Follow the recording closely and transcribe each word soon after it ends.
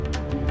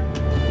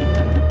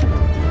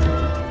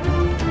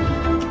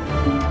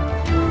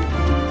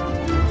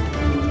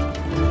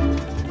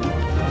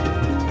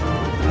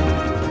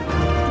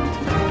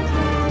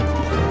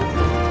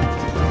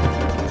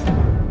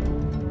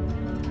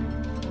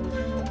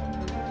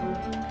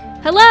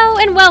Hello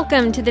and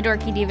welcome to the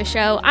Dorky Diva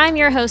Show. I'm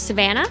your host,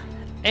 Savannah.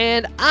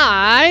 And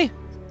I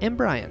am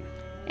Brian.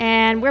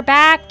 And we're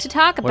back to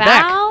talk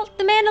about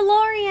The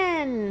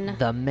Mandalorian.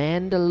 The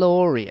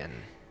Mandalorian.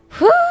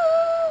 Whoo,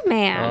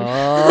 man.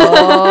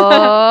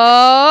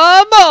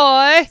 Oh,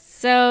 boy.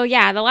 So,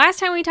 yeah, the last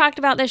time we talked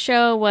about this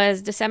show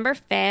was December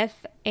 5th.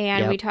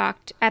 And we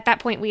talked, at that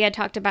point, we had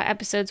talked about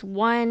episodes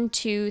 1,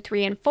 2,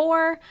 3, and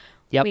 4.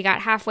 Yep. We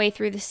got halfway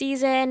through the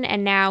season,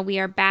 and now we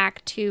are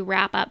back to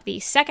wrap up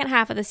the second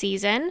half of the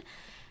season.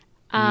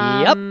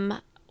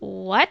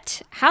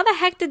 What? How the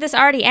heck did this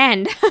already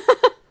end?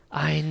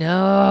 I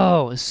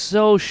know. It's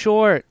so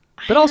short.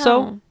 But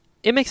also,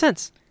 it makes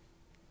sense.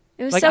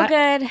 It was so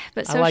good,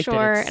 but so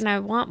short, and I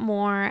want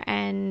more.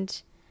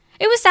 And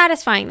it was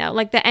satisfying, though.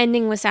 Like, the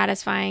ending was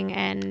satisfying,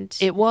 and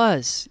it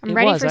was. I'm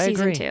ready for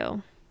season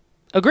 2.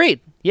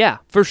 Agreed. Yeah,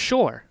 for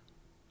sure.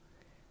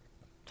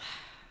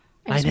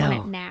 I just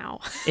want it now.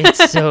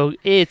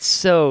 It's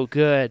so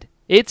good.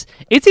 It's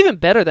even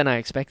better than I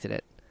expected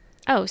it.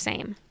 Oh,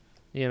 same.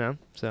 You know,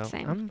 so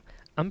same.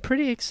 I'm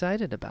pretty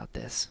excited about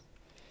this.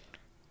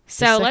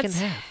 So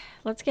let's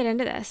get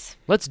into this.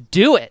 Let's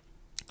do it.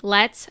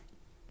 Let's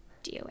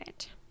do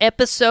it.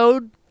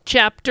 Episode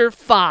chapter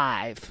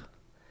 5.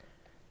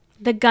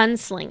 The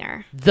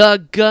Gunslinger.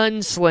 The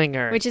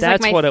Gunslinger. Which is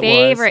That's like what my it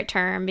favorite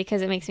term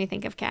because it makes me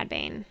think of Cad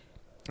Bane.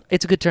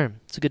 It's a good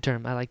term. It's a good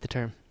term. I like the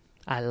term.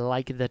 I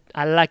like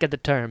the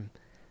term.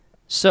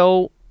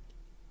 So,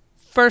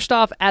 first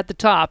off, at the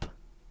top,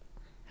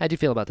 how'd you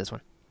feel about this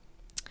one?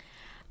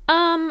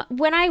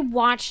 When I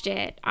watched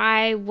it,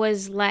 I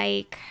was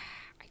like,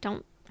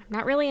 I'm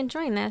not really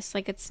enjoying this.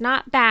 Like, it's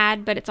not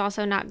bad, but it's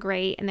also not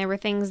great. And there were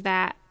things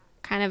that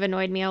kind of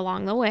annoyed me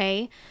along the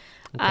way.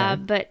 Okay.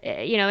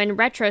 But, you know, in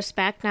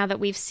retrospect, now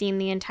that we've seen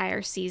the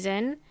entire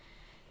season,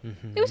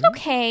 it was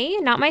okay.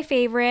 Not my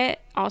favorite.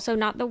 Also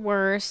not the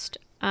worst.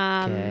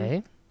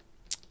 Okay.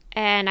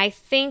 And I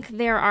think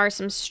there are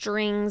some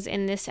strings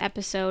in this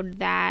episode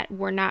that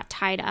were not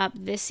tied up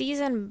this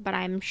season, but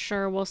I'm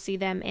sure we'll see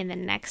them in the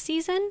next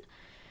season.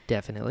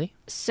 Definitely.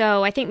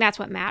 So I think that's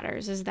what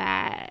matters, is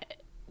that...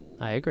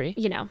 I agree.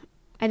 You know,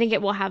 I think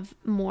it will have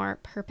more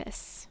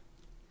purpose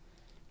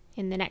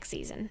in the next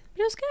season. But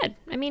it was good.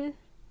 I mean,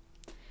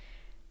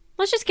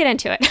 let's just get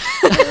into it.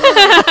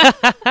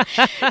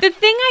 The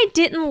thing I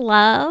didn't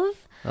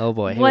love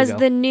was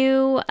the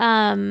new,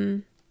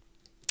 the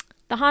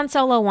Han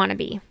Solo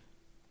wannabe.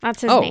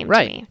 That's his name to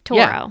me.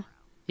 Toro.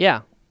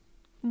 Yeah.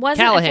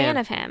 Wasn't Callahan. a fan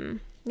of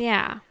him.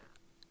 Yeah.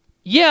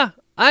 Yeah,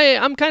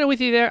 I'm kind of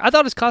with you there. I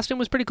thought his costume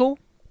was pretty cool.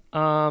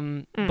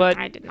 But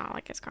I did not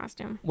like his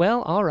costume.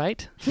 Well, all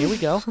right. Here we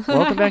go.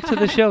 Welcome back to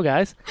the show,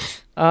 guys.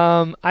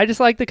 I just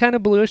like the kind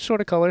of bluish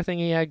sort of color thing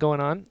he had going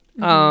on.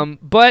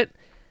 But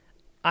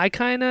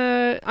when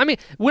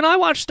I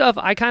watch stuff,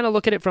 I kind of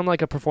look at it from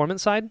like a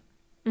performance side.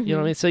 You know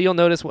what I mean? So you'll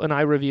notice when I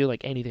review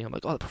like anything, I'm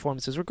like, oh, the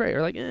performances were great.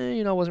 Or like,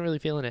 I wasn't really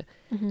feeling it.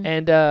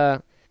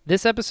 And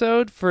this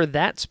episode, for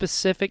that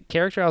specific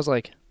character, I was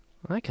like,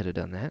 I could have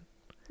done that.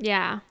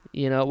 Yeah.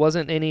 You know, it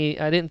wasn't I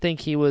didn't think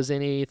he was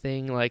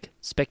anything like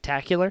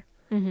spectacular.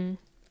 Like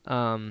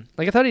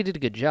I thought he did a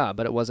good job,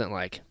 but it wasn't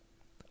like,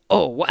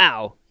 oh,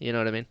 wow. You know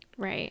what I mean?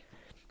 Right.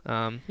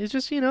 He's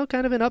just,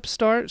 kind of an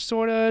upstart,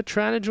 sort of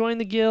trying to join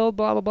the guild,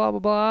 blah, blah, blah, blah,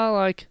 blah.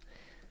 Like,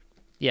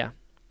 yeah,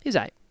 he's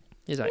aight.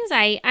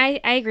 I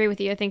agree with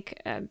you. I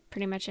think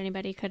pretty much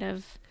anybody could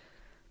have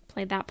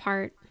played that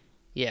part.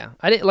 Yeah.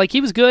 I didn't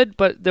he was good,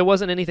 but there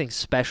wasn't anything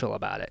special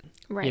about it.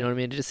 Right. You know what I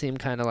mean? It just seemed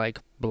kind of like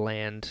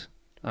bland.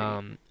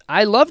 Right.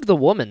 I loved the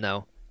woman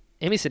though.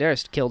 Amy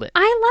Sedaris killed it.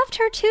 I loved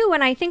her too,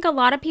 and I think a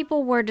lot of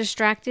people were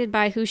distracted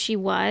by who she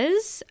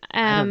was.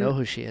 I don't know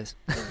who she is.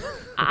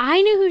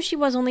 I knew who she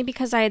was only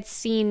because I had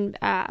seen,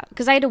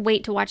 because I had to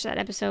wait to watch that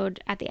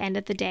episode at the end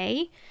of the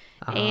day.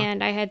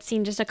 And I had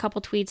seen just a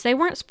couple tweets. They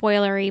weren't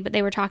spoilery, but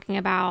they were talking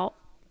about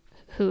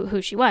who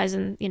she was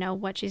and,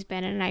 what she's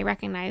been in, and I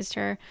recognized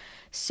her.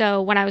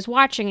 So when I was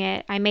watching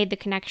it, I made the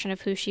connection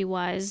of who she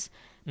was,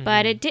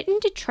 but it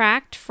didn't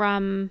detract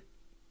from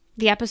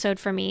the episode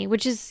for me,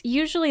 which is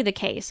usually the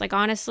case. Like,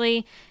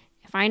 honestly,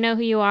 if I know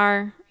who you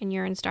are and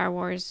you're in Star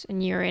Wars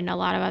and you're in a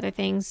lot of other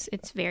things,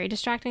 it's very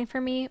distracting for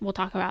me. We'll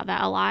talk about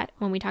that a lot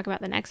when we talk about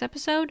the next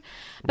episode.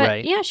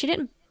 But yeah, she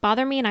didn't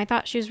bother me, and I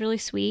thought she was really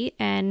sweet,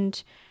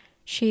 and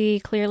she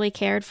clearly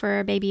cared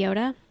for Baby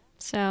Yoda,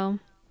 so...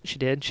 She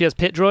did. She has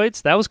pit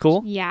droids. That was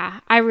cool.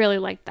 Yeah, I really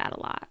liked that a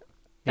lot.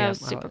 That was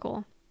super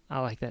cool. I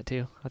like that,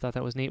 too. I thought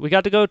that was neat. We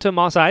got to go to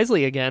Mos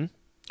Eisley again.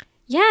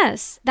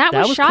 Yes, that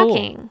was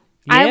shocking. Cool.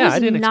 Yeah, I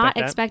was not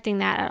expecting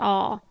that at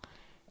all.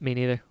 Me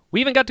neither.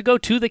 We even got to go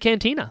to the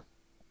cantina.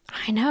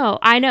 I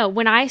know.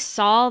 When I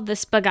saw the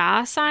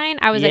Spaga sign,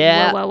 I was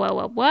like,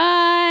 whoa,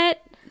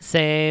 what?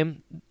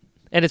 Same.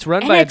 And it's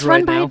run by a droid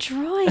run now. by a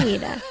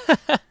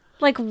droid.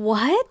 Like,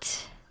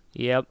 what?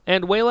 Yep.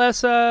 And way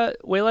less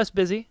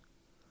busy.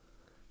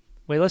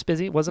 Way less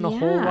busy. It wasn't a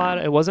whole lot.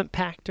 It wasn't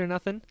packed or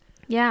nothing.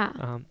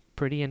 Yeah.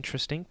 pretty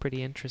interesting.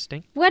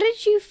 What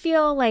did you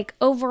feel like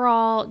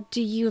overall?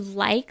 Do you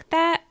like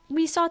that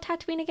we saw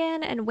Tatooine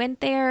again and went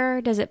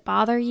there? Does it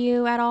bother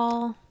you at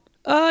all?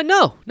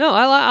 No,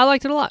 I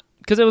liked it a lot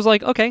because it was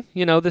like, okay,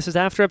 this is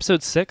after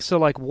episode 6, so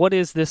like, what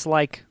is this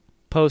like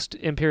post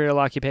Imperial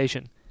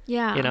occupation?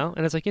 Yeah,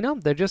 and it's like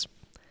they're just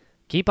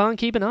keep on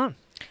keeping on.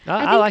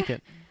 I liked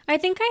it. I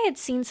think I had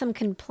seen some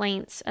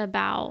complaints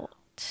about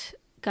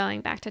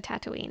going back to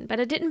Tatooine, but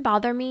it didn't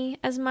bother me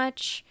as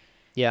much.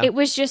 Yeah, it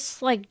was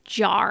just like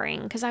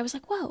jarring because I was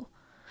like, whoa.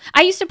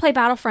 I used to play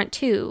Battlefront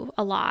 2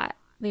 a lot,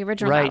 the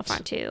original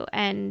Battlefront 2,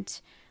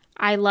 and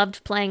I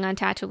loved playing on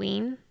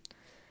Tatooine.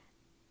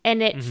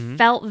 And it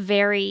felt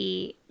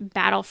very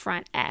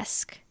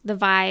Battlefront-esque. The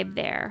vibe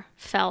there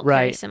felt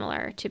very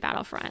similar to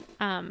Battlefront.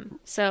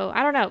 So,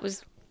 I don't know. It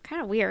was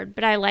kind of weird,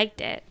 but I liked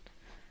it.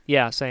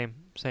 Yeah, same.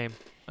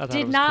 I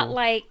Did not cool.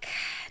 Like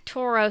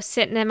Toro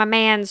sitting in my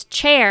man's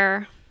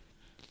chair.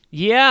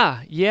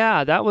 Yeah,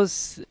 that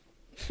was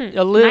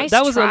a little. Nice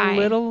that was try. A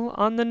little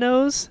on the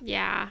nose.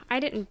 Yeah, I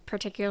didn't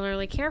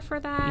particularly care for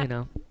that.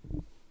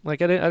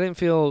 Like I didn't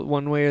feel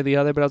one way or the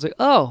other, but I was like,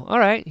 oh, all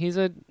right, he's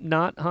a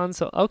not Han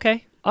Solo.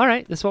 Okay, all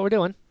right, this is what we're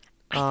doing.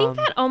 I think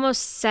that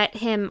almost set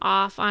him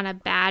off on a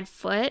bad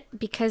foot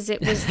because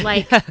it was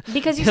like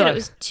because you said it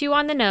was too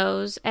on the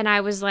nose, and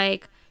I was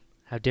like,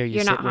 how dare you?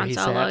 You're sit not where Han he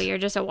Solo. Sat. You're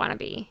just a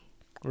wannabe.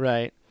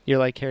 Right. You're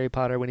like Harry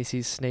Potter when he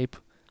sees Snape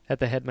at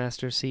the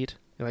headmaster's seat.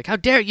 You're like, how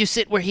dare you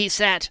sit where he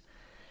sat?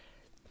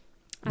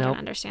 I don't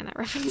understand that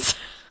reference.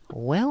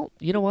 Well,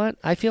 you know what?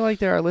 I feel like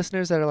there are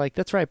listeners that are like,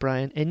 that's right,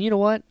 Brian. And you know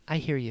what? I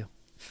hear you.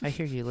 I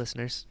hear you,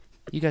 listeners.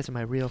 You guys are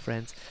my real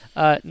friends.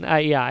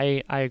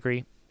 I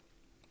agree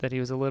that he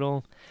was a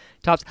little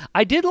tops.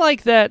 I did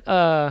like that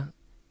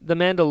the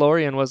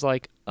Mandalorian was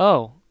like,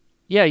 oh,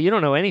 yeah, you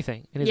don't know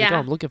anything. And he's like, oh,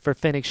 I'm looking for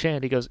Fennec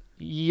Shand. He goes,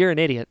 you're an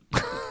idiot.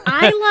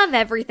 I love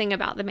everything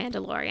about The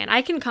Mandalorian.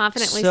 I can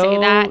confidently say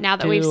that now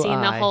that we've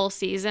seen the whole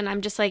season.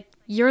 I'm just like,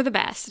 you're the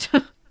best.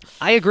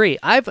 I agree.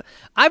 I've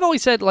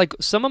always said, like,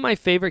 some of my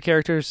favorite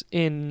characters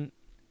in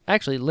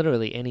actually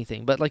literally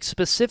anything, but like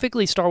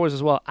specifically Star Wars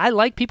as well. I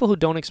like people who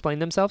don't explain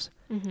themselves.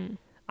 Mm-hmm.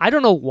 I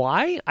don't know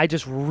why. I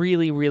just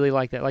really, really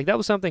like that. Like, that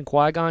was something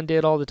Qui-Gon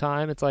did all the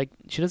time. It's like,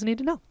 she doesn't need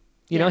to know.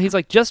 You know, he's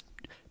like, just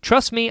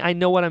trust me, I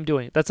know what I'm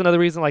doing. That's another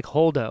reason, like,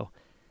 Holdo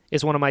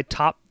is one of my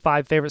top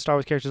 5 favorite Star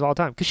Wars characters of all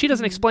time. Because she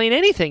doesn't explain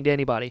anything to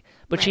anybody,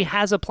 but she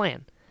has a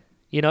plan.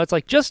 You know, it's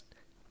like, just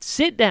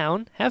sit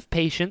down, have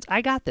patience,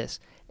 I got this.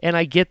 And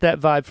I get that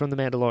vibe from The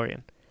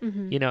Mandalorian.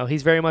 Mm-hmm. You know,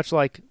 he's very much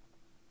like,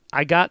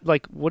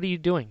 what are you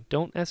doing?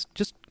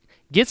 Just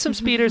get some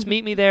speeders,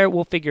 meet me there,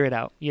 we'll figure it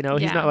out. You know,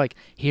 he's not like,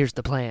 here's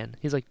the plan.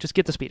 He's like, just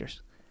get the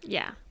speeders.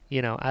 Yeah.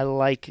 You know, I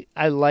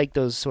like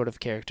those sort of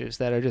characters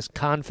that are just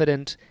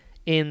confident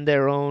in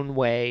their own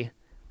way.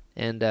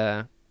 And,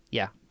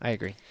 yeah, I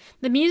agree.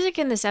 The music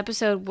in this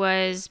episode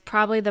was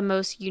probably the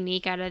most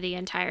unique out of the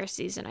entire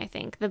season, I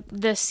think.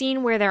 The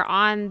scene where they're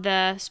on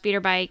the speeder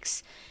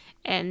bikes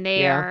and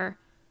they are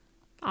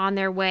on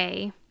their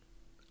way.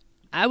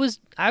 I was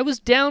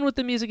down with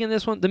the music in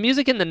this one. The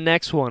music in the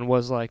next one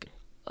was like,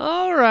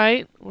 all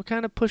right, we're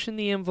kind of pushing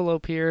the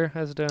envelope here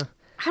as to...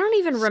 I don't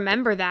even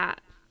remember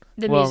that.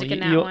 The music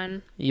in that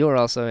one. You were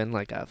also in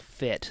like a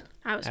fit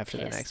after pissed.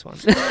 The next one.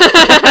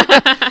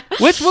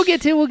 Which we'll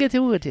get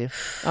to.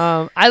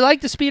 I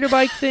liked the speeder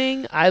bike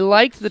thing. I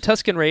liked the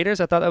Tusken Raiders.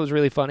 I thought that was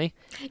really funny.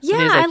 Yeah,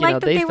 I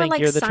liked that they were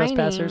like you're the signing.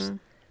 Trespassers.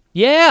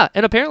 Yeah,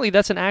 and apparently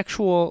that's an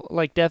actual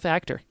like deaf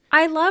actor.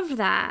 I loved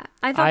that.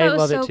 I thought that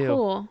was so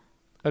cool.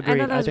 Agreed. I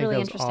thought that was think really that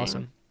was interesting.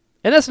 Awesome.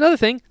 And that's another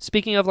thing.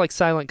 Speaking of like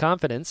silent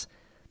confidence,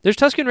 there's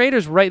Tusken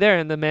Raiders right there,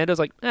 and the Mando's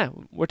like,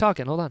 we're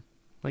talking. Hold on.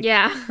 Like,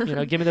 you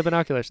know, give me the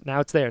binoculars. Now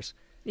it's theirs.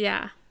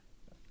 Yeah.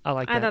 I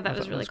like that. I thought that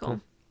was really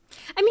cool.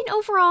 I mean,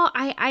 overall,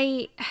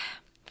 I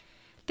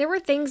there were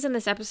things in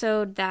this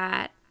episode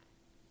that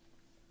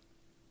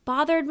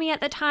bothered me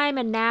at the time,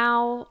 and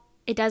now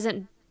it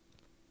doesn't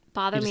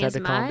bother me as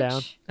much. Calm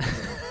down.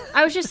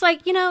 I was just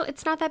like,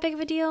 it's not that big of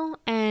a deal,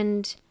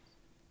 and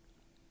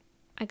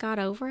I got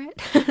over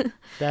it.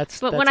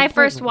 But when I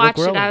first watched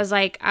it, I was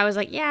like,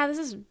 yeah, this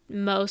is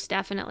most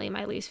definitely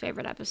my least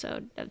favorite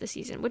episode of the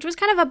season, which was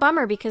kind of a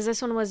bummer because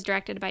this one was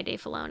directed by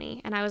Dave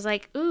Filoni, and I was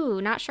like,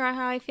 ooh, not sure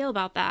how I feel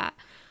about that.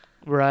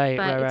 Right,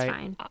 but it's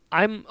fine.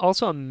 I'm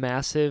also a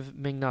massive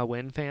Ming-Na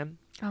Wen fan.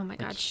 Oh my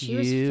god, she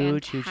was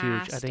fantastic.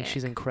 Huge. I think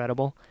she's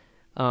incredible.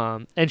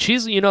 And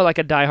she's, like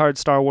a diehard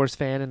Star Wars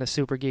fan and a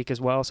super geek as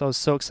well. So I was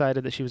so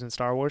excited that she was in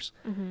Star Wars.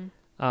 Mm-hmm.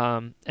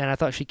 And I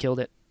thought she killed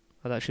it.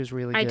 I thought she was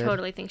really good. I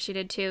totally think she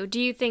did too.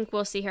 Do you think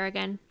we'll see her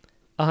again?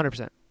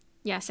 100%.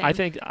 Yeah, same.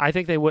 I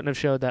think they wouldn't have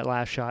showed that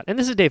last shot. And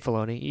this is Dave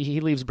Filoni.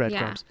 He leaves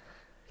breadcrumbs.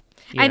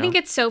 Yeah. I think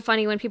it's so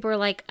funny when people are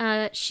like,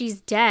 she's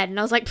dead. And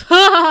I was like,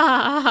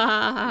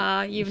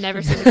 you've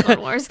never seen the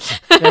Clone Wars.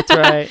 That's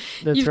right.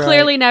 You've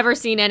clearly never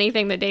seen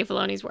anything that Dave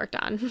Filoni's worked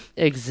on.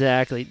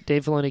 Exactly.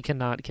 Dave Filoni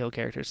cannot kill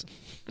characters.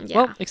 Yeah.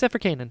 Well, except for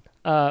Kanan.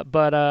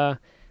 That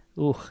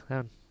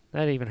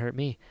even hurt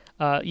me.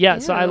 Ew.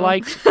 So I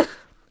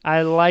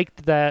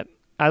liked that.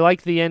 I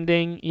liked the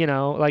ending,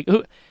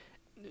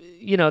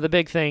 the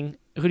big thing.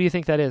 Who do you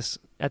think that is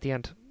at the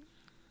end?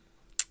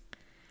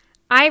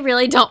 I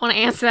really don't want to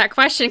answer that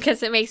question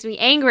because it makes me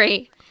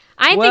angry.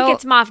 I think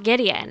it's Moff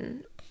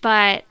Gideon,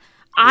 but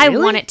I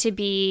want it to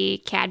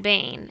be Cad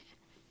Bane.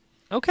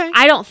 Okay.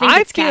 I don't think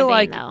it's Cad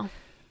Bane, though.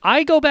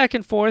 I go back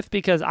and forth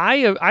because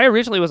I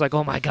originally was like,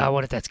 oh my God,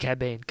 what if that's Cad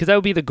Bane? Because that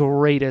would be the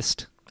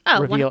greatest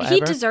reveal ever. He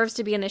deserves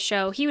to be in the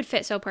show. He would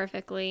fit so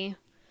perfectly.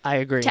 I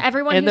agree. To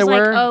everyone who's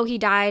like, oh, he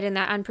died in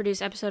that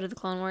unproduced episode of the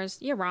Clone Wars,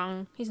 you're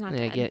wrong. He's not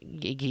dead.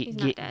 He's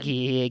not dead.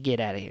 Get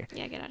out of here.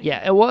 Yeah, get out of here.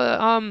 Yeah,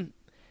 well,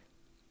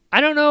 I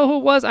don't know who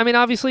it was. I mean,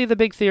 obviously the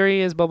big theory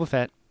is Boba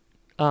Fett.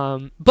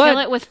 But kill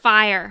it with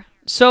fire.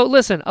 So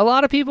listen, a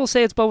lot of people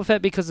say it's Boba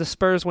Fett because of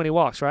spurs when he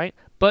walks, right?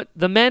 But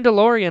the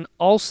Mandalorian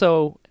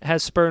also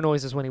has spur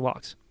noises when he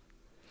walks.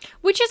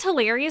 Which is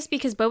hilarious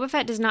because Boba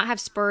Fett does not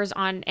have spurs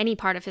on any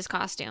part of his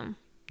costume.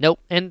 Nope,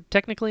 and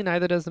technically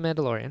neither does the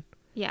Mandalorian.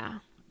 Yeah.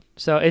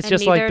 So it's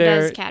just like they're...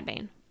 neither does Cad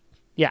Bane.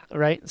 Yeah,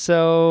 right?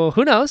 So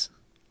who knows?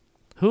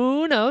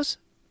 Who knows?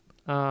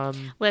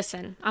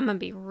 Listen, I'm going to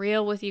be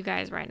real with you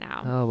guys right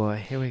now. Oh boy,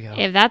 here we go.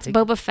 If that's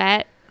Boba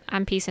Fett,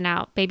 I'm peacing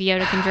out. Baby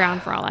Yoda can drown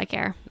for all I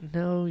care.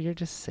 No, you're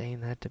just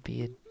saying that to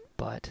be a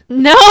butt.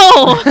 No!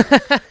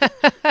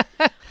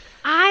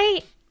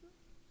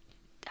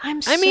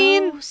 I'm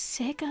so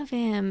sick of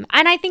him.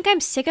 And I think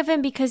I'm sick of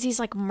him because he's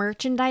like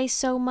merchandise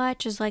so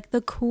much as like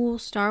the cool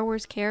Star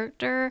Wars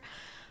character.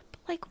 But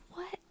like,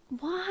 what?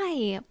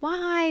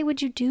 Why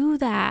would you do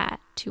that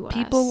to us?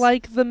 People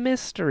like the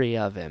mystery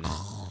of him.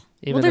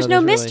 Well, there's no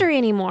mystery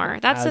anymore.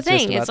 That's the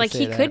thing. It's like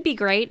he could be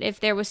great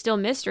if there was still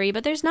mystery,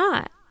 but there's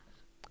not.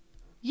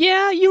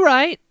 Yeah, you're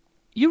right.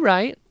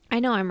 I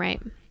know I'm right.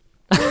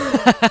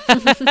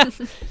 I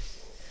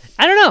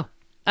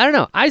don't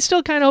know. I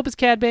still kind of hope it's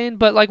Cad Bane,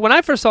 but like when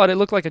I first saw it, it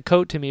looked like a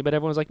coat to me, but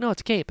everyone was like, no,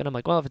 it's a cape. And I'm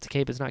like, well, if it's a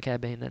cape, it's not Cad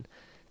Bane then.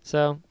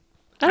 So,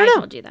 I don't know. I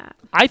told you that.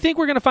 I think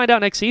we're going to find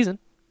out next season.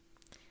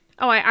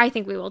 Oh, I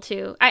think we will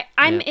too.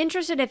 I'm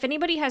interested if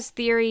anybody has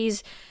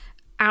theories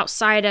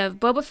outside of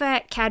Boba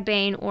Fett, Cad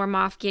Bane, or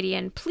Moff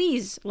Gideon,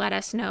 please let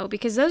us know,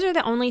 because those are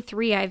the only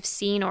 3 I've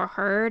seen or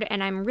heard,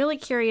 and I'm really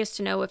curious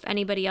to know if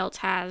anybody else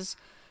has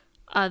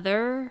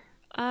other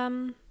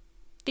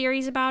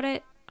theories about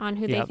it, on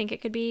who they think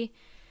it could be.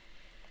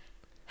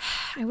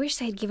 I wish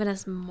they had given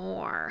us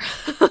more.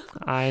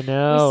 I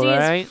know, we see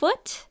right? his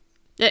foot.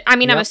 I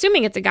mean, I'm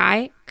assuming it's a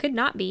guy. Could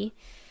not be.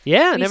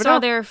 Yeah, we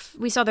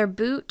saw their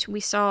boot. We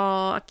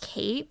saw a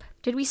cape.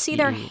 Did we see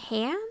their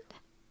hand?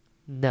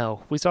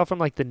 No, we saw from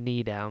like the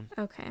knee down.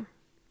 Okay.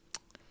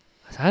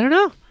 I don't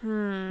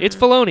know. It's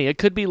Filoni. It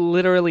could be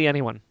literally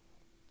anyone.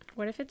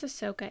 What if it's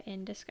Ahsoka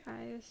in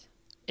disguise?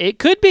 It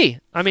could be.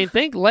 I mean,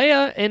 think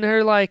Leia in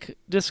her like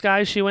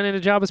disguise she went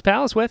into Jabba's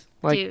palace with.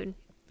 Like, dude,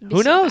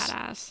 who knows?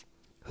 Badass.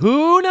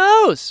 Who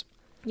knows?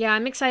 Yeah,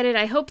 I'm excited.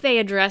 I hope they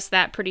address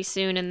that pretty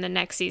soon in the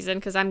next season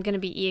because I'm going to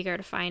be eager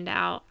to find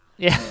out.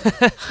 Yeah.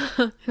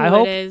 who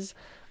it is.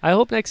 I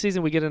hope next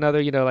season we get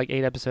another, like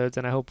 8 episodes,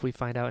 and I hope we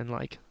find out in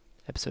like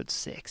episode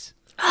 6.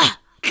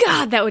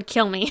 God, that would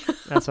kill me.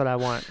 That's what I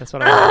want. That's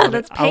what I want.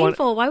 That's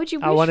painful. Why would you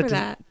wish for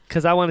that?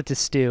 Because I want it to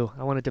stew.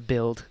 I want it to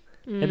build.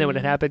 And then when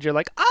it happens, you're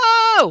like,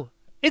 oh,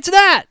 it's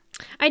that.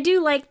 I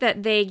do like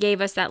that they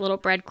gave us that little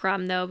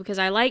breadcrumb, though, because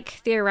I like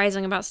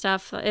theorizing about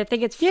stuff. I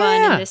think it's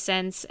fun in this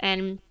sense,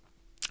 and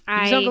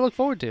something to look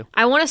forward to.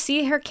 I want to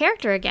see her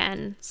character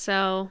again,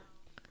 so...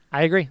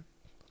 I agree.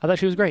 I thought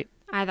she was great.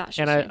 I thought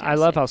she was fantastic. I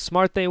love how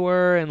smart they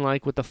were, and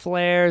like with the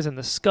flares and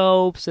the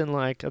scopes, and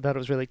like I thought it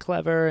was really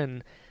clever,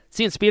 and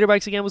seeing speeder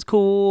bikes again was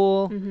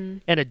cool,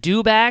 and a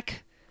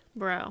dewback.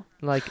 Bro.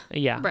 Like,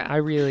 yeah, Bro. I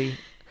really...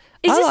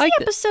 Is this the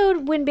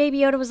episode when Baby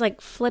Yoda was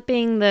like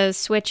flipping the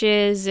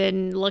switches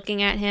and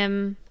looking at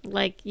him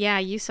like, yeah,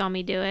 you saw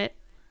me do it?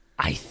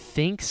 I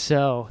think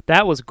so.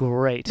 That was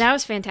great. That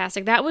was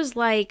fantastic. That was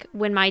like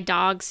when my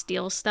dog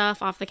steals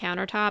stuff off the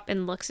countertop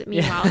and looks at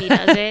me while he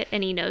does it,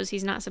 and he knows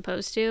he's not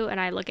supposed to, and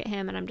I look at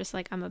him and I'm just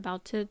like, I'm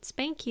about to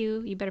spank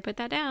you. You better put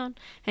that down.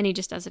 And he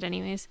just does it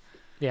anyways.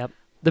 Yeah.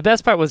 The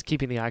best part was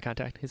keeping the eye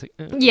contact. He's like,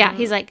 yeah,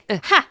 he's like,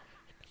 ha!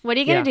 What are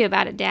you going to do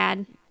about it,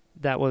 Dad?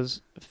 That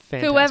was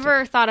fantastic.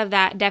 Whoever thought of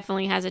that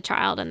definitely has a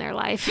child in their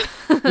life.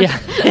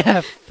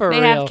 yeah, for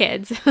real. They have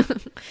kids.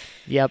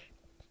 Yep.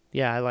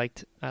 Yeah, I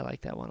liked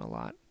that one a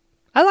lot.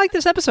 I liked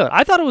this episode.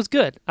 I thought it was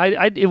good.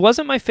 It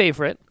wasn't my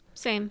favorite.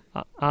 Same.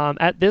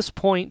 At this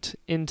point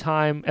in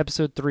time,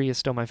 episode 3 is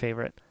still my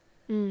favorite.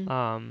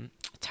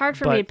 It's hard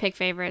for me to pick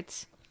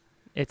favorites.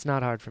 It's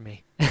not hard for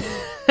me.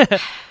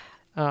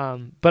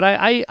 But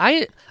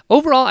I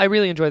overall, I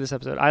really enjoyed this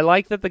episode. I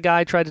like that the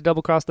guy tried to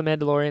double cross the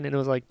Mandalorian, and it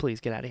was like, please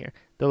get out of here.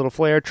 The little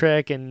flare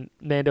trick, and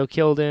Mando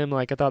killed him.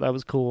 Like, I thought that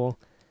was cool.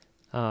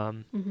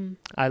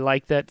 I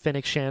like that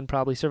Fennec Shan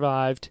probably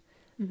survived.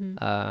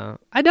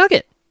 I dug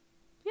it.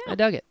 Yeah. I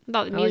dug it. I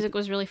thought the music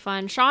was really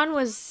fun. Sean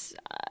was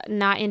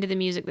not into the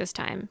music this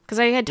time, because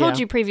I had told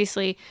you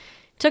previously,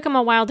 it took him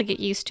a while to get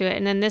used to it,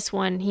 and then this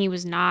one, he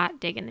was not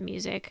digging the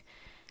music.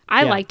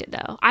 I liked it,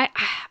 though. I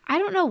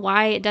don't know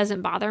why it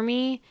doesn't bother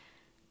me,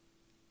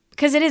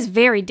 because it is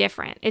very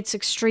different. It's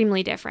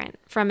extremely different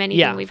from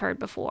anything we've heard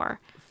before.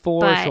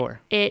 For sure.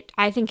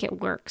 I think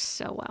it works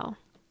so well.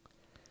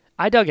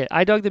 I dug it.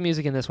 I dug the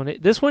music in this one.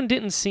 This one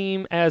didn't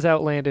seem as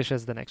outlandish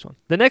as the next one.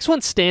 The next one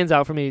stands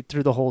out for me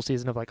through the whole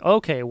season of like,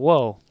 okay,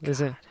 whoa.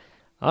 Is it?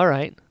 All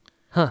right.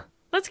 Huh.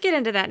 Let's get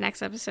into that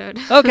next episode.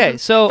 Okay,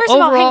 so First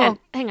overall... of all,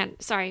 hang on.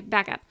 Sorry,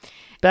 back up.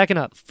 Backing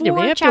up.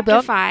 For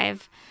Chapter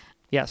 5...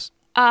 Yes.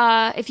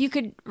 If you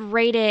could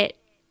rate it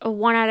a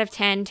 1 out of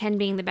 10, 10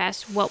 being the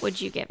best, what would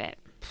you give it?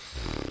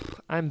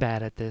 I'm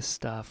bad at this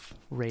stuff.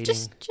 Rating.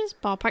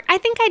 Just ballpark. I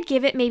think I'd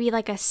give it maybe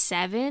like a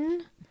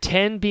 7.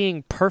 10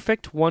 being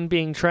perfect, 1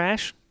 being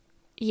trash?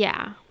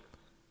 Yeah.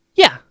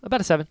 Yeah,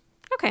 about a 7.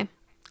 Okay.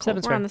 Cool.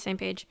 We're on the same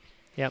page.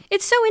 Yep.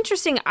 It's so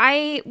interesting.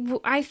 I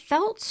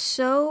felt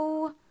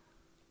so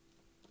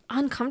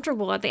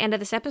uncomfortable at the end of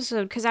this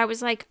episode because I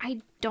was like,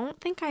 I don't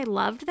think I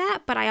loved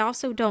that, but I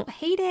also don't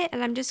hate it,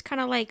 and I'm just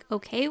kind of like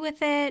okay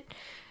with it.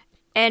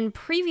 And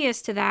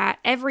previous to that,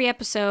 every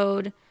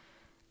episode,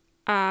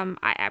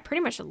 I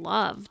pretty much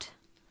loved.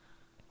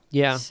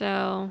 Yeah.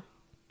 So.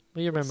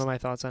 Well, you remember my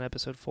thoughts on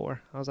episode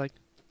 4. I was like,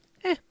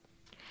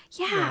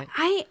 Yeah,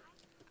 right.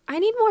 I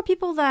need more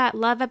people that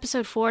love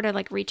episode 4 to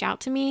like reach out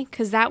to me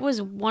because that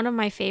was one of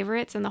my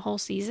favorites in the whole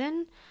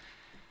season.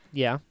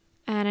 Yeah.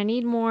 And I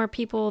need more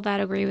people that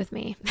agree with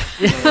me.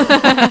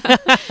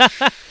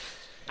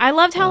 I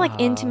loved how like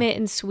intimate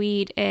and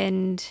sweet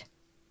and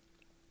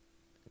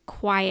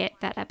quiet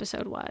that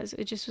episode was.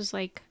 It just was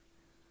like.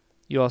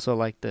 You also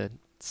like the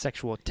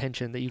sexual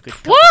tension that you could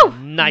cut with a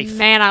knife.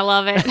 Man, I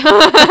love it.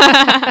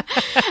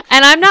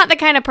 And I'm not the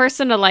kind of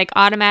person to like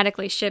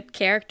automatically ship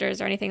characters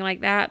or anything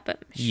like that, but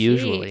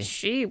usually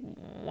she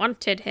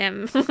wanted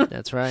him.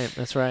 That's right.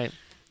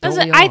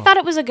 I thought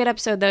it was a good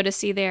episode though to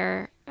see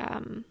their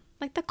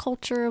like the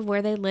culture of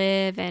where they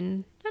live,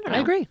 and I don't know.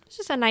 I agree. It's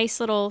just a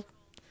nice little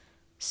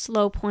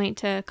slow point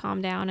to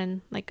calm down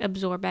and like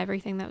absorb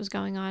everything that was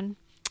going on.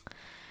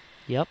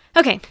 Yep.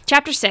 Okay,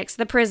 Chapter 6,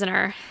 The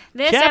Prisoner.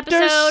 This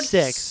episode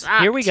 6.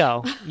 sucked. Here we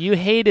go. You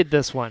hated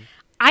this one.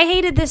 I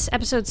hated this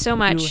episode so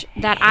much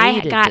that I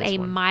got a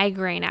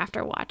migraine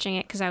after watching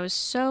it because I was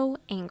so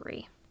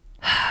angry.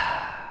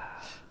 My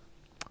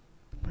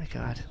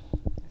God.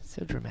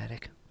 So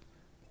dramatic.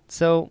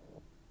 So,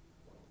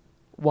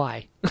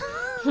 why?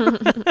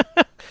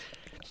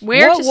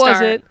 Where to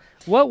start?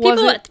 What was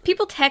it?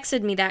 People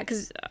texted me that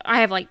because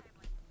I have like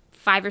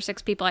 5 or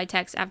 6 people I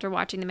text after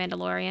watching The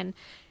Mandalorian.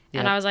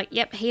 And I was like,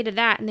 yep, hated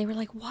that. And they were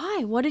like,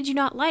 why? What did you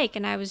not like?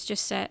 And I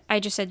just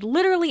said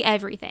literally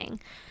everything.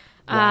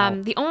 Wow.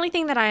 The only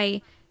thing that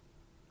I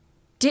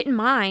didn't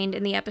mind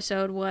in the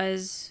episode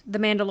was the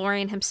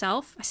Mandalorian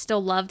himself. I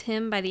still loved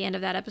him by the end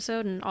of that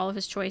episode, and all of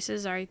his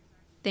choices I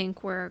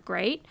think were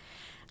great.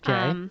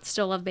 Okay.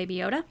 Still love Baby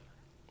Yoda.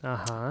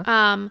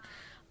 Uh-huh.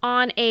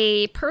 On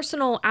a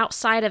personal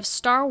outside of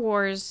Star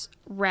Wars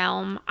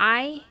realm,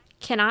 I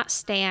cannot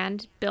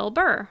stand Bill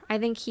Burr. I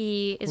think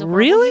he is a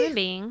horrible human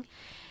being.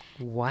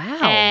 Wow.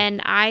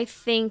 And I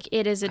think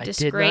it is a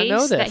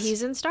disgrace that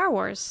he's in Star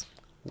Wars.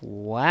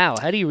 Wow.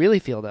 How do you really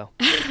feel, though?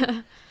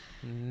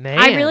 Man.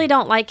 I really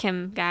don't like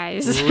him,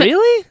 guys.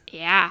 Really?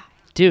 Yeah.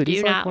 Dude,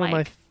 he's like one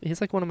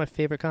of my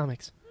favorite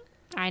comics.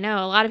 I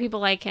know. A lot of people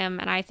like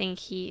him, and I think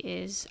he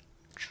is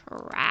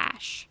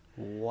trash.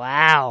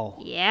 Wow.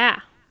 Yeah.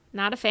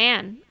 Not a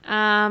fan.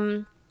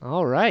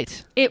 All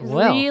right. It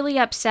really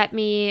upset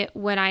me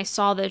when I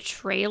saw the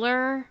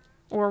trailer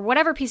or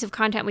whatever piece of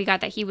content we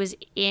got that he was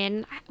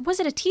in. Was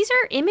it a teaser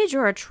image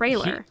or a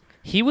trailer?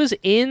 He was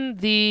in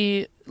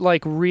the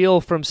like reel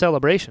from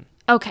Celebration.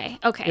 Okay.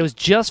 It was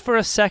just for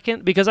a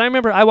second because I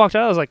remember I walked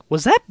out. I was like,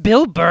 "Was that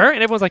Bill Burr?"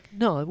 And everyone's like,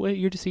 "No,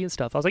 you're just seeing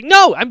stuff." I was like,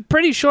 "No, I'm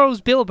pretty sure it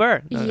was Bill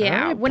Burr."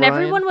 Yeah. Right, when Brian.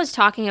 everyone was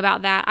talking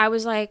about that, I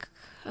was like,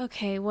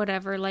 "Okay,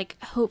 whatever.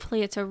 Like,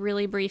 hopefully it's a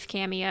really brief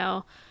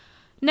cameo."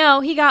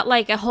 No, he got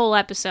like a whole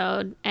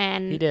episode,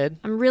 and he did.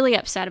 I'm really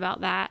upset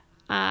about that.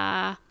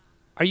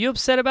 Are you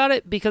upset about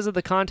it because of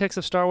the context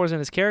of Star Wars and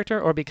his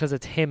character, or because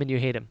it's him and you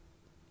hate him?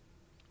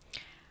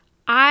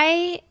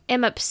 I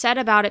am upset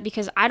about it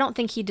because I don't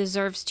think he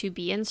deserves to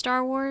be in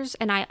Star Wars,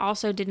 and I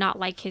also did not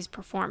like his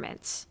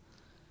performance.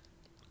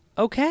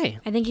 Okay.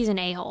 I think he's an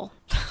a-hole.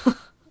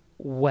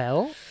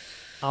 Well,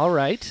 all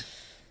right.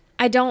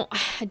 I don't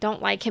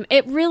like him.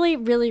 It really,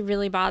 really,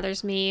 really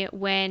bothers me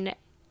when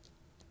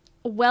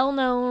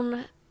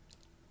well-known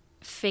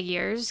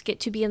figures get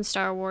to be in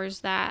Star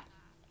Wars that,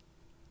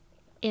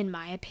 in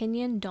my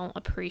opinion, don't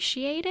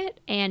appreciate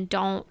it and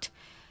don't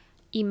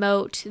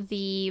emote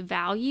the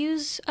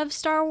values of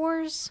Star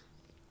Wars.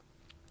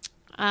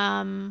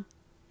 Okay.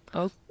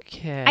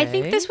 I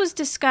think this was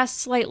discussed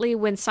slightly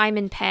when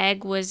Simon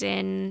Pegg was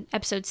in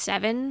episode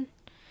 7.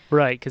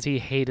 Right, because he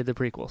hated the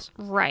prequels.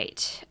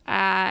 Right.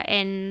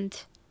 And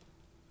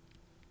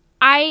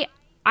I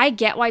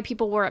get why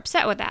people were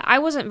upset with that. I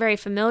wasn't very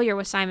familiar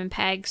with Simon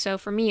Pegg, so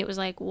for me it was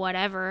like,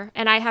 whatever.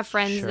 And I have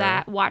friends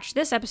that watched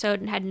this episode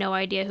and had no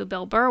idea who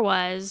Bill Burr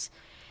was.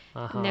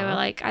 And they were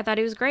like, I thought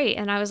he was great.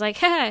 And I was like,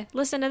 hey,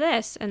 listen to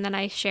this. And then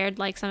I shared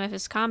like some of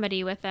his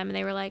comedy with them, and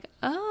they were like,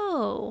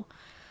 oh,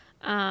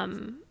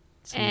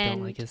 So you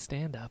don't like his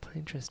stand-up.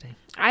 Interesting.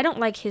 I don't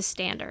like his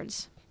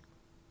standards.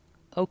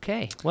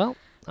 Okay, well...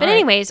 But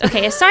anyways,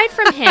 okay, aside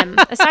from him,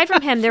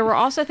 there were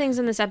also things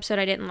in this episode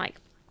I didn't like.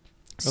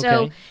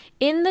 So,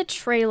 in the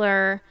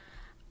trailer,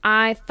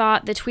 I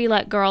thought the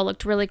Twi'lek girl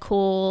looked really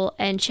cool,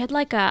 and she had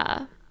like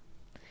a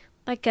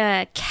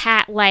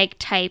cat-like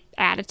type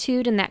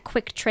attitude in that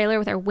quick trailer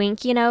with her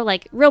wink,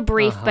 like real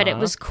brief, but it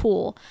was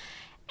cool.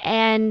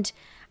 And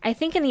I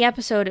think in the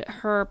episode,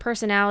 her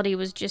personality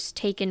was just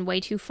taken way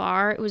too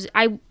far.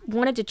 I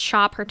wanted to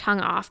chop her tongue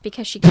off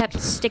because she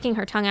kept sticking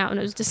her tongue out, and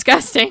it was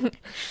disgusting.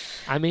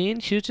 I mean,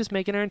 she was just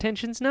making her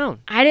intentions known.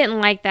 I didn't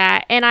like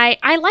that. And I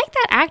like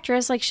that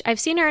actress. Like, I've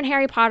seen her in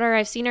Harry Potter.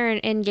 I've seen her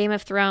in Game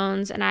of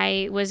Thrones. And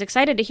I was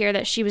excited to hear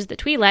that she was the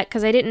Twi'lek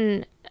because I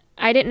didn't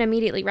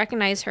immediately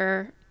recognize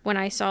her when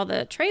I saw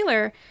the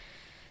trailer.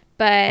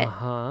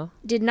 But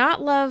did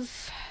not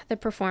love the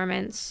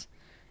performance.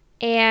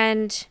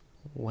 And...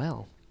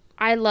 well...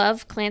 I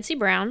love Clancy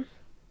Brown.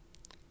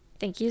 I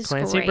think he's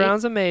great. Clancy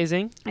Brown's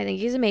amazing. I think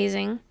he's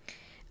amazing.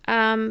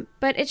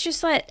 But it's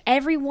just that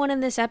everyone in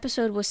this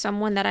episode was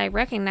someone that I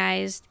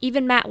recognized.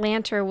 Even Matt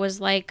Lanter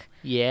was like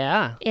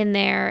in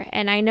there.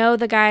 And I know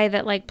the guy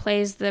that like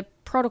plays the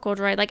protocol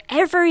droid. Like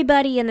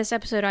everybody in this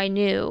episode I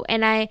knew.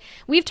 And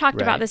we've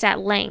talked about this at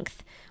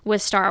length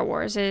with Star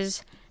Wars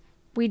is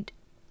we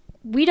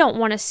don't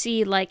want to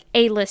see like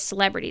A-list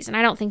celebrities. And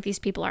I don't think these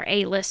people are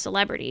A-list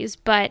celebrities,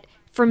 but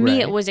for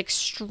me, it was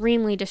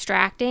extremely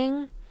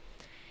distracting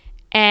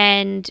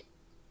and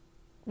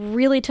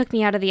really took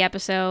me out of the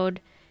episode.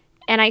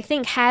 And I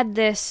think had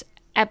this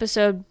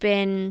episode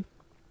been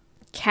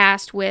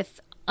cast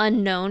with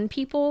unknown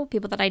people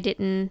that I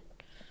didn't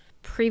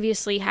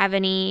previously have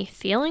any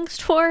feelings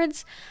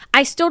towards,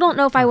 I still don't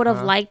know if I would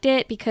have liked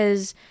it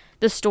because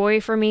the story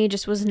for me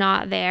just was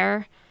not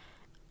there.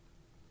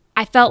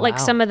 I felt like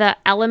some of the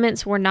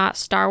elements were not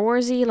Star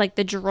Wars-y, like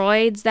the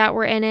droids that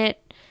were in it.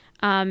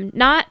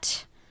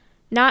 Not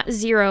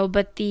Zero,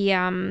 but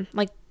the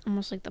like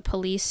almost like the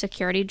police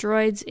security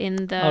droids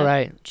in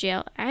the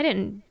jail.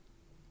 I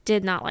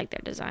did not like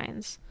their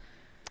designs.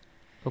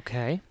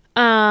 Okay.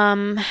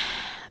 But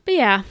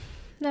yeah,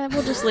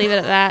 we'll just leave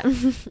it at that.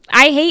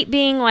 I hate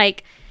being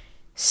like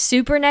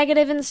super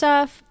negative and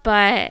stuff,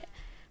 but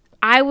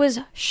I was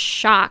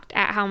shocked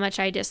at how much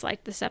I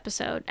disliked this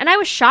episode, and I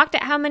was shocked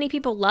at how many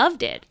people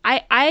loved it.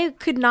 I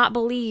could not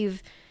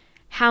believe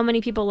how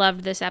many people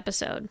loved this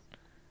episode.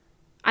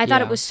 I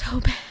thought it was so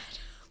bad.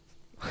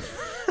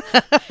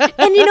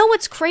 And you know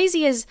what's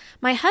crazy is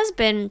my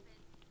husband,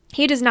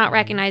 he does not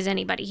recognize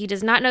anybody. He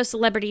does not know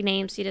celebrity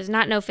names. He does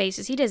not know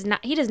faces. He does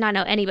not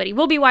know anybody.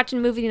 We'll be watching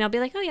a movie and I'll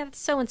be like, oh yeah, that's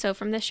so-and-so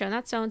from this show. And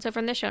that's so-and-so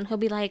from this show. And he'll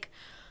be like,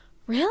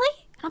 really?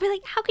 And I'll be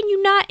like, how can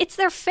you not? It's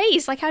their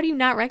face. Like, how do you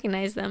not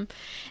recognize them?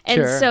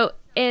 And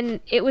and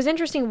it was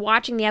interesting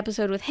watching the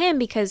episode with him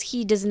because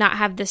he does not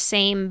have the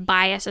same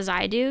bias as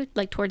I do,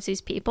 like towards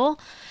these people.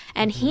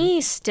 And he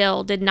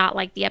still did not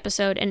like the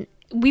episode. And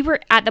we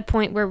were at the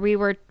point where we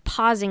were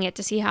pausing it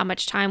to see how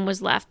much time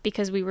was left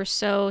because we were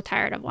so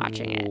tired of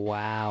watching it.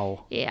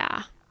 Wow.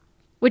 Yeah.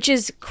 Which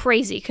is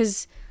crazy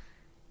because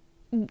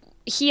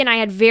he and I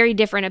had very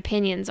different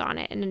opinions on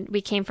it and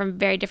we came from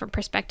very different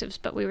perspectives,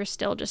 but we were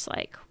still just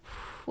like,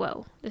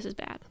 whoa, this is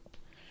bad.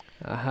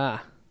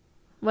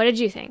 What did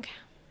you think?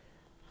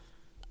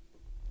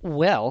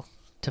 Well,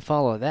 to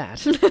follow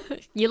that.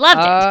 You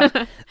loved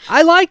it.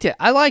 I liked it.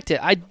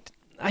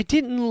 I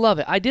didn't love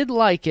it. I did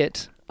like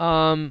it.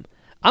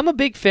 I'm a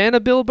big fan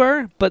of Bill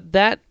Burr, but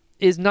that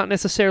is not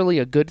necessarily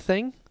a good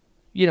thing.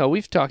 You know,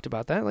 we've talked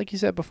about that, like you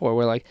said before,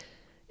 where like,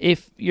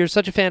 if you're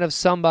such a fan of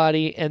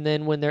somebody and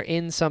then when they're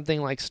in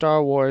something like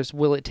Star Wars,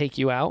 will it take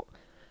you out?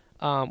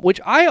 Which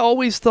I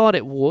always thought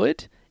it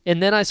would.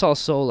 And then I saw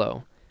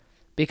Solo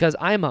because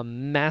I'm a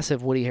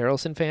massive Woody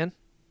Harrelson fan.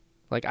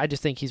 Like, I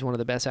just think he's one of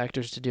the best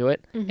actors to do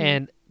it.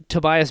 And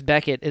Tobias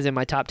Beckett is in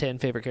my top 10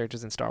 favorite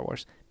characters in Star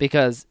Wars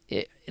because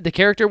the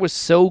character was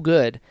so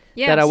good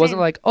that I wasn't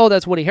like, oh,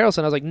 that's Woody Harrelson.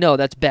 I was like, no,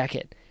 that's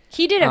Beckett.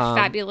 He did a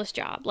fabulous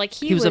job. Like,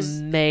 he was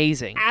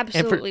amazing.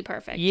 Absolutely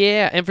perfect.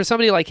 Yeah, and for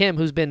somebody like him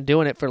who's been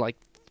doing it for like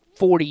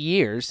 40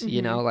 years,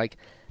 you know, like,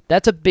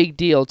 that's a big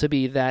deal to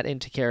be that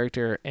into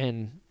character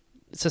and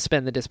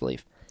suspend the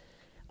disbelief.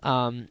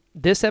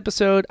 This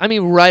episode, I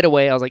mean, right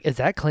away, I was like, is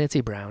that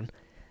Clancy Brown?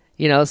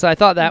 You know, so I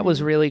thought that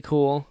was really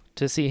cool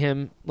to see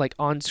him like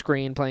on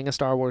screen playing a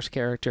Star Wars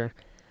character.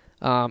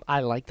 I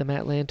like the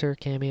Matt Lanter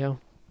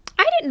cameo.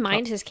 I didn't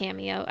mind his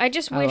cameo. I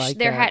just wish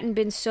there hadn't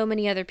been so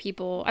many other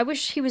people. I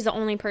wish he was the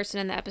only person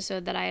in the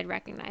episode that I had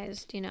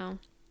recognized, you know?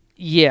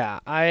 Yeah,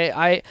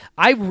 I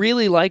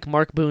really like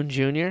Mark Boone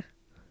Jr.,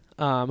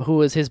 who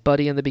was his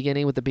buddy in the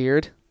beginning with the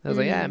beard. I was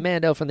like, yeah,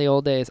 Mando from the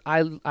old days.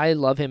 I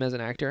love him as an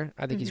actor.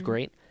 I think he's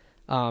great.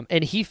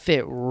 And he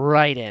fit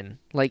right in.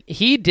 Like,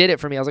 he did it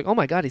for me. I was like, oh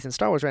my God, he's in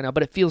Star Wars right now,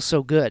 but it feels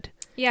so good.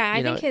 Yeah,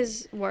 I think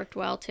his worked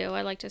well, too.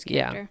 I liked his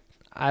character. Yeah,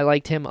 I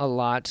liked him a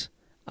lot.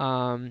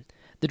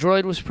 The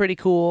droid was pretty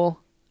cool.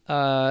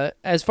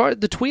 As far as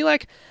the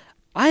Twi'lek,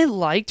 I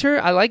liked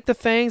her. I like the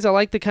fangs. I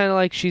like the kind of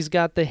like she's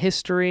got the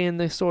history and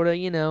the sort of,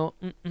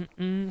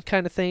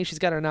 kind of thing. She's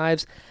got her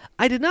knives.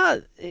 I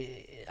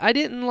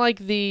didn't like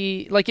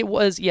it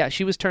was, yeah,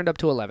 she was turned up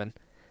to 11,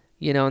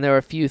 and there were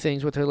a few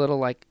things with her little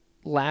like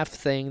laugh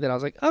thing that I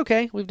was like,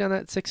 okay, we've done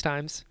that 6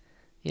 times.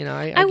 I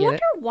get wonder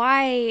it.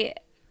 why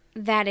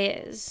that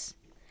is.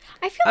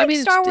 I feel like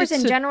Star Wars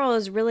in general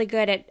is really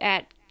good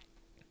at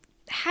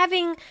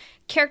having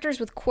characters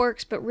with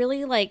quirks, but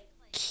really like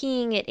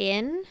keying it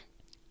in.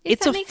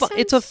 It's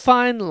a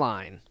fine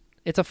line.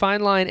 It's a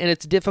fine line, and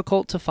it's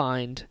difficult to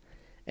find.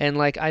 And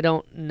like, I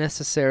don't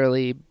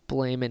necessarily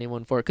blame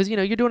anyone for it because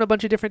you're doing a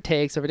bunch of different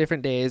takes over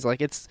different days.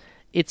 Like,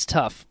 it's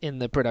tough in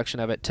the production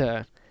of it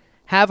to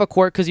have a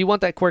quirk because you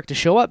want that quirk to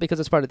show up because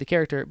it's part of the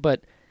character,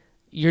 but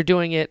you're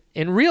doing it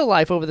in real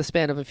life over the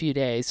span of a few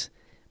days.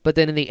 But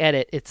then in the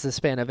edit, it's the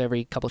span of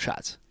every couple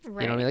shots.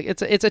 Right. You know what I mean?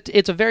 Like,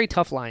 it's a very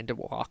tough line to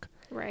walk.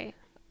 Right.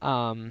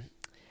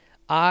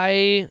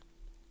 I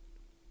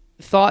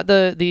thought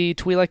the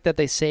Twi'lek that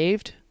they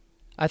saved,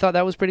 I thought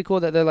that was pretty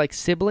cool that they're like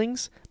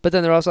siblings, but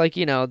then they're also like,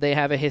 they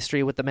have a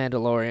history with the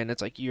Mandalorian.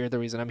 It's like, you're the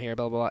reason I'm here,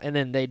 blah, blah, blah. And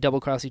then they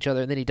double cross each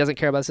other, and then he doesn't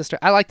care about his sister.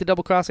 I like the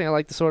double crossing. I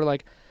like the sort of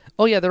like,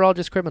 oh yeah, they're all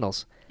just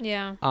criminals.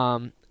 Yeah.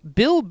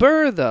 Bill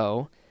Burr,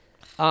 though,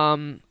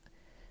 like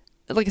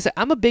I said,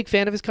 I'm a big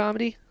fan of his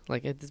comedy.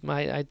 Like,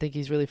 I think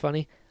he's really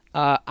funny.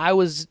 I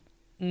was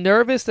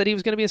nervous that he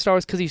was going to be in Star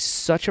Wars because he's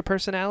such a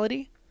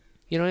personality.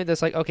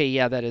 That's like, okay,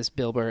 yeah, that is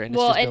Bill Burr, and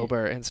it's just Bill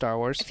Burr in Star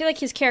Wars. I feel like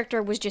his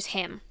character was just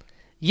him.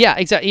 Yeah,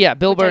 exactly. Yeah,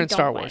 Bill Burr in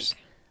Star Wars.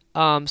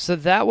 So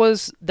that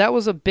was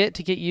a bit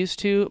to get used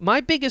to.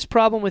 My biggest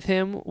problem with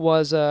him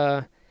was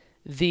the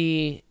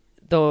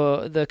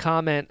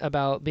comment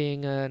about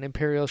being an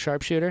Imperial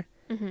sharpshooter.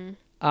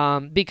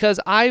 Mm-hmm. Because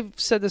I've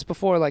said this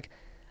before, like,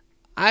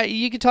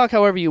 you can talk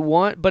however you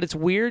want, but it's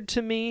weird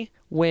to me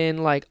when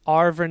like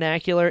our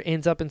vernacular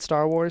ends up in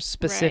Star Wars,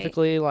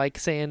 specifically like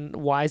saying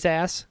wise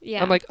ass.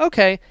 Yeah. I'm like,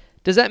 okay,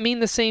 does that mean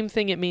the same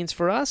thing it means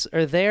for us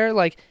or there?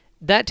 Like,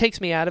 that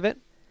takes me out of it.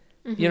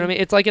 Mm-hmm. You know what I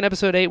mean? It's like in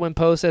episode 8 when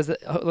Poe says,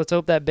 let's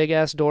hope that big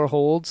ass door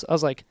holds. I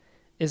was like,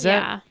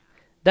 that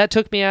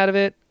took me out of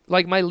it.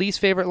 Like, my least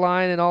favorite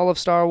line in all of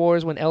Star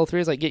Wars when L3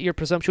 is like, get your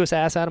presumptuous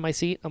ass out of my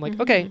seat. I'm like,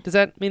 okay, does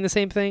that mean the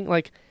same thing?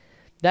 Like,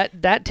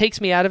 that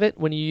takes me out of it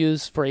when you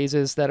use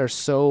phrases that are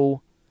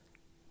so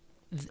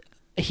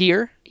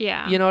here.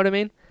 Yeah. You know what I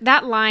mean?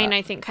 That line,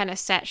 I think, kind of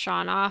set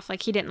Sean off.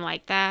 Like, he didn't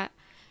like that.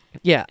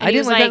 Yeah, I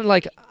didn't like that.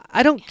 Like,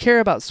 I don't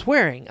care about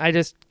swearing. I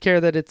just care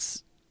that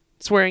it's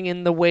swearing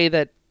in the way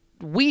that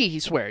we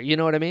swear. You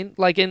know what I mean?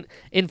 Like,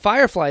 in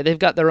Firefly, they've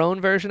got their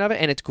own version of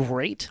it, and it's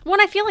great. Well,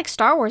 and I feel like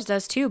Star Wars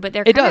does, too, but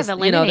they're kind of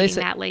eliminating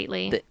that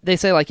lately. They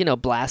say, like,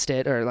 blast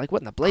it, or, like,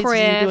 what in the blazes are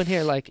you doing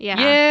here? Like,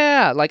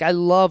 yeah, like, I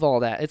love all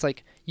that. It's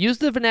like, use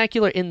the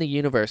vernacular in the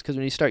universe, because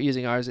when you start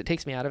using ours, it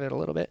takes me out of it a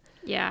little bit.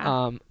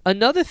 Yeah.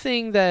 Another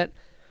thing that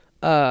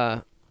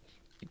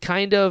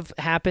kind of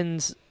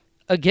happens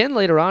again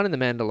later on in The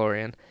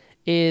Mandalorian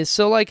is,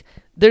 so, like,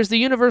 there's the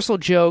universal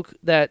joke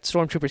that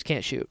stormtroopers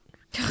can't shoot,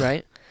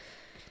 right?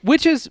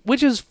 Which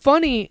is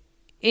funny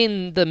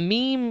in the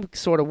meme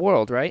sort of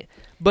world, right?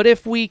 But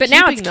if we keep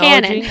now it's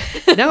canon.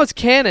 Now it's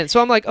canon.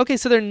 So I'm like, okay,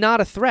 so they're not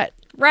a threat.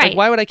 Right. Like,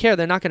 why would I care?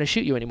 They're not going to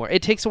shoot you anymore.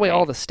 It takes away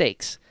all the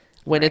stakes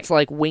when it's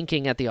like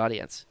winking at the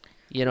audience.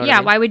 You know what I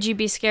mean? Why would you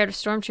be scared of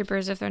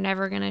stormtroopers if they're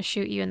never going to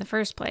shoot you in the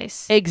first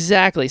place?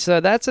 Exactly. So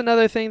that's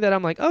another thing that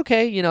I'm like,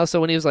 okay,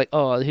 so when he was like,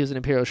 oh, he was an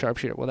Imperial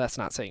sharpshooter, well, that's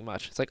not saying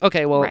much. It's like,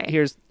 okay, well,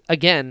 here's,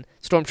 again,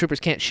 stormtroopers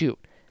can't shoot.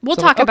 We'll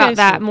talk about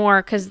that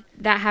more because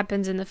that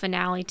happens in the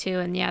finale too,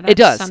 and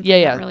that's something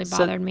that really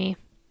bothered me.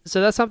 So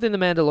that's something The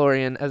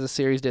Mandalorian as a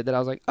series did that I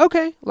was like,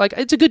 okay, like,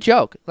 it's a good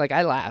joke. Like,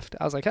 I laughed.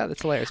 I was like, oh,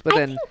 that's hilarious. But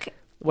then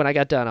when I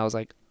got done, I was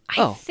like,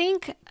 oh. I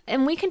think,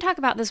 and we can talk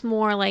about this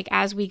more like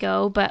as we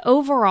go, but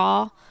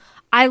overall,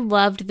 I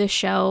loved the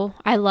show.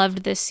 I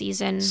loved this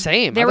season.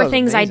 Same. There were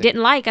things I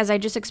didn't like, as I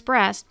just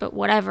expressed, but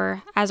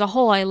whatever. As a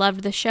whole, I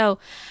loved the show.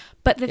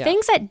 But the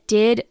things that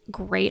did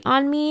great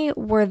on me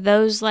were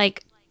those,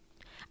 like,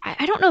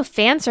 I don't know if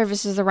fan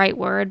service is the right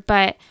word,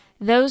 but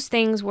those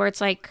things where it's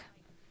like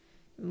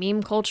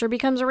meme culture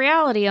becomes a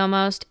reality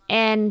almost.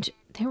 And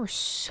there were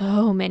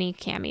so many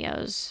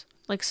cameos,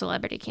 like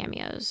celebrity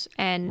cameos.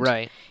 And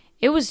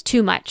it was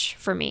too much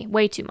for me,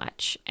 way too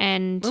much.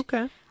 And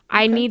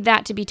I need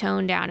that to be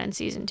toned down in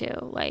season 2.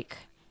 Like,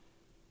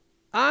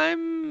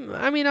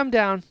 I'm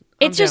down.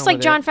 It's just like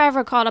Jon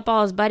Favreau called up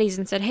all his buddies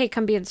and said, hey,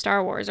 come be in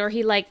Star Wars. Or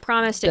he like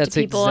promised it to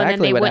people and then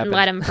they wouldn't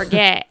let him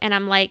forget. And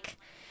I'm like,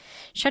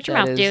 shut your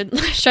mouth, dude.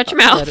 Shut your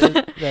mouth.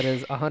 That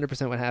is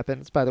 100% what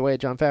happens. By the way,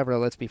 Jon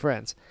Favreau, let's be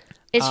friends.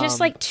 It's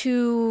just like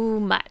too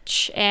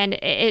much. And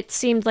it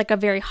seemed like a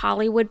very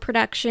Hollywood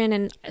production.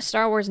 And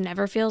Star Wars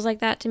never feels like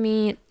that to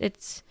me.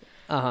 It's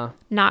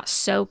not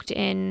soaked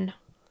in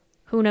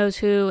who knows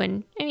who.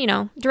 And,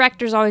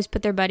 directors always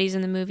put their buddies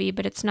in the movie,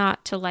 but it's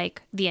not to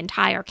like the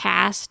entire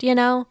cast,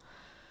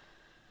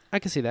 I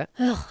can see that.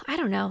 Ugh, I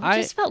don't know. It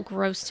just felt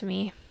gross to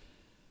me.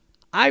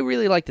 I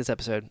really liked this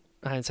episode.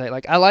 hindsight.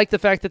 Like, I like the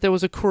fact that there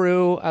was a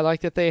crew. I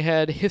like that they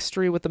had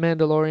history with the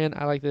Mandalorian.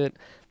 I like that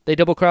they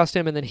double-crossed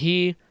him and then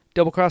he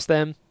double-crossed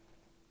them.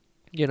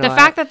 You know, the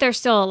fact that they're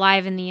still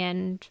alive in the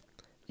end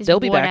is they'll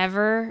be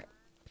whatever.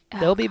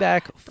 They'll be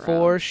back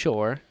for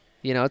sure.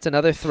 You know, it's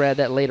another thread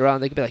that later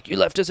on they could be like, you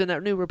left us in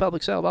that New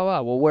Republic cell, blah,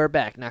 blah. Well, we're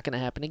back. Not going to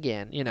happen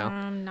again, you know.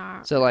 I'm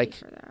not so, ready like,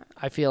 for that.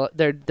 I feel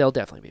they'll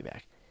definitely be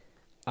back.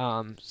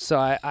 So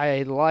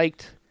I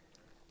liked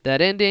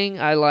that ending.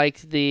 I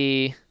liked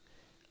the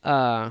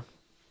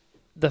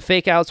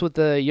fake outs with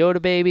the Yoda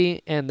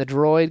baby and the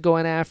droid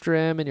going after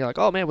him. And you're like,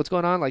 oh, man, what's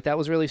going on? Like, that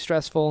was really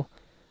stressful.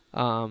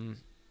 I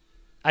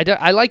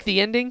like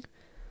the ending.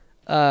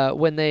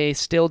 When they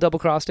still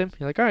double-crossed him.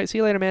 You're like, all right, see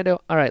you later,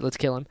 Mando. All right, let's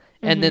kill him.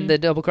 And then the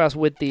double-cross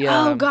with the...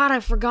 oh, God, I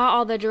forgot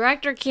all the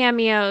director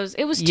cameos.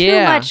 It was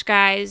too much,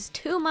 guys.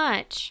 Too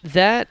much.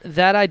 That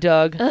I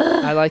dug.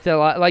 I liked that a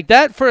lot. Like,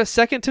 that for a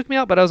second took me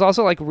out, but I was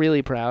also, like,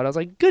 really proud. I was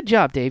like, good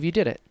job, Dave. You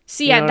did it.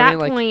 See, you know at that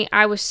point,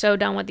 I was so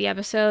done with the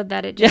episode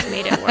that it just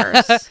made it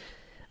worse.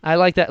 I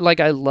like that. Like,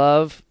 I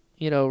love,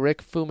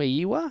 Rick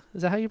Famuyiwa.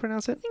 Is that how you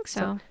pronounce it? I think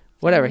so.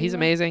 Whatever, he's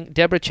amazing.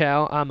 Deborah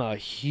Chow, I'm a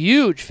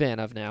huge fan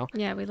of now.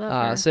 Yeah, we love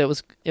her. So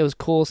it was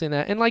cool seeing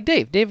that, and like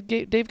Dave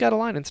got a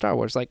line in Star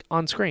Wars, like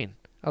on screen.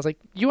 I was like,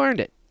 you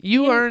earned it.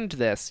 You earned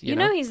this. You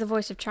know he's the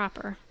voice of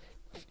Chopper.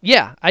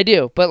 Yeah, I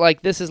do. But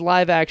like this is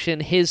live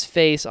action, his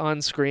face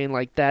on screen,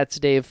 like that's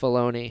Dave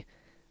Filoni.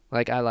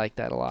 Like I like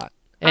that a lot.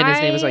 And his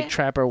name is like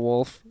Trapper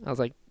Wolf. I was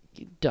like,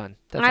 done.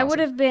 That's awesome. would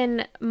have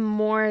been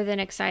more than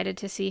excited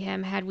to see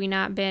him had we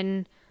not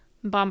been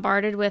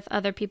bombarded with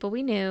other people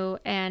we knew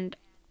and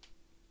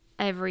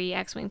every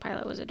X-Wing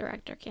pilot was a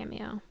director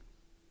cameo.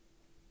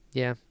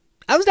 Yeah.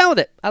 I was down with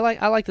it. I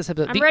like this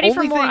episode. I'm ready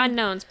for more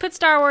unknowns. Put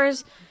Star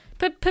Wars,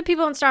 put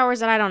people in Star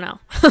Wars that I don't know.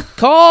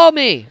 Call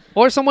me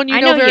or someone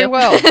you know very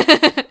well.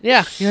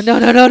 Yeah. No.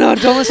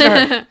 Don't listen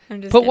to her.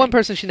 I'm just Put kidding. one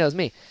person she knows,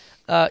 me.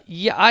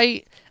 Yeah,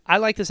 I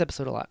like this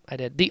episode a lot. I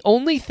did. The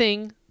only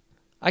thing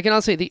I can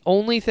honestly say, the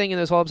only thing in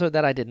this whole episode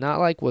that I did not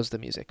like was the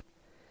music.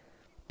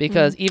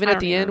 Because even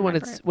at the end, when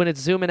it's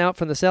zooming out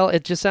from the cell,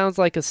 it just sounds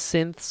like a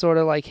synth sort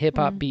of like hip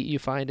hop beat you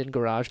find in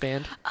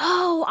GarageBand.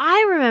 Oh,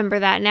 I remember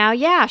that now.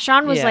 Yeah,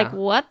 Sean was like,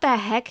 "What the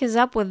heck is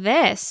up with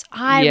this?"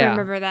 I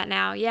remember that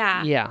now.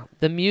 Yeah. Yeah,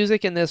 the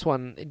music in this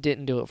one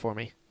didn't do it for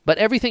me, but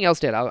everything else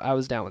did. I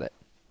was down with it.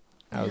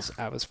 I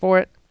was for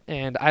it,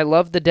 and I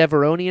love the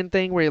Deveronian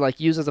thing where you like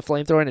use as a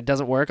flamethrower and it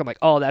doesn't work. I'm like,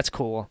 oh, that's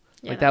cool.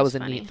 Yeah, like that was a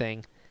neat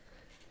thing.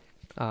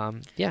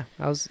 Yeah,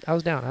 I was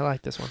down. I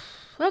like this one.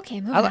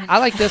 Okay, moving on. I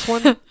like this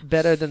one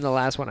better than the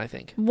last one, I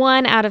think.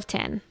 1 out of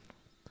 10.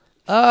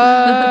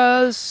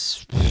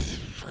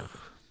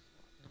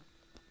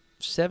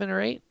 7 or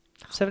 8,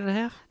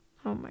 7.5.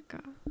 Oh my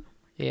god.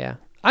 Yeah,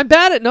 I'm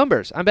bad at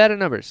numbers.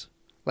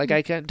 Like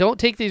I don't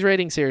take these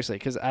ratings seriously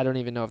because I don't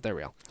even know if they're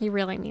real. He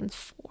really means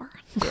 4.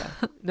 Yeah.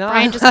 No,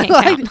 Brian just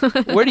can't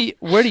count.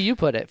 Where do you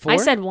put it? 4? I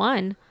said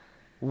 1.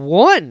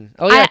 1.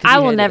 Oh yeah. I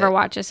will never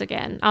watch this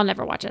again. I'll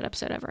never watch that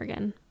episode ever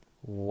again.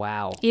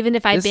 Wow. Even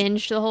if I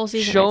binged the whole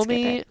season. Show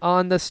me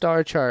on the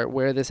star chart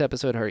where this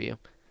episode hurt you.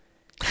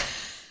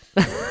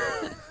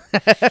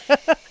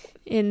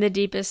 In the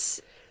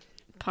deepest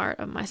part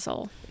of my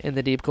soul. In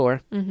the deep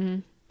core. Mm-hmm.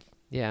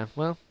 Yeah.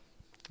 Well.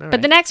 All right.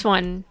 But the next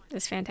one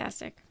is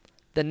fantastic.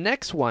 The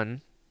next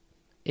one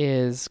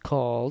is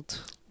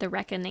called The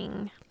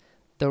Reckoning.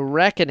 The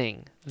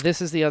Reckoning.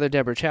 This is the other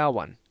Deborah Chow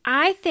one.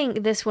 I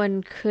think this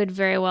one could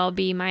very well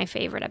be my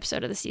favorite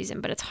episode of the season,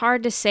 but it's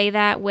hard to say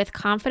that with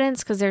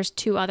confidence because there's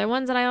 2 other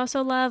ones that I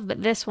also love,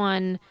 but this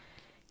one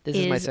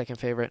is my second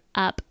favorite.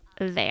 Up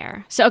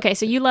there. So, okay,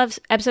 so you love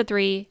episode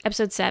 3,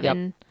 episode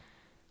 7. Yep.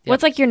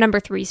 What's like your number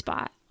 3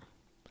 spot?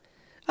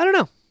 I don't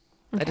know.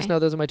 Okay. I just know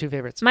those are my 2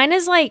 favorites. Mine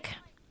is like...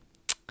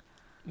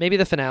 Maybe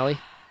the finale.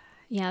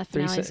 Yeah, the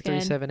finale's 3,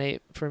 good. 7,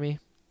 8 for me.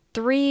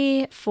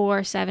 3,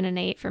 4, 7, and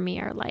 8 for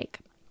me are like...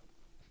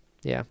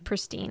 Yeah.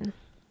 Pristine.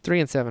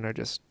 3 and 7 are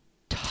just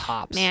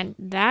tops. Man,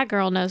 that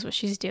girl knows what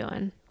she's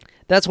doing.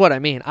 That's what I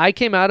mean. I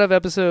came out of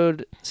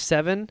episode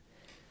 7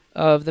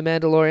 of The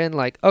Mandalorian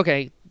like,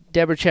 okay,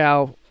 Deborah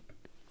Chow,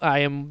 I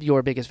am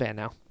your biggest fan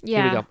now.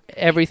 Yeah. Here we go.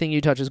 Everything you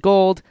touch is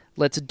gold.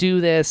 Let's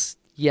do this.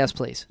 Yes,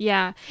 please.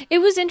 Yeah. It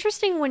was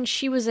interesting when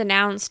she was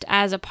announced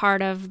as a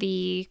part of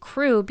the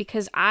crew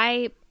because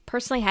I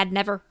personally had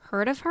never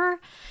heard of her.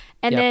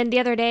 And then the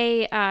other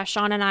day,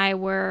 Sean and I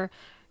were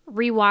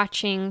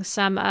rewatching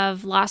some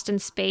of Lost in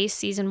Space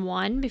season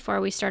 1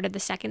 before we started the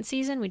second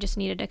season. We just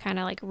needed to kind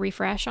of like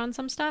refresh on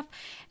some stuff.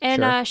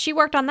 And she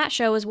worked on that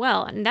show as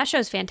well. And that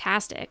show's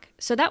fantastic.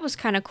 So that was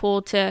kind of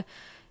cool to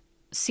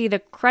see the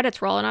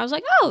credits roll. And I was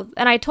like, oh,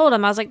 and I told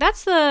him, I was like,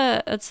 that's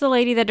the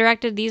lady that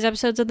directed these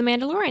episodes of The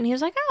Mandalorian. He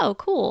was like, oh,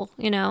 cool.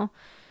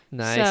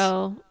 Nice.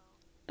 So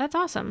that's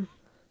awesome.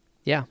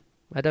 Yeah.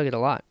 I dug it a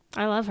lot.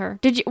 I love her.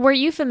 Were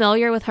you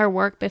familiar with her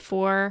work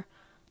before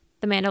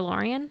The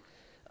Mandalorian?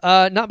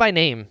 Not by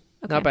name.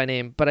 Okay. Not by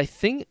name. But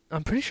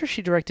I'm pretty sure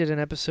she directed an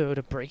episode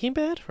of Breaking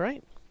Bad,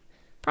 right?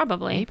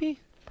 Probably. Maybe.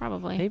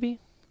 Probably. Maybe.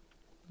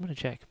 I'm going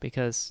to check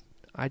because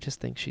I just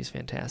think she's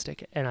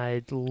fantastic. And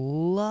I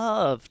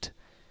loved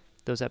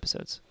those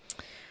episodes.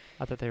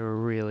 I thought they were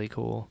really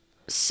cool.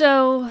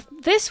 So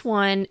this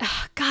one,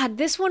 God,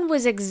 this one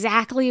was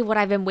exactly what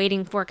I've been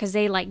waiting for, because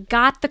they like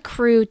got the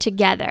crew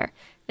together.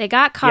 They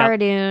got Cara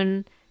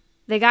Dune,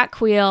 they got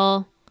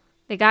Queel,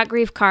 they got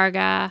Greef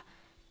Karga.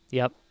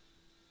 Yep.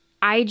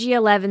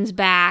 IG-11's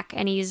back,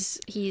 and he's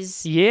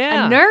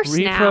a nurse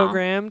now.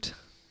 Reprogrammed.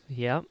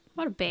 Yep.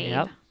 What a babe.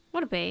 Yep.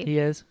 What a babe. He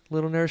is.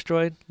 Little nurse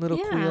droid, little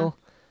Queel.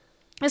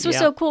 This was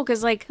so cool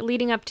because, like,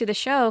 leading up to the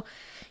show,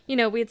 you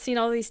know, we had seen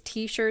all these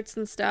T-shirts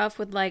and stuff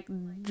with, like,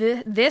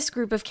 this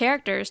group of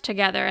characters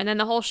together. And then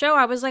the whole show,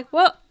 I was like,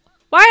 whoa,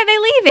 why are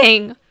they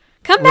leaving?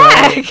 Come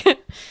back.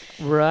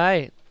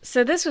 Right.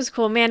 So this was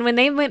cool. Man, when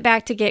they went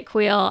back to get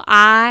Queel,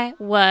 I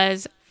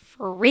was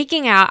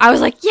freaking out. I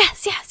was like,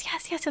 yes.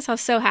 I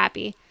was so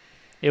happy.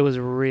 It was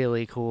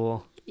really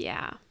cool.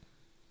 Yeah.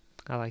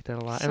 I like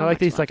that a lot. So and I like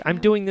these, like, that. I'm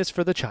doing this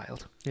for the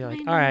child. You're like,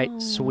 all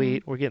right,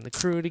 sweet. We're getting the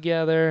crew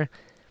together.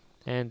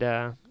 And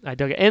I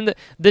dug it. And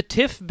the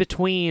tiff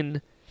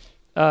between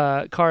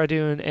Cara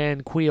Dune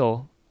and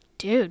Queel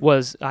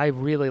was, I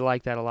really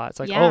like that a lot. It's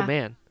like, oh,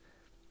 man.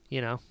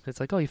 You know, it's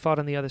like, oh, you fought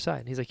on the other side.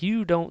 And he's like,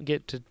 you don't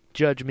get to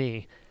judge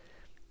me.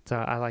 So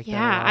I like that a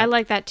lot. Yeah, I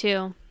like that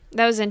too.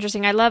 That was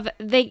interesting. I love,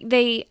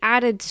 they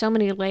added so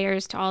many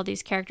layers to all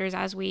these characters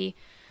as we,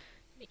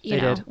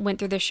 went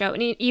through the show.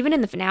 And even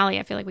in the finale,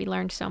 I feel like we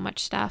learned so much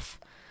stuff.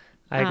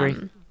 I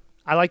agree.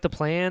 I like the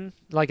plan.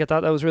 Like, I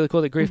thought that was really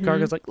cool that Greef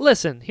Karga's like,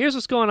 listen, here's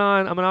what's going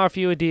on. I'm going to offer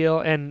you a deal.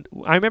 And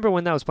I remember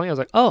when that was playing, I was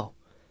like, oh,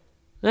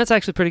 that's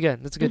actually pretty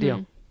good. That's a good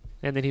deal.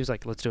 And then he was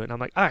like, let's do it. And I'm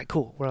like, all right,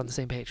 cool. We're on the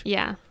same page.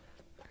 Yeah.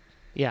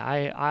 Yeah,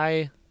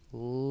 I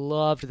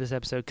loved this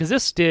episode because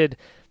this did,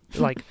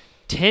 like,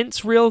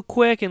 tense real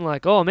quick and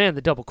like, oh, man,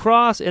 the double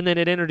cross. And then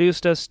it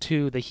introduced us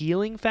to the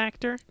healing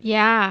factor.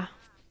 Yeah.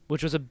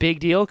 Which was a big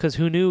deal because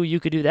who knew you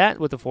could do that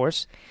with the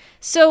Force?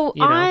 So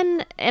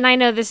and I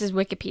know this is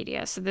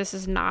Wikipedia, so this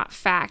is not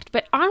fact,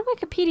 but on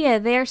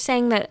Wikipedia they're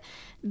saying that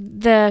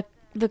the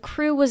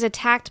crew was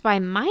attacked by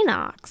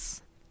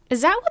Minox.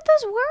 Is that what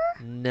those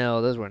were?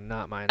 No, those were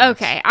not Minox.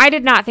 Okay, I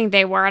did not think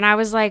they were, and I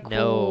was like,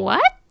 no.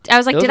 What? I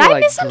was like, those did I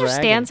like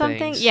misunderstand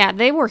something? Things. Yeah,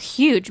 they were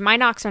huge.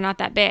 Minox are not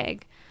that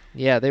big.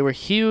 Yeah, they were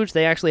huge.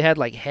 They actually had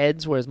like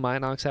heads, whereas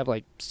Minox have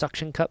like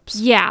suction cups.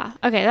 Yeah.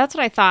 Okay, that's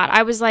what I thought.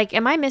 I was like,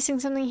 am I missing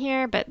something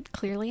here? But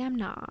clearly I'm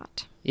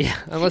not. Yeah,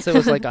 unless it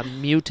was like a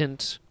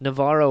mutant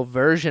Navarro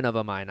version of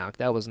a Minox.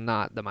 That was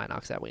not the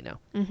Minox that we know.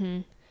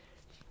 Mm-hmm.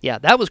 Yeah,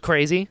 that was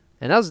crazy.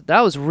 And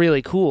that was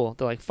really cool.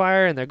 They're like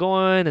fire and they're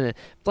going and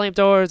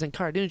flamethrowers and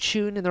Cara Dune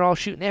shooting and they're all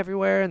shooting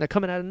everywhere and they're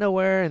coming out of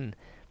nowhere. And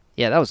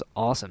yeah, that was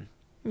awesome.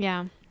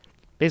 Yeah.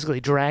 Basically,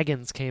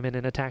 dragons came in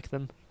and attacked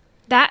them.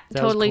 That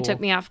totally cool. Took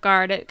me off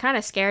guard. It kind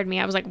of scared me.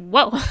 I was like,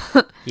 whoa.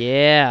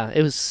 Yeah,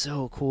 it was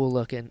so cool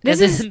looking.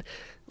 Then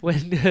when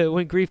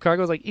Greef Karga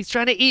was like, he's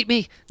trying to eat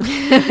me.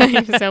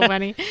 So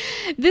funny.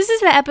 This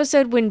is the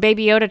episode when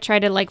Baby Yoda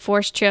tried to like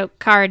force choke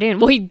Cara Dune.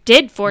 Well, he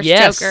did choke her.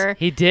 Yes,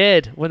 he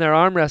did when they're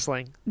arm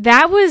wrestling.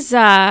 That was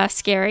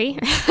scary.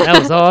 That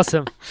was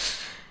awesome.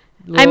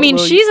 I mean,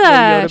 she's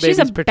a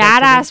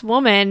badass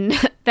woman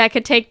that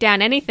could take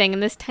down anything,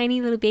 and this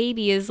tiny little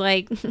baby is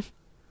like...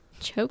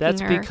 choking That's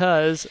her.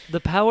 Because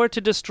the power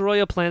to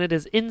destroy a planet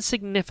is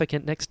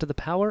insignificant next to the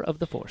power of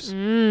the Force.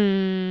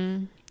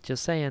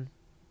 Just saying.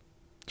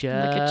 Look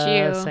at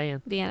you,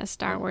 saying. Being a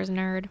Star Wars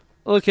nerd.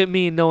 Look at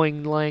me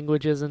knowing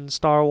languages and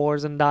Star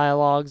Wars and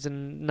dialogues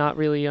and not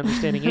really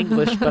understanding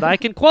English, but I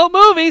can quote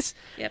movies.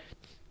 Yep.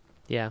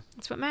 Yeah.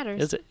 That's what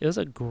matters. It was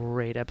a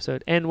great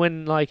episode. And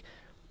when, like,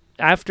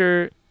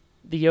 after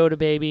the Yoda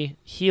baby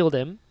healed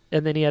him,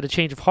 and then he had a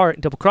change of heart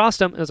and double-crossed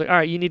him, and I was like, all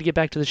right, you need to get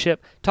back to the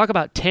ship. Talk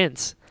about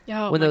tense.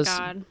 Oh, when my those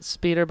God.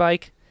 Speeder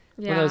bike,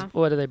 yeah. when those,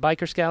 what are they,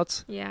 biker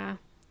scouts? Yeah.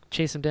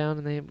 Chase them down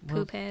and they...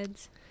 Poop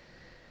heads.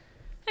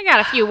 I got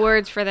a few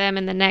words for them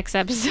in the next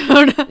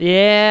episode.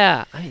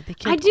 Yeah. I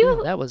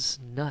mean, that was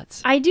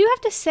nuts. I do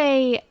have to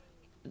say,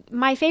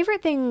 my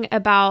favorite thing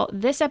about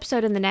this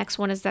episode and the next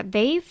one is that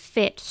they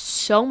fit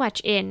so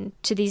much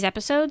into these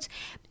episodes,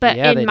 but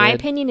in my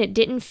opinion, it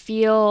didn't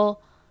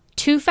feel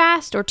too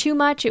fast or too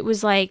much. It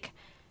was like...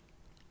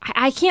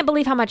 I can't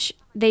believe how much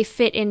they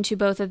fit into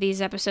both of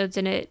these episodes,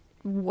 and it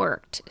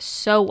worked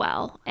so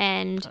well.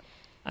 And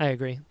I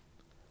agree.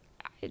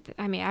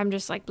 I mean, I'm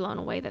just like blown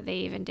away that they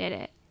even did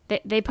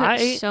it. They put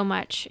so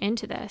much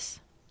into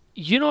this.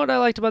 You know what I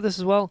liked about this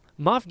as well?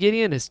 Moff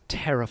Gideon is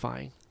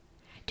terrifying.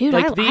 Dude,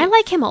 like I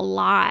like him a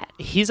lot.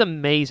 He's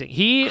amazing.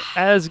 He,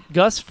 as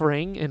Gus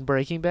Fring in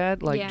Breaking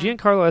Bad, like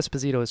Giancarlo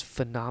Esposito is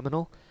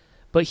phenomenal.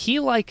 But he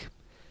like...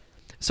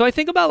 So I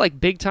think about like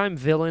big time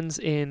villains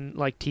in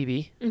like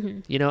TV,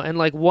 you know, and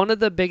like one of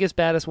the biggest,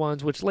 baddest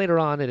ones, which later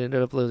on it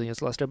ended up losing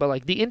its luster, but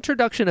like the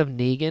introduction of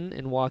Negan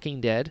in Walking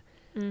Dead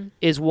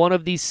is one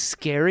of the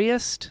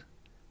scariest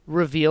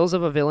reveals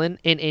of a villain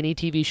in any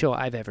TV show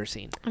I've ever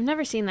seen. I've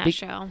never seen that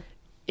show.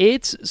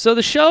 So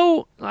the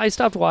show, I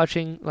stopped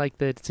watching like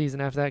the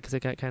season after that because it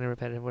got kind of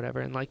repetitive, whatever.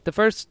 And like the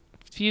first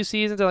few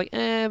seasons are like,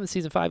 but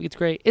season 5 gets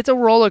great. It's a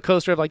roller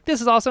coaster of like, this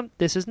is awesome,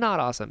 this is not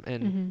awesome,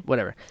 and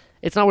whatever.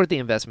 It's not worth the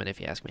investment if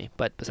you ask me,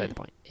 but beside the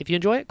point. If you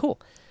enjoy it, cool.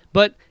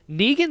 But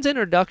Negan's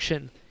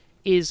introduction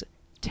is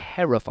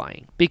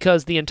terrifying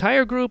because the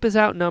entire group is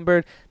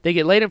outnumbered. They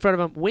get laid in front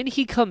of him. When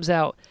he comes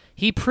out,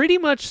 he pretty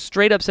much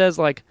straight up says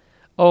like,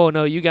 "Oh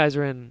no, you guys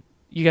are in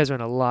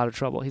a lot of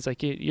trouble." He's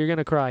like, "You're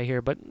gonna cry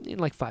here, but in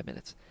like 5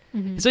 minutes."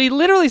 So he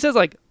literally says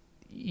like,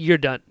 "You're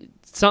done.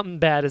 Something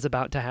bad is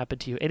about to happen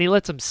to you," and he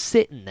lets him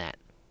sit in that,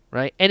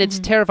 right? And it's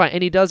terrifying.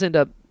 And he does end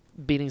up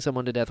beating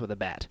someone to death with a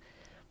bat,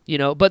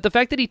 But the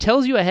fact that he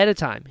tells you ahead of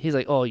time, he's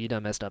like, "Oh, you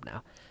done messed up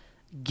now."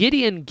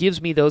 Gideon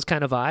gives me those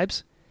kind of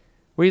vibes,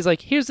 where he's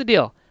like, "Here's the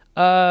deal.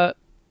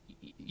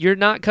 You're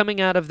not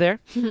coming out of there.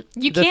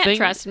 You can't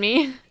trust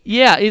me."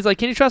 Yeah, he's like,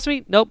 "Can you trust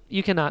me?" Nope,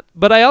 you cannot.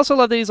 But I also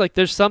love that he's like,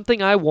 "There's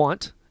something I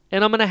want,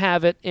 and I'm going to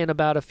have it in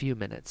about a few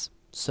minutes.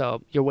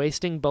 So you're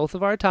wasting both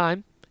of our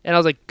time." And I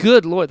was like,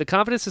 good Lord, the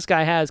confidence this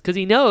guy has, because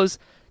he knows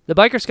the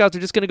biker scouts are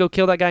just going to go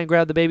kill that guy and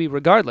grab the baby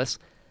regardless.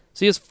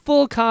 So he has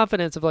full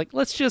confidence of like,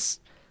 let's just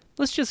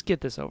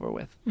get this over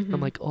with. I'm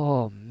like,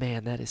 oh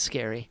man, that is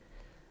scary.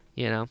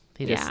 He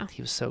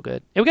was so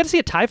good. And we got to see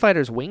a TIE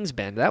fighter's wings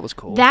bend. That was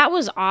cool. That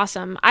was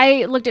awesome.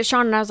 I looked at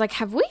Sean and I was like,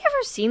 have we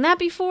ever seen that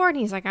before? And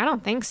he's like, I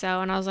don't think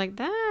so. And I was like,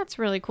 that's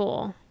really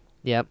cool.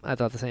 Yep, I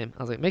thought the same.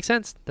 I was like, makes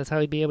sense. That's how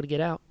he'd be able to get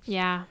out.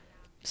 Yeah.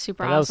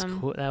 Super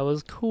awesome. That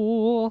was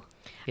cool.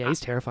 Yeah, he's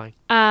terrifying.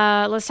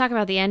 Let's talk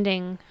about the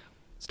ending.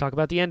 Let's talk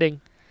about the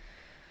ending.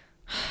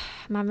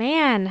 My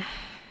man,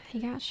 he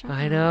got shot.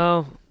 I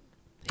know.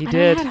 He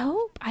did. I had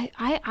hope.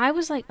 I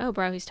was like, oh,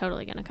 bro, he's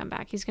totally going to come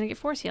back. He's going to get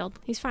force healed.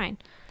 He's fine.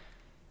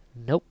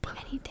 Nope.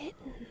 And he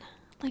didn't.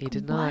 Like, he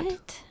did what?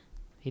 not.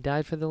 He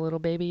died for the little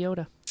baby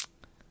Yoda.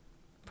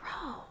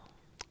 Bro.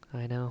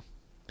 I know.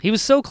 He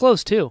was so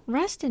close, too.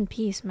 Rest in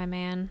peace, my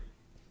man.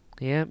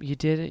 Yeah, you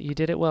did it. You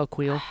did it well,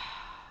 Queel.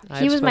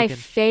 He was my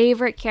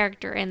favorite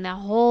character in the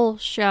whole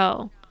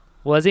show.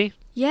 Was he?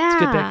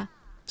 Yeah.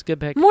 It's a good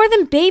pick. More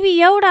than Baby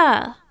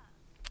Yoda.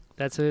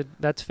 That's fair.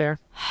 That's fair.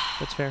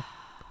 Man,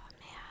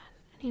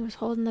 he was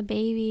holding the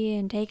baby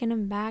and taking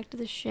him back to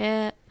the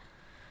ship.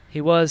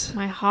 He was.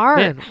 My heart.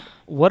 Man,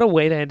 what a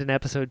way to end an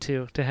episode,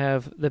 too. To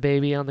have the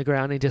baby on the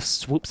ground and he just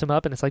swoops him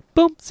up and it's like,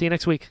 boom, see you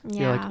next week.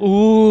 Yeah. You're like,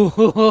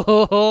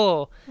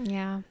 ooh.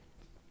 Yeah.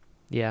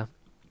 Yeah.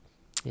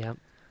 Yeah.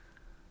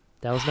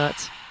 That was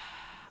nuts.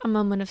 A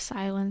moment of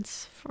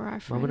silence for our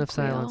friend Moment of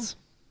Queel. silence.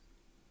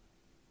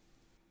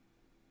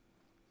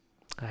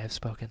 I have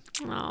spoken.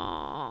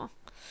 Aww.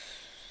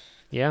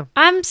 Yeah.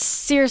 I'm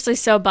seriously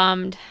so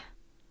bummed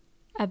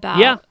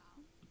about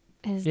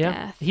his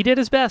death. He did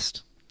his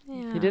best.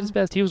 Yeah. He did his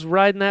best. He was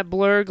riding that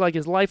blurg like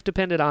his life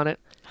depended on it.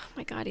 Oh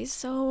my god, he's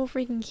so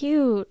freaking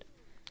cute.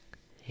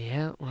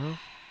 Yeah, well.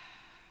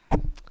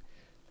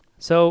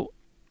 So,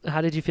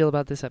 how did you feel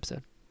about this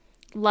episode?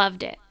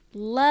 Loved it.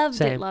 Loved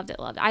Same. it.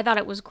 I thought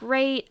it was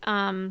great.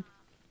 Same.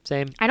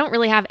 I don't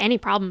really have any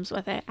problems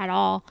with it at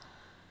all.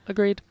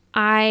 Agreed.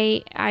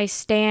 I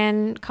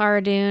stan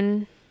Cara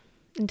Dune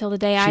until the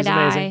day I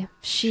die. Amazing.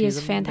 She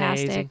is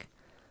fantastic. Amazing.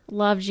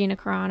 Love Gina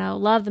Carano.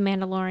 Love The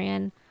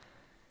Mandalorian.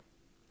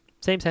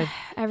 Same.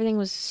 Everything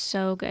was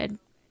so good.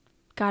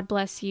 God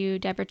bless you,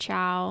 Deborah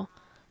Chow.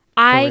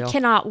 I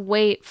cannot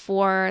wait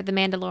for the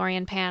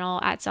Mandalorian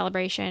panel at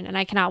Celebration, and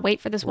I cannot wait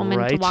for this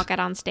woman to walk out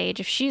on stage.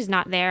 If she's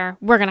not there,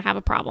 we're going to have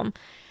a problem.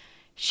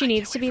 She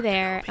needs to be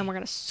there, and we're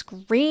going to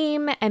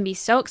scream and be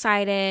so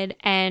excited,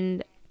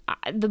 and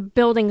the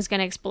building's going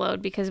to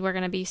explode because we're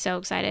going to be so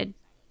excited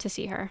to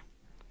see her.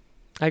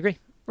 I agree.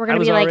 We're going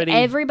to be like,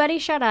 everybody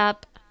shut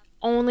up.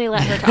 Only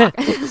let her talk.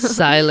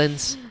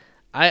 Silence.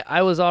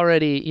 I was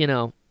already,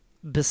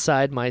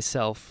 beside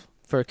myself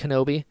for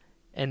Kenobi,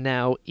 and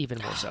now even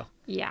more so.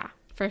 Yeah,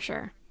 for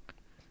sure.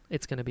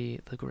 It's going to be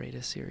the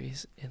greatest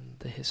series in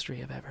the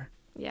history of ever.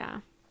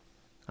 Yeah.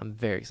 I'm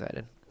very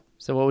excited.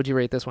 So what would you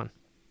rate this one?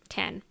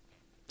 10.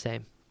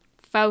 Same.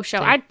 Faux show.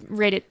 I'd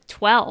rate it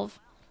 12.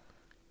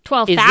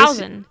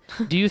 12,000.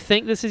 Do you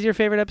think this is your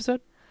favorite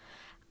episode?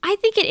 I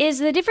think it is.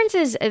 The difference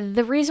is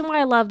the reason why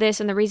I love this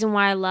and the reason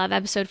why I love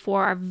episode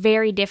 4 are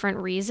very different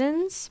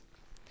reasons.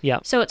 Yeah.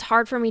 So it's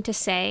hard for me to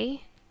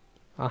say.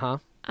 Uh-huh.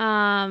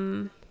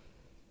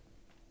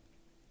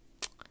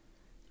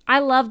 I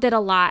loved it a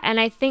lot,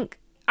 and I think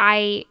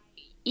I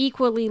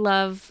equally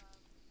love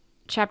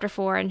Chapter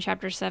 4 and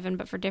Chapter 7,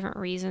 but for different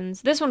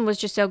reasons. This one was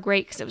just so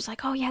great because it was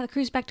like, oh yeah, the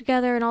crew's back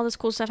together and all this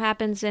cool stuff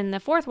happens. And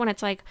the fourth one,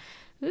 it's like,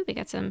 ooh, we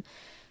got some,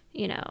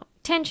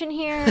 tension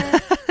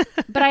here.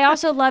 But I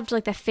also loved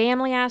like the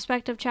family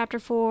aspect of Chapter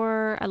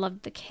 4. I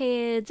loved the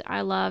kids. I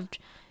loved,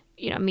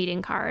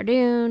 meeting Cara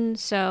Dune.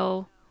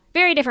 So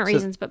very different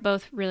reasons, but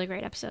both really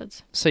great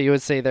episodes. So you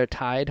would say they're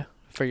tied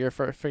for your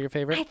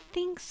favorite? I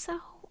think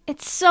so.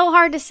 It's so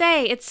hard to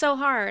say. It's so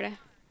hard.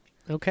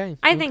 Okay.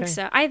 I think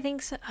so.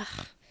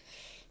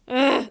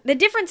 Ugh. The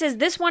difference is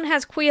this one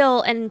has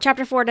Queel and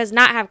Chapter 4 does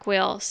not have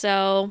Queel,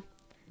 so...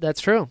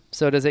 That's true.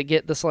 So does it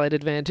get the slight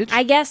advantage?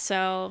 I guess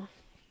so.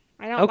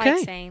 I don't like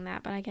saying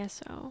that, but I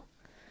guess so.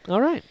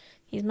 All right.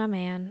 He's my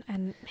man,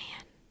 and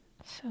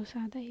So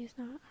sad that he's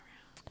not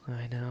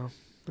around.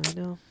 I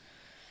know.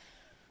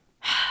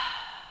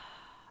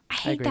 I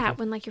hate that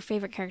when like your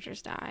favorite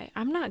characters die.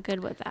 I'm not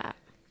good with that.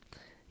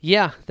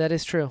 Yeah, that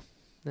is true.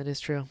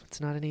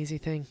 It's not an easy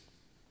thing.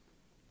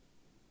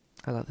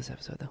 I love this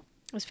episode though.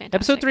 It was fantastic.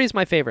 Episode 3 is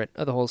my favorite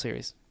of the whole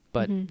series,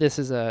 but Mm-hmm. this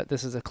is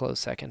a close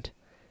second.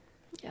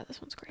 Yeah,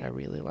 this one's great. I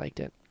really liked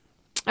it.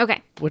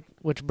 Okay.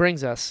 Which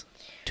brings us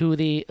to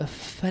the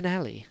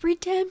finale.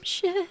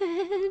 Redemption.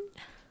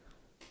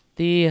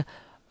 The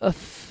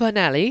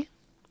finale.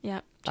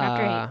 Yep.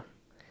 Chapter 8.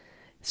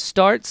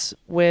 Starts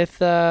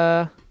with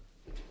a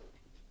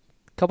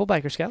couple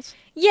biker scouts.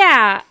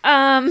 Yeah.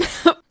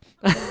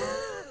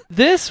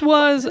 This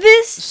was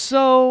This.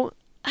 so.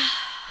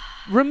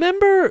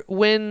 Remember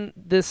when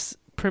this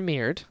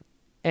premiered,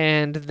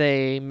 and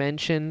they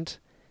mentioned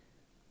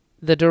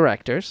the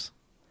directors,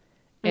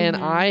 and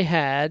I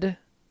had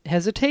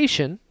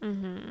hesitation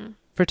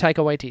for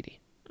Taika Waititi.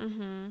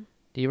 Mm-hmm.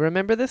 Do you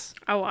remember this?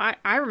 Oh,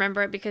 I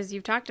remember it because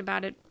you've talked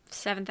about it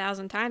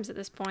 7,000 times at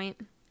this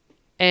point.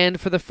 And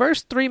for the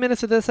first 3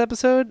 minutes of this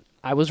episode,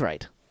 I was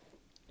right.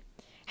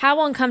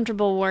 How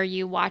uncomfortable were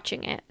you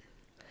watching it?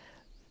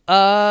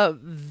 Like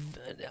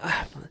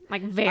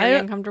very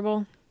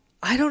uncomfortable?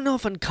 I don't know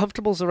if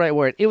uncomfortable is the right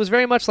word. It was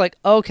very much like,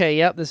 okay,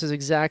 yep, this is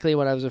exactly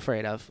what I was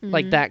afraid of.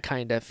 Like that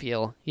kind of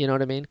feel. You know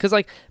what I mean? Because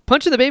like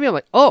punching the baby, I'm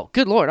like, oh,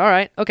 good Lord. All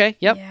right. Okay.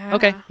 Yep. Yeah.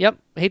 Okay. Yep.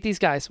 Hate these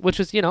guys, which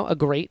was, a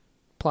great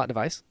plot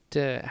device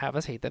to have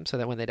us hate them so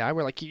that when they die,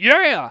 we're like,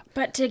 yeah.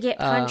 But to get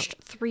punched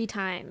 3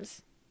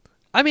 times.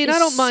 I mean, I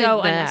don't mind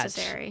so that.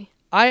 Unnecessary.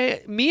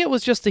 It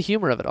was just the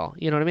humor of it all.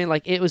 You know what I mean?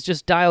 Like, it was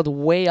just dialed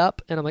way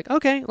up, and I'm like,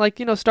 okay,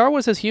 like, Star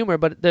Wars has humor,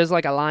 but there's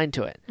like a line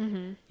to it.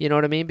 Mm-hmm. You know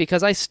what I mean?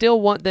 Because I still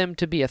want them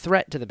to be a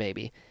threat to the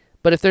baby.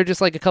 But if they're just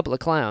like a couple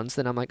of clowns,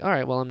 then I'm like, all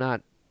right, well,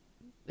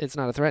 it's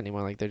not a threat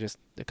anymore. Like, they're just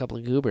a couple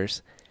of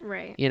goobers.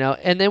 Right.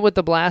 And then with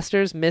the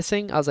blasters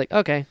missing, I was like,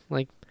 okay,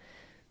 like,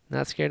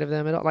 not scared of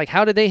them at all. Like,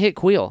 how did they hit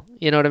Queel?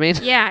 You know what I mean?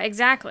 Yeah,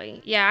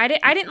 exactly. Yeah,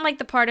 I didn't like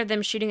the part of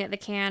them shooting at the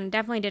can.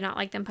 Definitely did not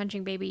like them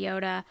punching Baby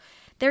Yoda.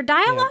 Their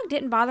dialogue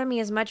didn't bother me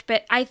as much,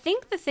 but I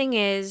think the thing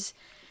is,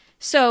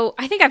 so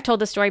I think I've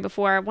told this story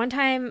before. One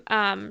time,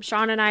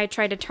 Sean and I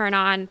tried to turn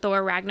on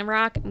Thor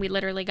Ragnarok, and we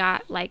literally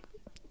got like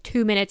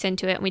 2 minutes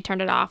into it, and we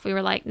turned it off. We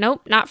were like,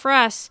 nope, not for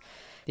us.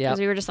 Because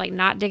we were just like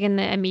not digging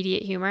the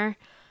immediate humor.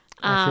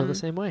 I feel the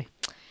same way.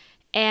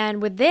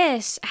 And with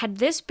this, had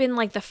this been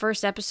like the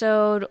first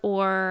episode,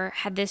 or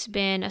had this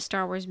been a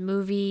Star Wars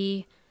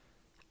movie,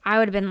 I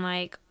would have been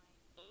like,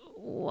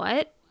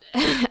 what?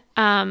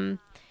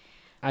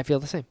 I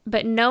feel the same.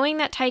 But knowing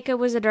that Taika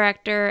was the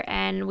director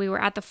and we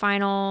were at the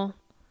final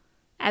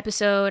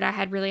episode, I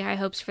had really high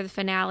hopes for the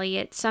finale.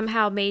 It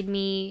somehow made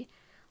me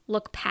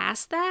look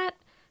past that,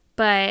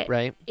 but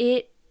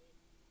it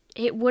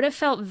would have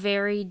felt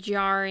very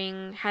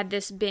jarring had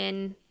this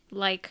been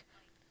like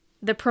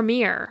the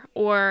premiere,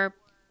 or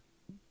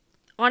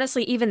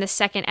honestly even the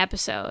second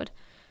episode.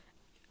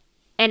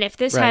 And if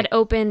this had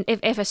opened,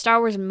 if a Star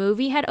Wars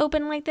movie had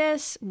opened like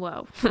this,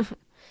 whoa.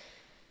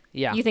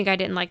 Yeah. You think I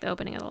didn't like the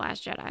opening of The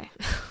Last Jedi.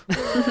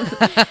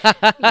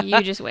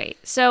 You just wait.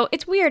 So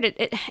it's weird.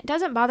 It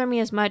doesn't bother me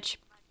as much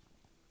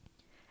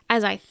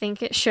as I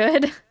think it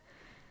should.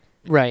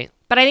 Right.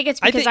 But I think it's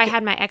because I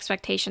had my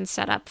expectations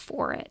set up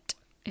for it,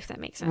 if that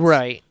makes sense.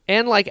 Right.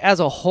 And like as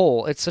a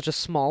whole, it's such a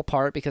small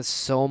part because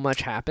so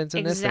much happens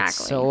in this that's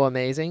so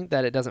amazing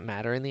that it doesn't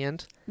matter in the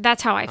end.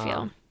 That's how I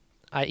feel.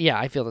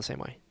 I feel the same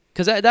way.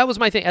 Because that was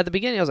my thing. At the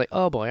beginning, I was like,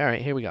 oh boy, all right,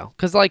 here we go.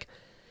 Because like,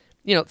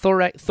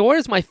 Thor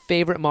is my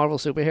favorite Marvel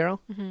superhero.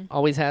 Mm-hmm.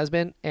 Always has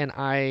been. And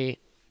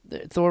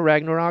Thor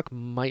Ragnarok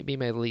might be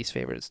my least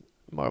favorite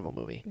Marvel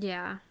movie.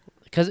 Yeah.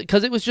 Because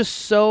it was just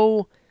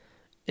so...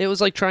 It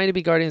was like trying to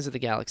be Guardians of the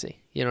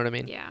Galaxy. You know what I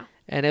mean? Yeah.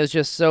 And it was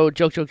just so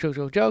joke,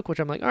 which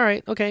I'm like, all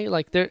right, okay.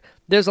 Like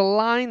there's a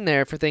line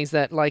there for things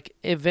that like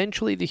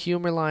eventually the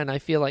humor line I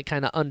feel like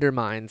kind of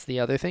undermines the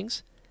other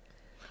things.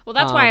 Well,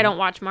 that's why I don't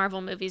watch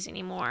Marvel movies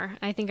anymore.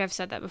 I think I've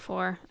said that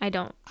before. I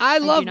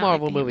love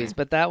Marvel movies,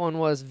 but that one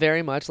was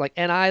very much like,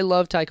 and I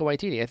love Taika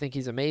Waititi. I think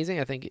he's amazing.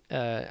 I think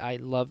I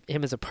love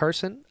him as a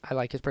person. I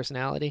like his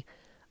personality.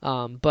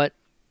 But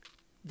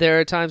there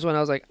are times when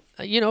I was like,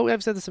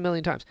 I've said this a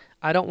million times.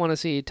 I don't want to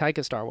see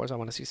Taika Star Wars. I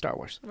want to see Star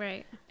Wars.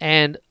 Right.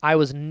 And I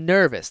was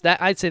nervous.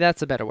 I'd say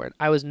that's a better word.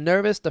 I was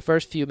nervous the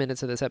first few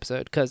minutes of this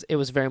episode because it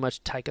was very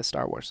much Taika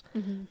Star Wars.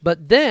 Mm-hmm.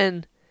 But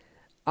then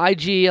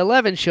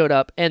IG-11 showed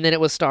up, and then it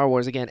was Star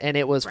Wars again, and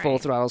it was full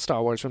throttle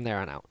Star Wars from there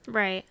on out.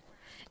 Right.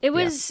 It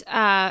was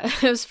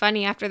it was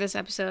funny after this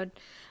episode.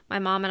 My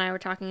mom and I were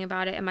talking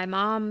about it, and my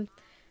mom,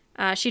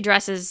 she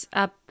dresses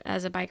up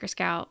as a biker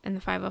scout in the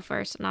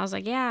 501st, and I was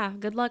like, yeah,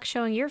 good luck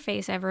showing your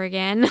face ever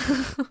again.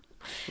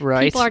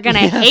 Right. People are going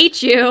to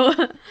hate you.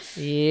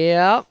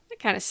 Yep. It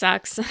kind of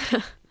sucks.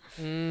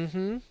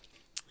 Mm-hmm.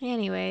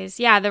 Anyways,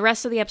 yeah, the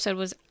rest of the episode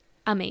was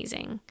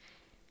amazing.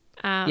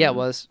 Yeah, it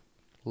was.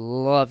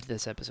 Loved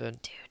this episode.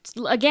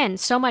 Dude, again,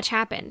 so much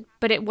happened,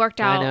 but it worked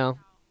out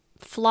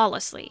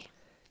flawlessly.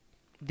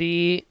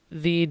 The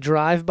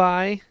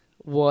drive-by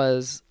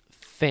was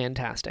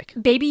fantastic.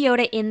 Baby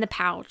Yoda in the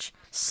pouch,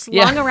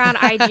 slung around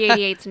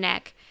IG-88's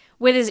neck,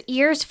 with his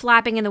ears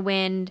flapping in the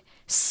wind,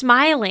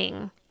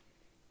 smiling.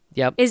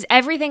 Yep. Is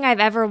everything I've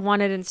ever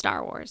wanted in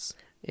Star Wars.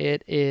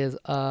 It is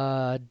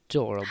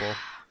adorable.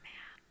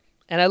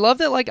 And I love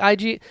that, like,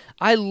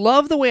 I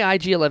love the way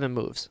IG-11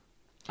 moves.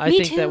 I Me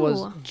think too. that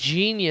was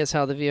genius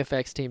how the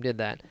VFX team did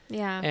that.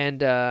 Yeah.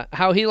 And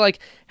how he, like,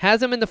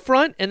 has him in the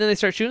front, and then they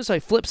start shooting, so he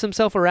flips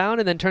himself around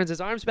and then turns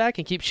his arms back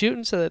and keeps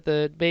shooting so that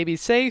the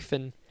baby's safe.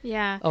 And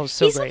Yeah. oh,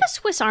 so he's great. like a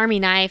Swiss Army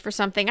knife or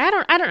something. I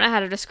don't know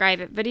how to describe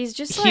it, but he's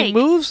just He like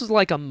moves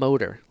like a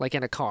motor, like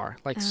in a car,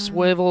 like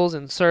swivels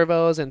and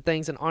servos and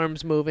things and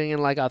arms moving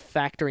and like a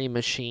factory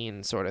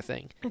machine sort of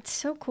thing. it's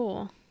so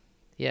cool.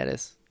 Yeah, it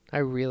is. I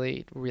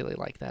really, really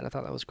like that. I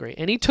thought that was great.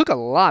 And he took a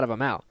lot of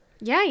them out.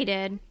 Yeah, he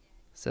did.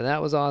 So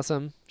that was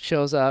awesome.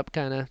 Shows up,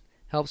 kind of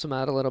helps him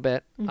out a little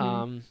bit.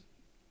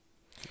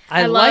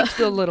 I liked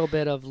the little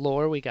bit of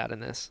lore we got in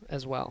this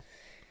as well.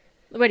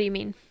 What do you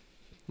mean?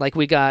 Like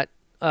we got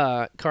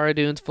Cara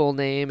Dune's full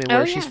name and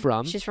where she's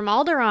from. She's from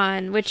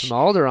Alderaan, From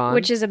Alderaan.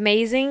 which is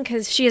amazing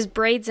because she has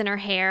braids in her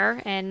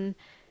hair, and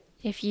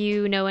if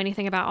you know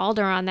anything about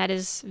Alderaan, that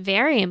is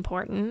very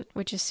important,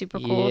 which is super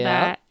cool. Yeah.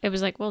 That it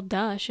was like, well,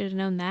 duh, should have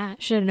known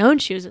that. Should have known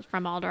she was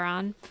from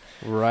Alderaan.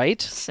 Right.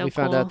 So we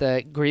found cool. out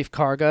that Grief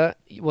Karga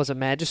was a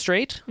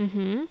magistrate.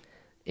 Mm-hmm.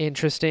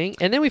 Interesting.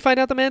 And then we find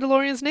out the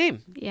Mandalorian's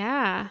name.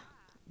 Yeah.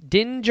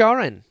 Din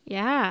Djarin.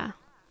 Yeah.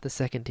 The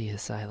second D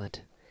is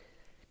silent.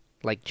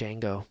 Like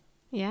Django.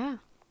 Yeah.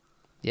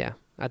 Yeah.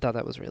 I thought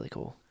that was really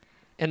cool.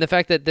 And the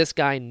fact that this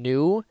guy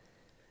knew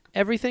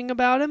everything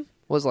about him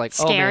was like,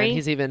 oh Scary. man,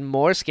 he's even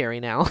more scary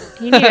now.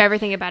 He knew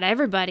everything about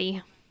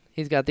everybody.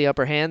 He's got the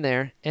upper hand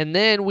there. And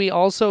then we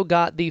also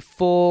got the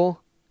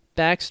full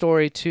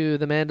backstory to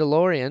the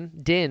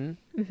Mandalorian, Din,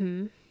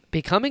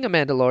 becoming a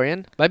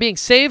Mandalorian by being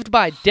saved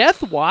by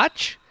Death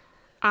Watch.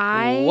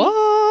 I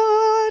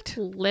What?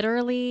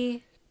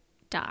 literally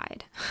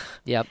died.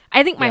 Yep.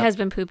 I think my Yep.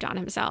 husband pooped on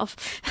himself.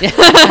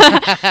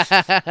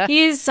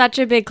 He's such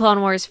a big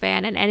Clone Wars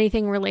fan, and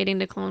anything relating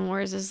to Clone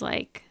Wars is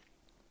like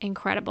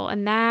incredible.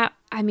 And that,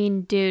 I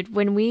mean, dude,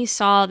 when we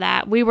saw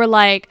that, we were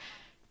like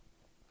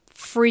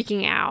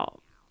freaking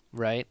out.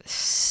 Right.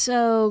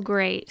 So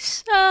great.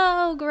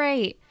 So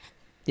great.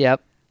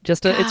 Yep.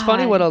 Just it's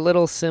funny God. what a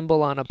little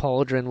symbol on a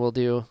pauldron will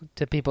do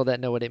to people that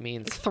know what it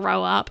means.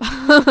 Throw up.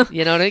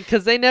 You know what I mean?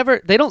 Because they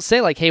don't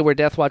say like, "Hey, we're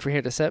Death Watch. We're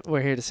here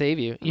to save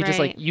you." You just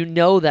like Right. you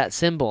know that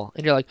symbol,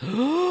 and you're like,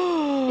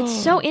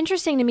 It's so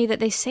interesting to me that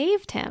they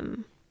saved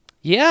him.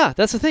 "Yeah,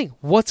 that's the thing.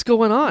 What's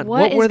going on?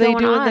 What were is they going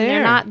doing on? there?"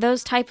 They're not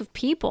those type of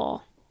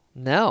people.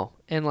 No,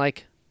 and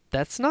like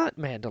that's not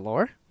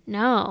Mandalore.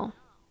 No.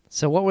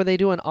 So what were they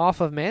doing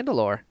off of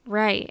Mandalore?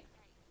 Right.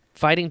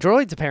 Fighting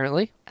droids,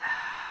 apparently.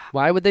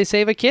 Why would they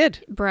save a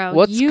kid? Bro,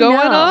 What's you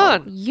going know,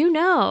 on? You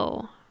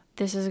know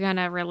this is going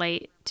to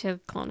relate to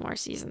Clone Wars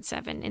Season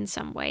 7 in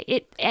some way.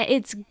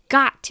 It's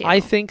got to.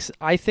 I think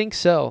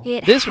so.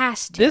 It this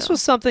has to. This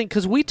was something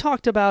because we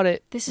talked about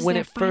it This is when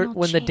their final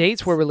when the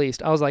dates chance. were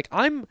released. I was like,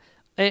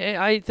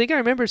 I think I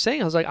remember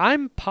saying, I was like,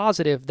 I'm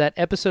positive that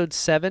Episode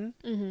 7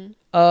 Mm-hmm.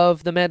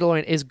 of The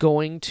Mandalorian is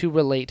going to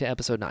relate to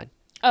Episode 9.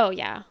 Oh,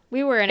 yeah.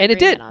 We were in And it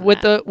agreement did on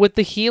with that.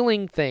 the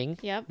healing thing.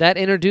 Yep. That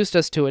introduced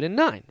us to it in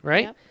 9,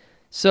 right? Yep.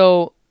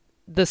 So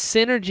the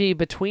synergy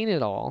between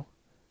it all,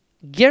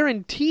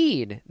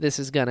 guaranteed this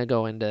is going to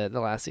go into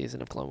the last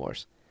season of Clone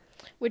Wars.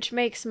 Which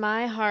makes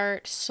my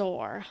heart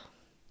sore.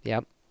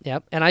 Yep.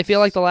 And I feel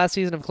like the last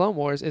season of Clone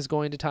Wars is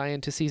going to tie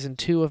into Season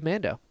 2 of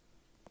Mando.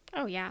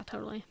 Oh, yeah,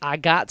 totally. I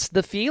got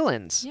the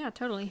feelings. Yeah,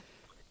 totally.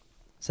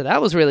 So that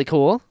was really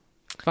cool,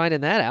 finding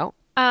that out.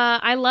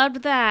 I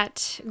loved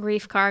that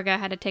Grief Karga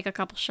had to take a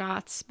couple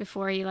shots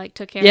before he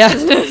took care Yeah.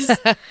 of business.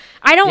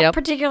 I don't Yep.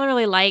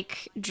 particularly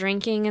like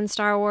drinking in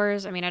Star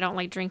Wars. I mean, I don't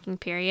like drinking,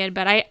 period.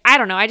 But I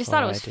don't know. I just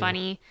thought Oh, it I was do.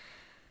 funny,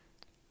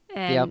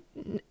 and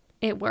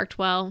it worked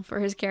well for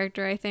his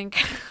character, I think.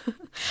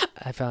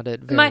 I found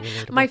it very my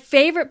relatable. my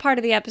favorite part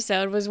of the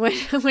episode was when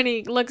when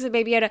he looks at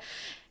Baby Yoda,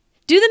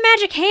 do the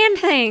magic hand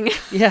thing.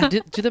 Yeah,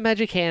 do the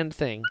magic hand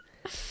thing.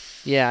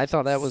 Yeah, I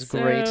thought that was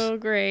great. So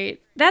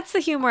great. That's the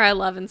humor I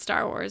love in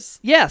Star Wars.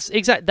 Yes,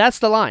 exactly. That's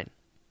the line.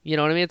 You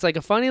know what I mean? It's like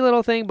a funny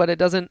little thing, but it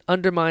doesn't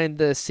undermine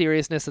the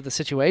seriousness of the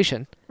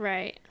situation.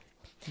 Right.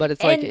 But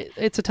it's And- like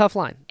it's a tough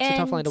line. It's a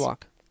tough line to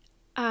walk.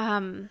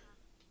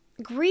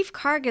 Grief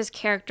Karga's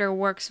character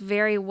works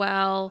very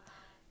well,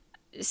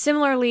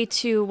 similarly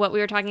to what we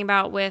were talking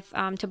about with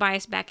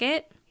Tobias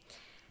Beckett,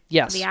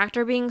 Yes. the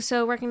actor being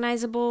so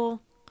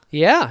recognizable,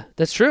 Yeah,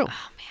 that's true.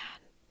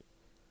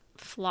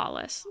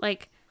 flawless.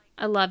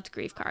 I loved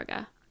Grief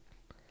Karga.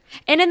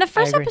 And in the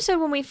first agree. episode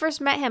when we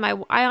first met him,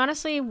 I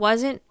honestly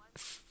wasn't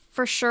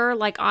for sure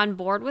on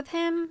board with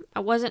him. I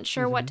wasn't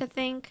sure what to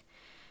think,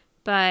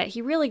 but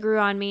he really grew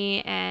on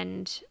me,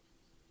 and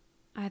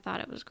I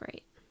thought it was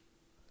great.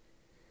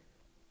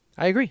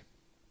 I agree.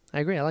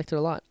 I liked it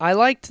a lot. I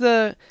liked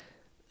the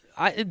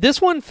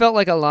this one felt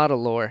like a lot of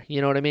lore.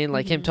 You know what I mean?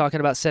 Like him talking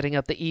about setting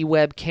up the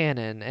E-Web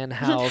cannon and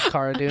how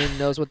Cara Dune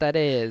knows what that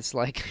is.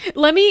 Like,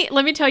 let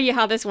me tell you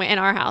how this went in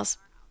our house.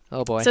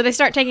 oh boy. So they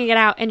start taking it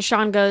out, and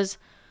Sean goes,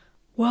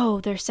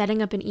 "Whoa, they're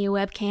setting up an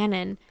E-Web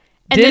cannon."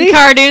 And Did then he?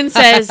 Cara Dune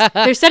says,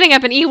 "They're setting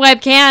up an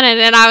E-Web cannon,"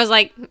 and I was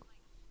like,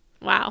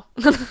 "Wow."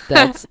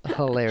 That's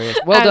hilarious.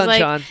 Well I was done, like,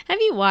 Sean. Have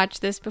you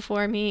watched this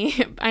before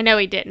me? I know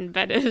he didn't,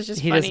 but it was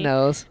just He funny. just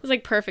knows. It was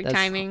like perfect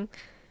timing.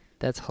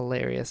 That's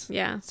hilarious.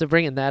 Yeah. So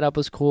bringing that up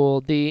was cool.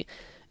 The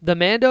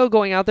Mando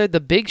going out there, the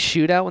big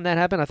shootout when that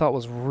happened, I thought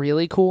was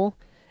really cool.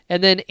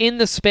 And then in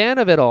the span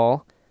of it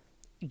all,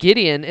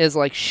 Gideon is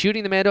like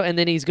shooting the Mando, and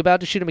then he's about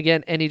to shoot him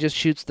again, and he just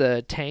shoots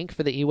the tank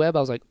for the E-Web. I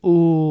was like,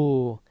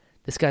 ooh,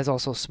 this guy's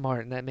also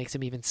smart, and that makes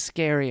him even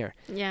scarier.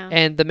 Yeah.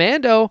 And the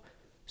Mando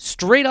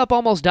straight up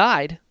almost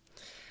died.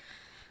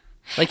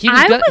 Like he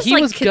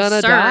was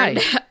gonna die.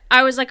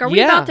 I was like, are we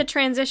Yeah. about to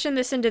transition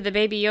this into the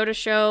Baby Yoda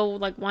show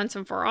like once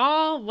and for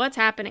all? What's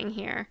happening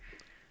here?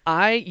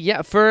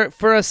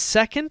 For a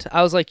second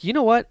I was like, you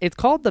know what? It's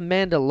called The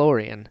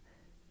Mandalorian.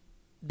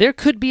 There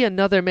could be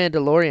another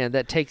Mandalorian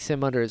that takes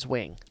him under his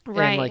wing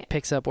Right. and like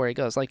picks up where he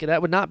goes. Like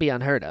that would not be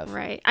unheard of.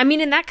 Right. I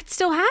mean, and that could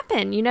still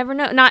happen. You never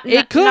know.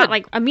 It could. Not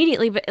like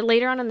immediately, but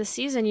later on in the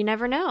season, you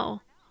never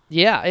know.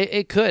 Yeah,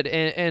 it could.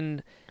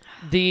 And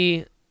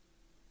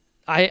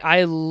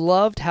I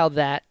loved how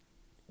that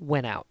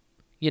went out.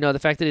 You know, the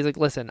fact that he's like,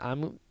 listen,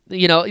 the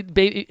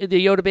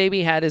Yoda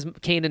baby had his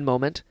Kanan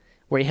moment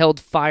where he held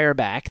fire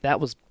back. That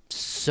was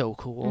so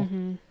cool.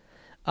 Mm-hmm.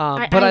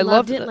 But I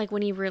loved it, like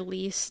when he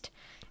released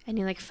and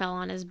he like fell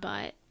on his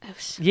butt.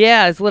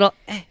 Yeah, it's little.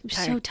 I'm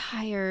so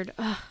tired.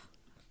 Ugh.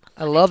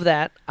 I love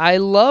that. I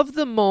love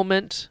the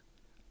moment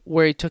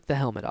where he took the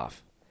helmet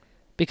off.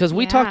 Because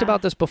we talked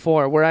about this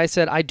before, where I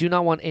said I do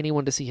not want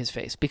anyone to see his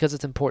face because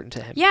it's important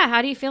to him. Yeah,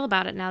 how do you feel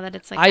about it now that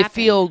it's like I happened?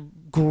 feel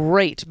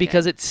great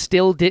because it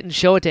still didn't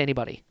show it to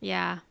anybody.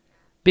 Yeah.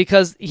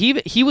 Because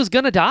he was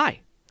going to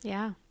die.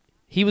 Yeah.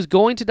 He was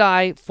going to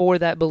die for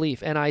that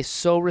belief, and I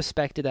so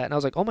respected that. And I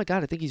was like, oh my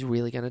God, I think he's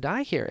really going to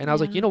die here. And I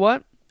was like, you know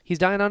what? He's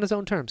dying on his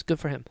own terms. Good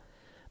for him.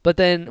 But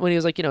then when he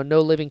was like,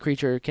 no living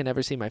creature can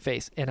ever see my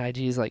face, and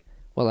IG's like,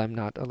 well, I'm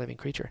not a living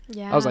creature.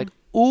 Yeah. I was like,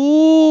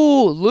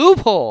 ooh,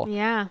 loophole.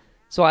 Yeah.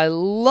 So I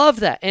love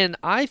that. And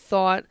I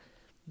thought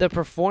the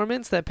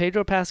performance that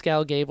Pedro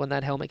Pascal gave when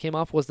that helmet came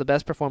off was the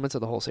best performance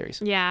of the whole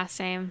series. Yeah,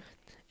 same.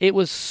 It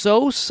was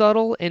so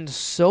subtle and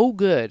so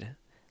good.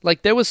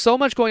 Like, there was so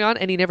much going on,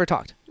 and he never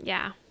talked.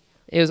 Yeah.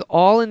 It was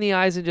all in the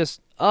eyes and just,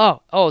 it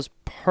was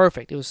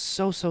perfect. It was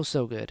so, so,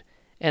 so good.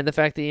 And the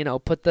fact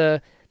that, put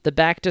the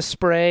back to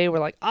spray, we're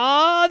like,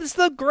 this is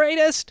the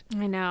greatest.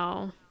 I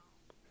know.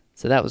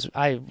 So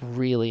I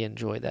really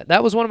enjoyed that.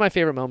 That was one of my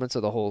favorite moments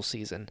of the whole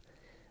season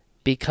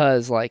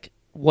because, like,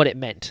 what it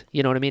meant.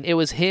 You know what I mean? It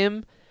was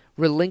him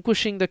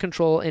relinquishing the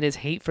control and his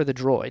hate for the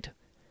droid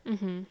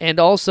and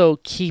also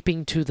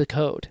keeping to the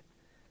code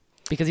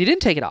because he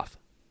didn't take it off.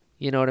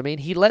 You know what I mean?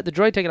 He let the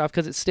droid take it off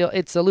because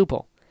it's a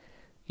loophole,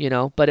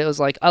 but it was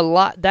like a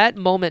lot. That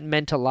moment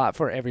meant a lot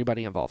for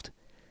everybody involved.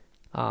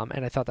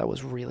 And I thought that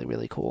was really,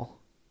 really cool.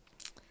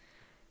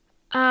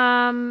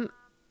 In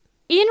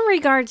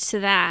regards to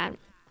that,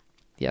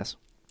 Yes.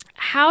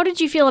 how did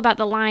you feel about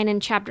the line in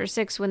Chapter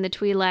 6 when the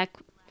Twi'lek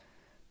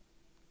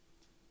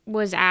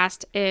was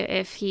asked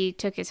if he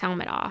took his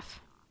helmet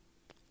off?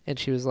 And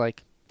she was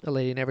like, a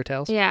lady never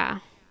tells? Yeah.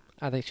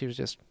 I think she was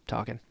just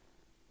talking.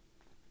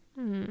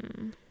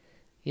 And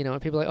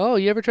people are like, oh,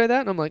 you ever tried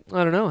that? And I'm like,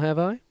 I don't know, have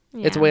I?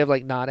 Yeah. It's a way of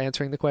like not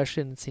answering the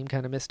question. It seemed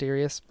kind of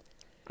mysterious.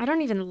 I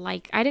didn't even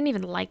like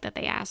that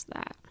they asked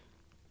that.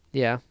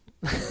 Yeah.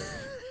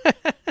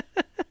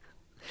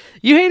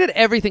 You hated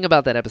everything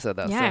about that episode,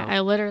 though. Yeah, So. I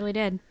literally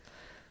did.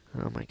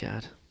 Oh, my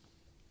God.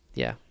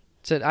 Yeah.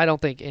 So I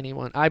don't think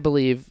I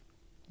believe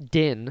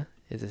Din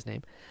is his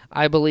name.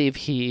 I believe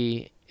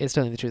he is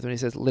telling the truth when he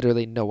says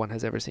literally no one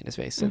has ever seen his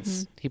face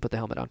since he put the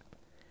helmet on.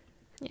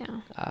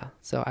 Yeah.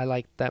 So I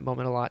liked that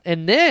moment a lot.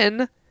 And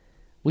then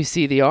we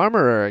see the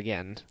armorer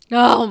again.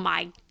 Oh,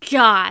 my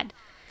God.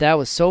 That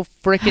was so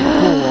freaking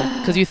cool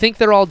because you think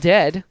they're all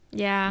dead.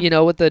 Yeah.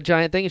 With the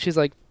giant thing, and she's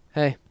like,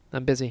 hey,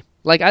 I'm busy.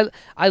 Like,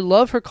 I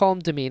love her calm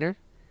demeanor,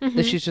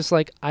 that she's just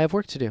like, I have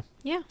work to do.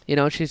 Yeah.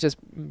 She's just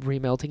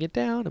remelting it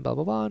down and blah,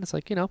 blah, blah. And it's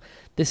like,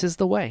 this is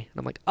the way. And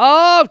I'm like,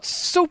 oh, it's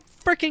so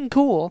freaking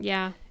cool.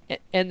 Yeah.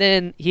 And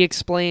then he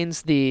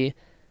explains the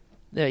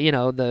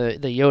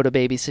Yoda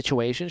baby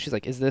situation. She's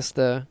like, is this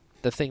the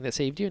thing that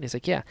saved you? And he's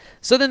like, yeah.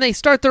 So then they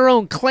start their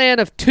own clan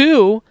of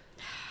 2.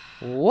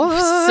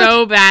 What?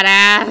 So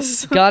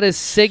badass. Got his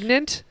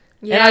signet.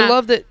 Yeah. And I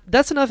love that.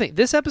 That's another thing.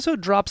 This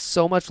episode drops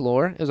so much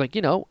lore. It was like,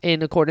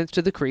 in accordance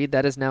to the creed,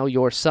 that is now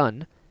your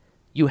son.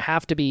 You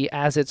have to be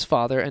as its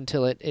father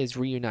until it is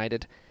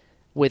reunited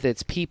with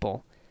its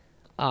people.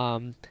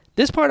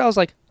 This part I was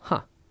like,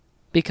 huh.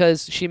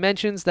 Because she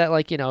mentions that,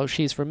 like,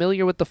 she's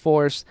familiar with the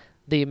Force.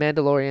 The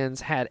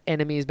Mandalorians had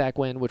enemies back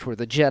when, which were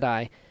the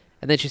Jedi.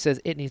 And then she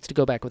says it needs to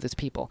go back with its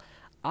people.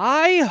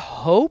 I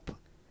hope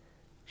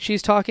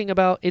she's talking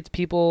about its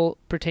people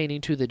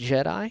pertaining to the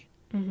Jedi.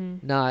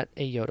 not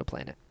a Yoda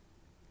planet.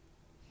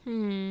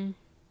 Hmm.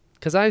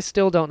 Because I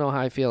still don't know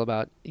how I feel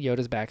about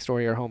Yoda's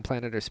backstory or home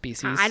planet or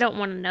species. I don't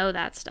want to know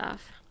that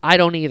stuff. I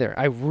don't either.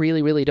 I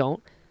really, really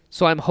don't.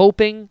 So I'm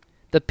hoping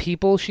the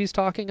people she's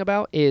talking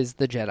about is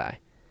the Jedi.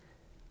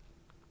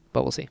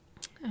 But we'll see.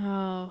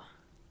 Oh.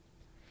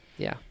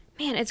 Yeah.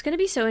 Man, it's going to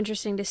be so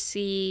interesting to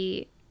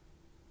see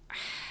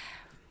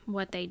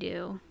what they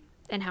do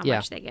and how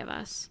much they give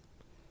us.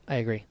 I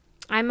agree.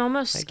 I'm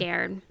almost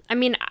scared. I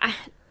mean, I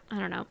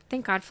don't know.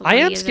 Thank God Filoni I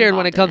am is scared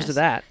when it involved in comes to this.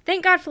 that.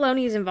 Thank God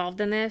Filoni is involved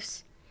in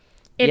this.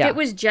 If it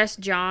was just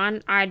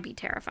John, I'd be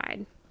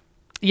terrified.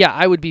 Yeah,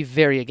 I would be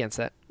very against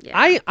that.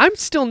 Yeah. I'm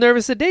still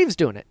nervous that Dave's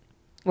doing it.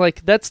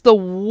 Like, that's the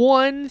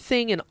one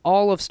thing in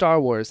all of Star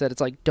Wars that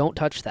it's like, don't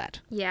touch that.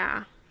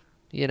 Yeah.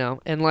 You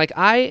know? And like,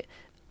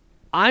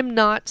 I'm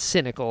not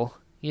cynical.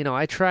 You know,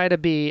 I try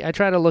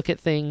to look at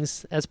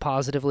things as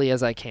positively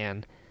as I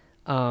can.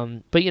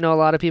 But, you know, a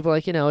lot of people,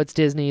 like, you know, it's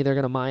Disney. They're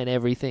going to mine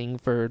everything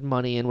for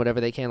money and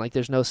whatever they can. Like,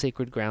 there's no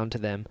sacred ground to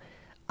them.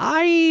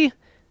 I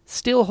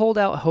still hold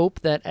out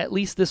hope that at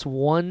least this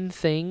one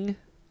thing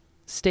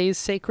stays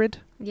sacred.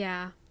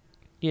 Yeah.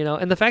 You know,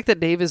 and the fact that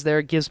Dave is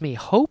there gives me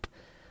hope.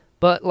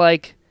 But,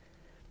 like,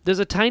 there's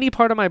a tiny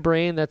part of my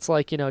brain that's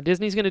like, you know,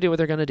 Disney's going to do what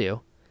they're going to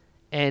do.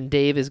 And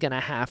Dave is going to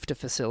have to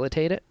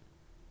facilitate it.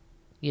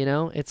 You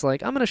know, it's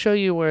like, I'm going to show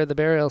you where the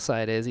burial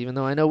site is, even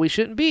though I know we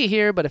shouldn't be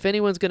here. But if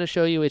anyone's going to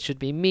show you, it should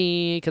be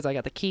me because I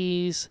got the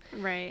keys.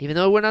 Right. Even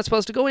though we're not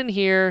supposed to go in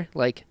here.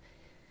 Like,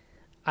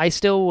 I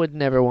still would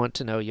never want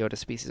to know Yoda's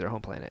species or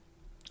home planet.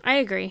 I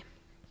agree.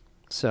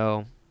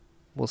 So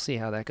we'll see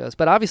how that goes.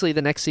 But obviously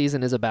the next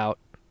season is about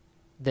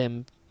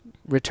them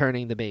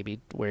returning the baby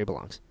where he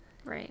belongs.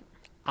 Right.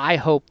 I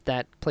hope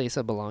that place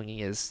of belonging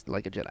is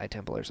like a Jedi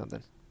temple or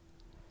something.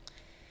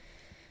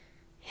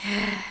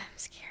 I'm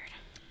scared.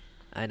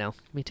 I know.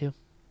 Me too.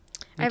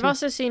 I've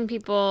also seen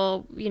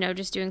people, you know,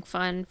 just doing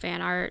fun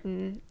fan art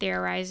and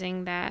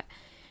theorizing that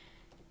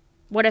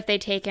what if they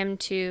take him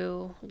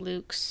to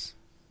Luke's,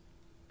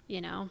 you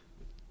know,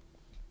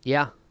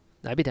 Yeah.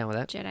 I'd be down with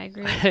that. Jedi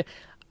group.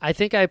 I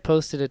think I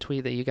posted a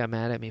tweet that you got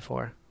mad at me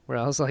for, where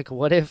I was like,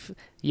 what if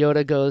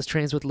Yoda goes,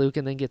 trains with Luke,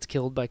 and then gets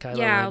killed by Kylo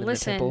Yeah, Ren in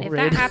listen, the temple if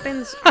raid? that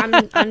happens, I'm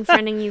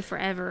unfriending you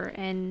forever.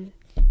 And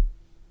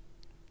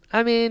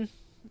I mean,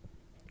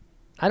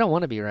 I don't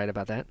want to be right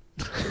about that.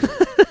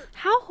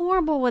 how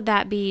horrible would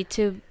that be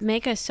to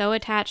make us so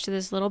attached to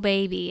this little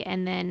baby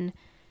and then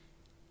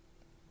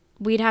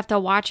we'd have to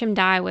watch him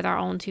die with our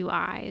own two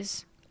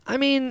eyes? I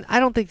mean, I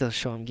don't think they'll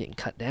show him getting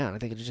cut down. I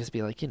think it'll just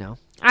be like, you know.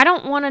 I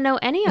don't want to know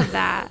any of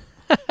that.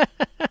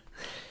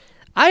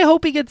 I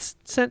hope he gets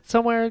sent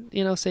somewhere,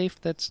 you know,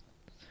 safe that's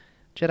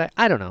Jedi.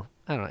 I don't know.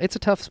 It's a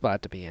tough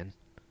spot to be in.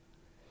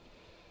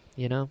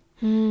 You know?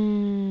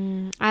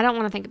 I don't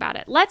want to think about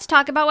it. Let's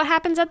talk about what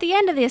happens at the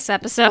end of this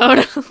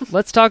episode.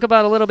 Let's talk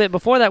about a little bit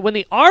before that when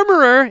the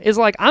armorer is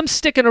like, I'm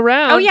sticking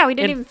around. Oh, yeah, we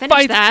didn't even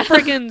finish that.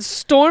 Friggin'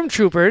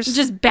 stormtroopers.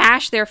 Just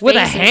bash their faces with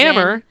a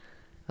hammer. in.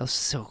 That was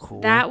so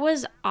cool. That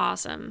was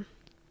awesome.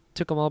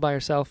 Took them all by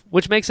herself,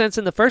 which makes sense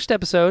in the first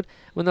episode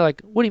when they're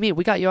like, what do you mean?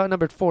 We got you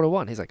outnumbered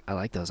 4-1. He's like, I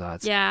like those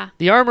odds. Yeah.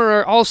 The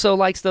armorer also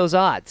likes those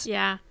odds.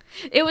 Yeah.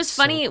 It was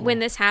funny cool. when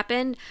this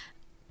happened,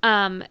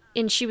 and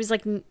she was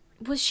like,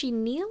 was she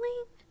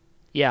kneeling?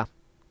 Yeah.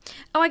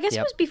 Oh, I guess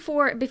it was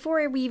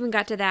before we even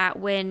got to that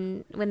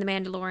when the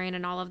Mandalorian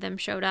and all of them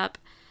showed up.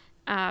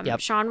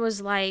 Sean was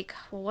like,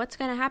 well, what's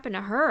going to happen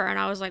to her? And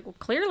I was like, well,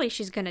 clearly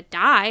she's going to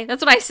die.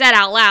 That's what I said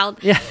out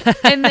loud. Yeah.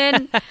 And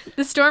then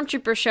the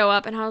stormtroopers show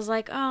up and I was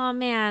like, oh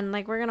man,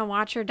 like we're going to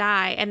watch her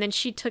die. And then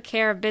she took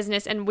care of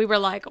business and we were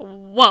like,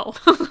 whoa.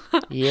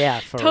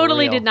 Yeah, for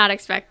Totally real. did not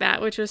expect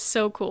that, which was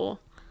so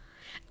cool.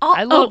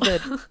 I love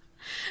it.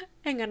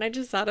 Hang on, I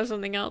just thought of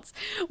something else.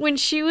 When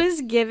she was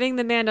giving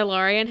the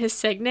Mandalorian his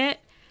signet,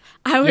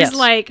 I was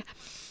like,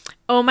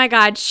 oh my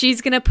God,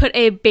 she's going to put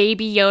a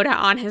baby Yoda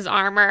on his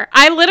armor.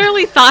 I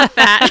literally thought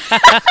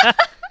that.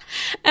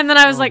 And then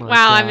I was like,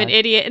 wow, I'm an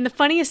idiot. And the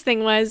funniest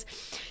thing was,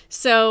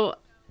 so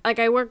like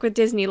I work with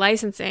Disney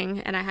licensing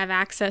and I have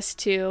access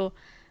to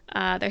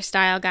their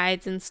style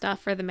guides and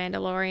stuff for the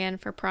Mandalorian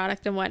for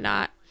product and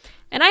whatnot.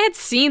 And I had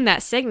seen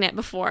that signet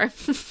before.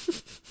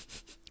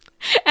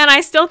 And I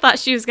still thought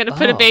she was going to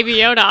put a baby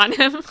Yoda on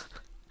him.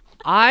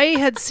 I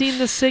had seen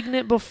the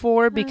signet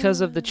before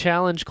because of the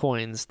challenge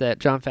coins that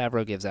Jon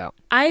Favreau gives out.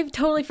 I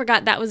totally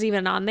forgot that was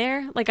even on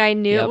there. Like I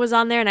knew it was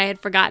on there and I had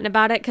forgotten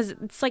about it because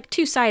it's like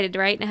two-sided,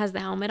 right? And it has the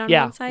helmet on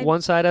one side. Yeah,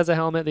 one side has a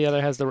helmet, the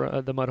other has the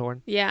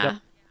mudhorn. Yeah. Yep.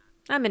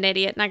 I'm an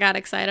idiot and I got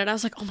excited. I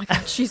was like, oh my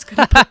God, she's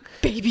going to put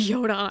baby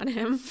Yoda on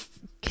him.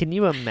 Can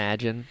you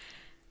imagine?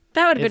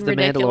 That would have been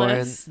the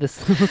ridiculous.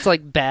 Mandalorian, this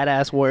like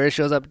badass warrior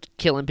shows up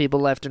killing people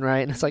left and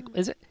right, and it's like,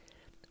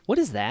 what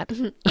is that?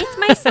 It's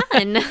my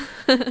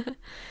son.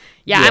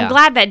 Yeah, I'm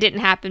glad that didn't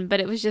happen, but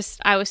it was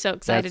just, I was so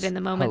excited in the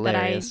moment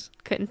hilarious. that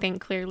I couldn't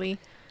think clearly.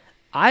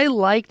 I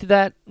liked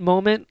that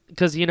moment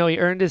because, you know, he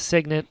earned his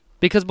signet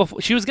because before,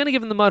 she was going to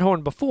give him the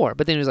mudhorn before,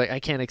 but then he was like, I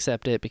can't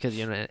accept it because,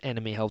 you know, an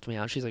enemy helped me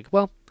out. She's like,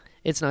 well,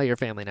 it's not your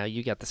family now.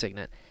 You got the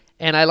signet.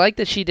 And I like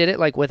that she did it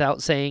like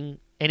without saying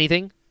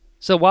anything.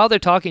 So while they're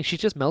talking, she's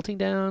just melting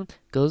down,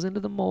 goes into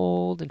the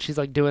mold, and she's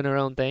like doing her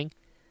own thing.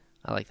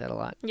 I like that a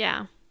lot.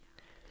 Yeah.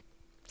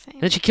 Same.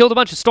 And then she killed a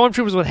bunch of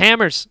stormtroopers with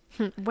hammers.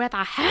 With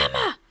a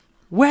hammer.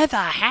 With a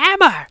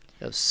hammer.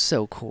 That was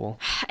so cool.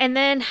 And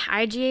then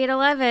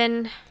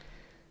IG-811.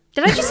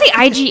 Did I just say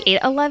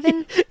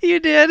IG-811? You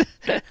did.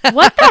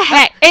 What the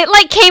heck? It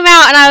like came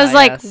out and I was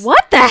like, yes.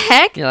 what the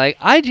heck? You're like,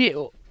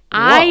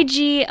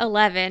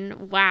 IG-11.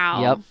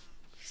 Wow. Yep.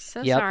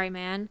 So Yep. sorry,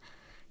 man.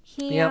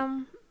 He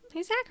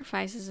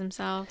sacrifices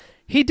himself.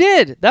 He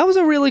did. That was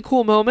a really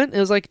cool moment. It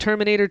was like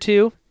Terminator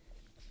 2.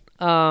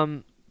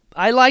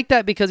 I like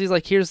that because he's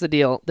like, here's the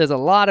deal. There's a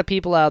lot of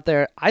people out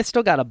there. I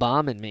still got a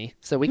bomb in me,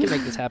 so we can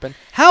make this happen.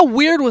 How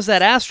weird was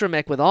that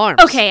astromech with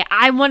arms? Okay,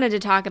 I wanted to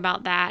talk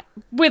about that.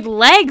 With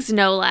legs,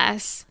 no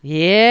less.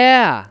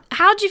 Yeah.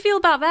 How'd you feel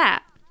about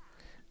that?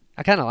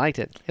 I kind of liked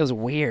it. It was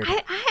weird. I'm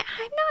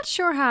not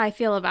sure how I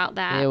feel about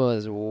that. It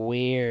was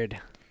weird.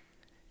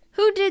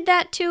 Who did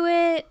that to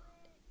it?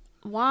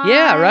 Why?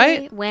 Yeah,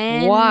 right?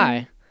 When?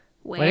 Why?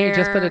 Where? Why didn't you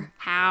just put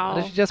how? Why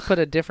don't you just put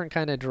a different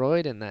kind of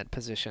droid in that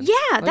position?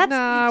 Yeah, Like,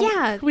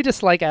 yeah. We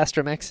just like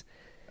astromechs.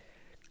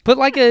 Put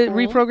like a Cool.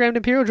 reprogrammed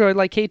Imperial droid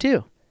like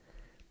K2.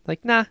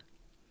 Like, nah.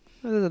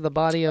 The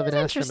body of an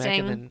That's astromech interesting.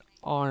 and then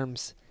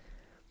arms.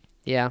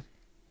 Yeah.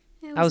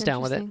 It I was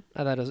down with it. interesting.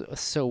 I thought it was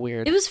so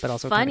weird. It was but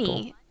also funny.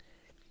 kinda cool.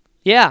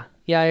 Yeah,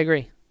 I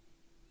agree.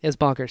 It was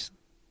bonkers.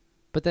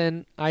 But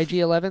then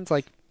IG-11's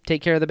like,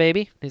 take care of the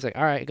baby. And he's like,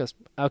 all right. He goes,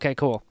 okay,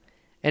 cool.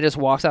 And just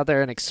walks out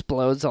there and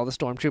explodes all the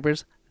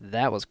stormtroopers.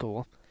 That was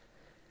cool.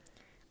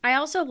 I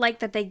also like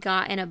that they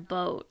got in a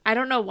boat. I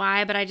don't know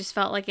why, but I just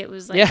felt like it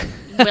was like Yeah.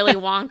 Willy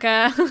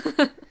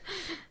Wonka.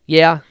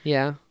 Yeah.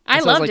 I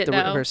Sounds loved like it, the,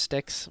 though. her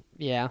sticks.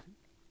 Yeah.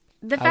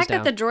 The I was fact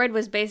that the down. droid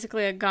was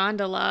basically a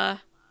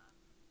gondola.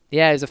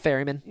 Yeah, he was a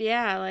ferryman.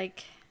 Yeah,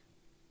 like,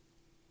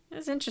 it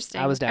was interesting.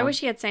 I was down. I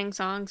wish he had sang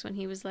songs when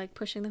he was like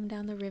pushing them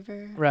down the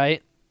river.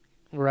 Right.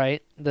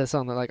 The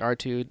song that like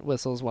R2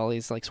 whistles while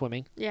he's like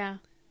swimming. Yeah.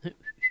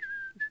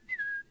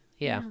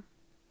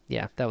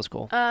 Yeah, that was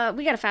cool.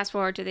 We got to fast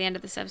forward to the end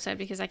of this episode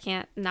because I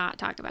can't not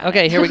talk about it.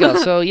 Okay, here we go.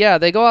 So, yeah,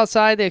 they go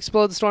outside. They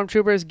explode the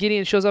stormtroopers.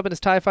 Gideon shows up in his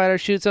TIE fighter,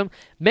 shoots them.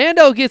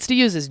 Mando gets to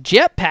use his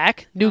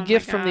jetpack. New Oh my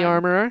gift from the God.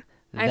 armorer.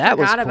 I That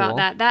was forgot cool.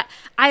 about that.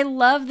 I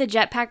love the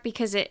jetpack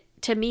because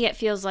to me it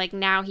feels like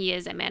now he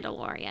is a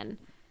Mandalorian.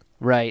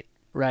 Right.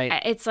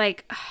 It's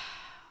like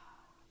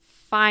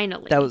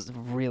finally. That was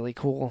really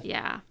cool.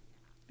 Yeah.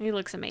 He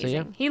looks amazing.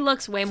 yeah. He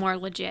looks way more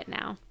legit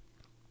now.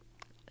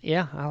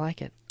 Yeah, I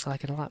like it. I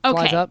like it a lot. Okay.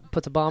 Flies up,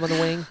 puts a bomb in the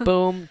wing.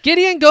 Boom.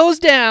 Gideon goes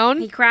down.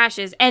 He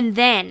crashes and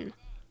then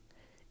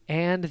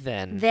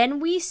Then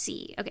we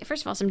see. Okay,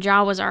 first of all, some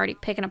Jaw was already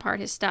picking apart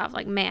his stuff.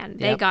 Like, man,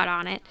 they Yep. got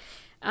on it.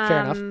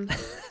 Fair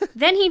enough.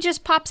 Then he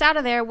just pops out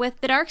of there with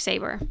the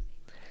Darksaber.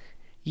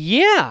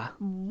 Yeah.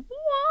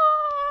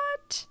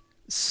 What?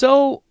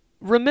 So,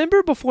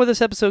 remember before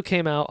this episode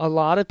came out, a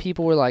lot of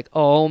people were like,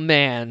 oh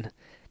man,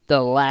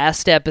 the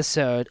last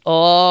episode.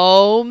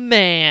 Oh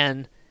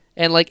man.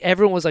 And like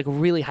everyone was like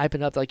really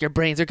hyping up, like your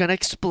brains are going to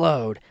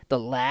explode. The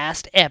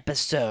last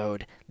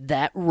episode.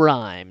 That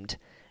rhymed.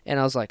 And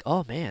I was like,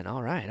 oh man,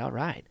 all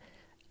right.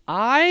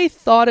 I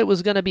thought it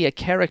was going to be a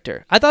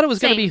character. I thought it was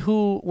going to Same. be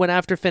who went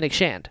after Fennec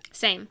Shand.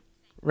 Same.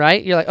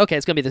 Right? You're like, okay,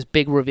 it's going to be this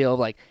big reveal of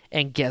like,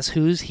 and guess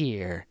who's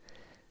here?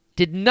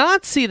 Did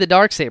not see the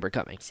Darksaber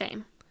coming.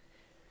 Same.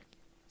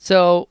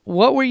 So,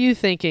 what were you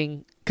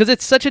thinking? Because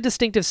it's such a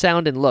distinctive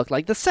sound and look.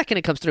 Like, the second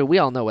it comes through, we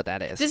all know what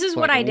that is. This is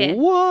We're what like, I did.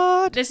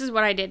 What? This is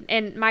what I did.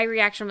 And my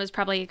reaction was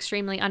probably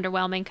extremely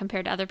underwhelming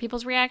compared to other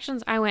people's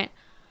reactions. I went,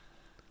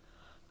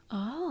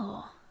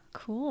 oh,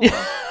 cool.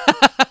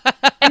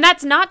 And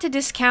that's not to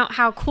discount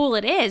how cool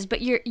it is,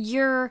 but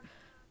you're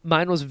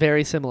Mine was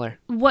very similar.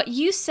 what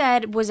you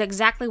said was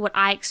exactly what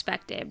I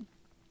expected.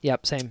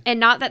 Yep, same. And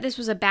not that this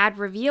was a bad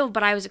reveal,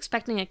 but I was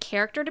expecting a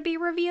character to be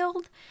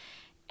revealed.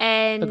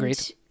 And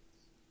Agreed.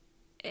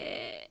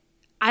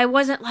 I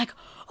wasn't like,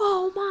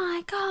 oh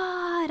my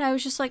God. I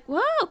was just like,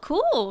 whoa,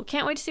 cool.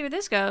 Can't wait to see where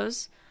this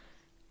goes.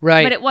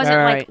 Right. But it wasn't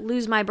right, like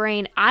lose my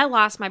brain. I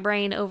lost my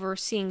brain over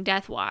seeing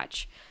Death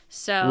Watch.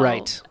 So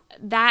Right.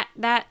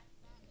 that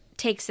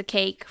takes the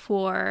cake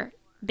for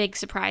big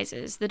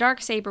surprises. The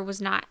Darksaber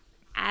was not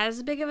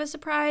as big of a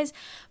surprise,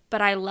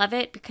 but I love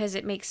it because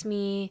it makes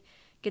me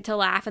get to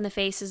laugh in the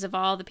faces of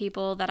all the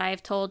people that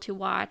I've told to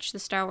watch the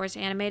Star Wars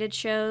animated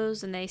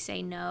shows and they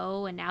say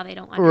no and now they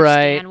don't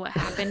understand what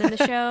happened in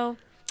the show.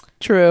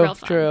 True, Real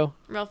fun. true.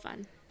 Real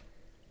fun.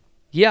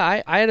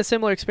 Yeah, I had a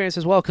similar experience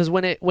as well, because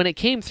when it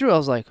came through, I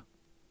was like,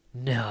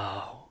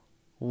 no.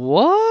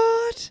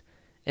 What?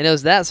 And it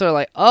was that sort of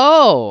like,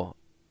 oh,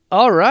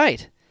 all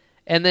right.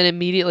 And then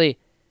immediately,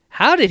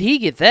 how did he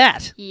get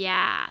that?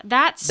 Yeah,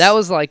 That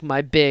was like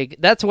my big,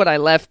 that's what I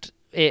left.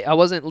 I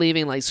wasn't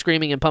leaving like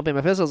screaming and pumping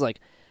my fist. I was like,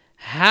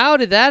 how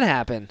did that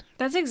happen?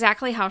 that's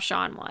exactly how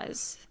Sean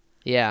was.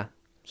 Yeah.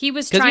 He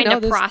was 'Cause, trying you know,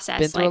 to this process,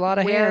 been through a lot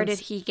of where hands. did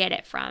he get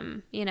it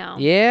from, you know?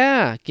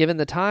 Yeah, given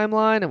the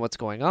timeline and what's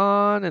going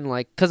on, and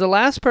like, because the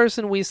last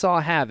person we saw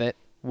have it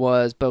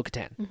was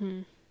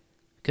Bo-Katan,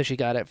 because she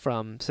got it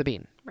from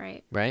Sabine,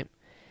 Right. right?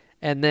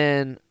 And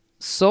then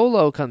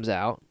Solo comes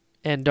out,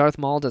 and Darth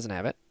Maul doesn't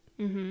have it.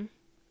 Mm-hmm.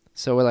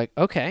 So we're like,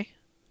 okay,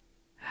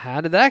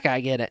 how did that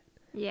guy get it?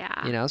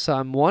 Yeah. You know, so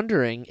I'm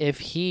wondering if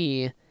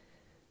he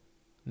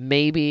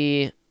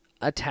maybe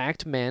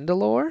attacked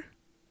Mandalore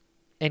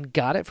and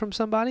got it from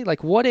somebody.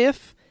 Like, what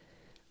if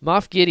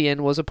Moff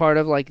Gideon was a part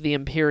of like the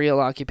Imperial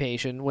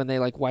occupation when they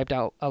like wiped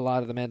out a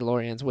lot of the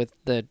Mandalorians with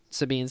the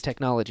Sabine's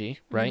technology,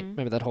 right?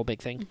 Remember that whole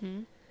big thing? Mm-hmm.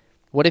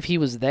 What if he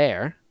was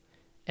there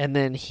and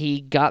then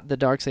he got the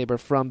Darksaber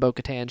from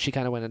Bo-Katan? She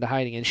kind of went into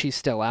hiding and she's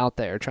still out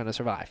there trying to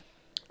survive.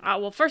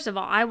 Well, first of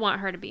all, I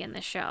want her to be in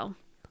this show.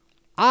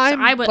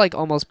 I'm I would- like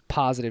almost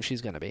positive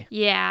she's going to be.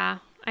 Yeah,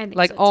 I think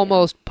Like so, too.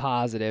 almost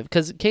positive.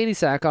 Because Katie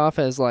Sackhoff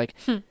has like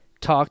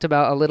talked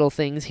about a little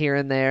things here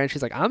and there. And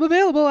she's like, I'm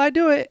available. I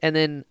do it. And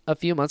then a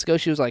few months ago,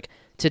 she was like,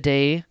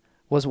 today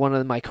was one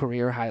of my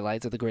career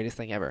highlights of the greatest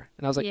thing ever.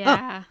 And I was like, oh,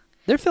 Yeah.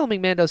 they're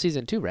filming Mando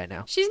season 2 right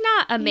now. She's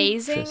not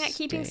amazing at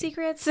keeping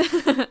Interesting.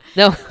 secrets.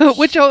 No,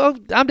 which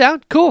I'm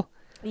down. Cool.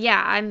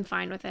 Yeah, I'm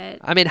fine with it.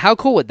 I mean, how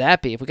cool would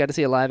that be if we got to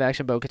see a live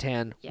action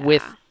Bo-Katan Yeah.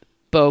 with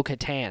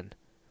Bo-Katan,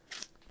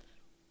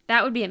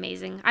 That would be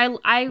amazing.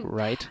 I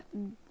right?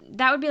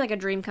 that would be like a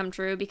dream come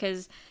true,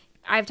 because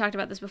I've talked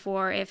about this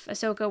before. If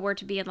Ahsoka were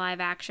to be in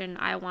live action,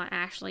 I want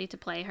Ashley to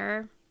play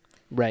her.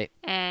 Right.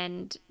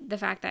 And the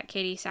fact that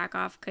Katie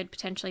Sackhoff could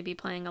potentially be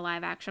playing a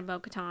live action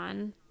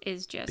Bo-Katan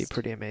is just Be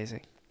pretty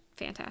amazing.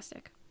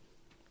 fantastic.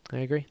 I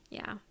agree.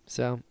 Yeah.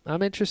 So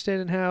I'm interested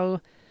in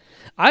how.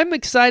 I'm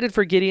excited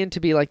for Gideon to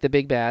be like the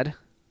big bad,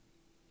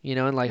 you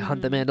know, and like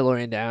hunt the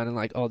Mandalorian down and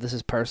like, oh, this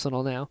is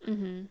personal now.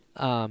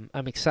 Mm-hmm.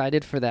 I'm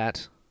excited for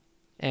that,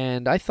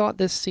 and I thought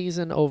this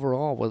season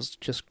overall was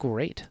just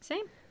great.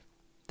 Same.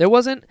 There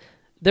wasn't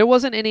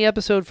any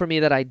episode for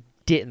me that I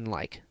didn't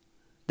like.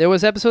 There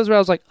was episodes where I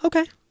was like,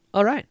 okay,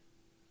 all right,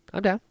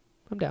 I'm down.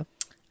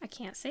 I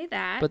can't say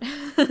that.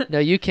 But no,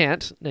 you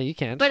can't. No, you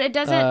can't. But it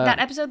doesn't. That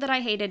episode that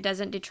I hated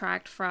doesn't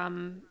detract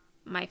from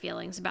my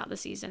feelings about the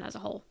season as a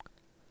whole.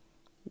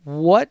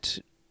 What?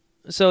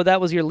 So that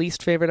was your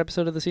least favorite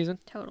episode of the season?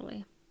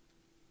 Totally.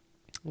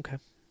 Okay.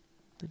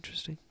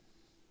 Interesting.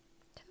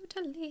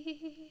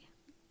 Totally.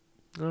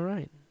 All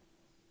right.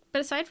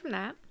 But aside from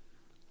that,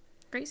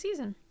 great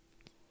season.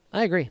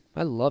 I agree.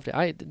 I loved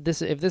it.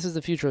 If this is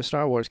the future of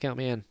Star Wars, count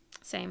me in.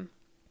 Same.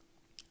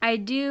 I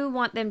do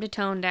want them to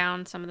tone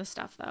down some of the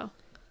stuff, though.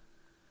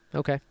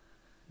 Okay.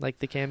 Like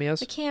the cameos?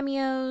 The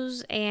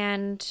cameos,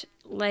 and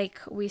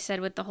like we said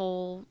with the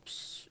whole,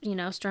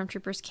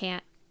 stormtroopers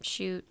can't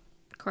shoot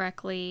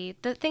correctly.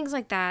 The things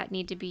like that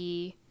need to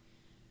be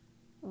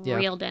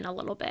reeled in a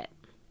little bit.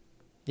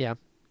 Yeah.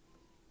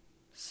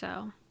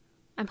 So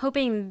I'm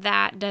hoping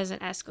that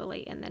doesn't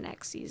escalate in the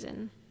next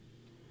season.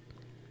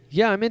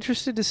 Yeah, I'm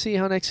interested to see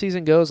how next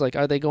season goes. Like,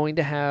 are they going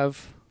to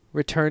have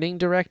returning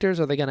directors?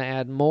 Are they going to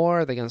add more?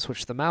 Are they going to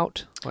switch them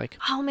out? Like,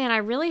 oh man, I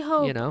really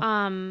hope you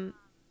know?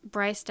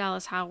 Bryce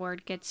Dallas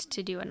Howard gets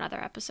to do another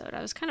episode.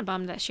 I was kind of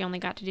bummed that she only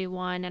got to do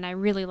one, and I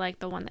really liked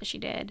the one that she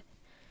did.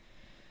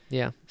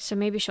 Yeah. So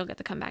maybe she'll get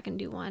to come back and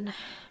do one.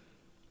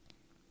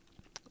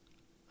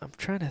 I'm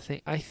trying to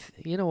think.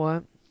 You know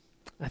what?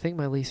 I think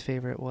my least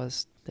favorite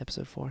was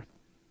episode 4.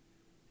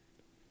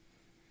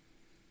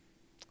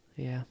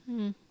 Yeah.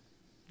 Mm.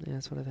 Yeah,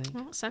 that's what I think.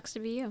 Well, it sucks to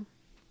be you.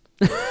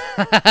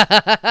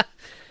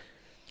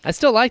 I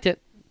still liked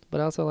it,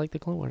 but I also liked the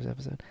Clone Wars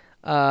episode.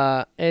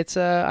 I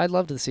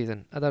loved the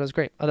season. I thought it was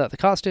great. I thought the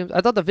costumes,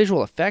 I thought the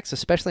visual effects,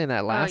 especially in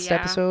that last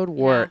episode,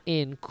 were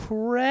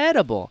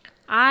incredible.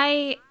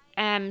 I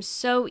am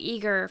so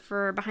eager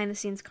for behind the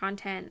scenes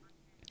content.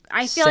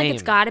 I feel like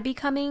it's got to be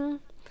coming.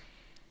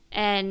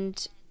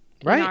 And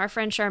our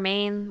friend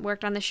Charmaine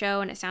worked on the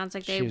show, and it sounds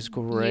like they used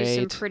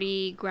some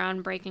pretty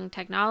groundbreaking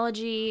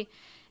technology.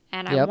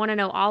 And I want to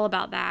know all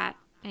about that.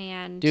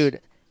 And dude,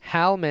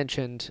 Hal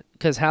mentioned,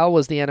 because Hal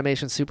was the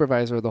animation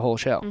supervisor of the whole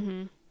show.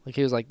 Mm-hmm. Like,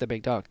 he was like the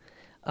big dog.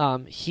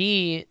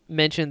 He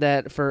mentioned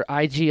that for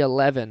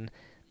IG-11,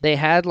 they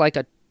had like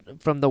a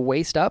from the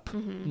waist up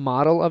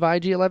model of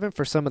IG-11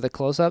 for some of the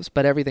close-ups,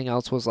 but everything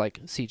else was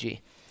like CG.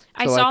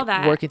 I saw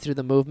that. Working through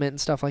the movement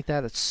and stuff like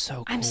that. That's so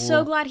cool. I'm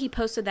so glad he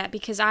posted that,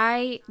 because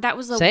that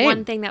was the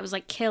one thing that was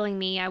like killing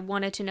me. I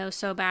wanted to know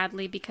so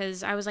badly,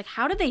 because I was like,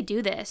 how do they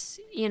do this?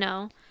 You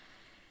know?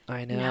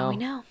 I know. Now we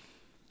know.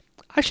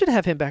 I should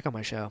have him back on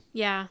my show.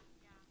 Yeah.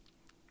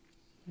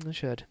 I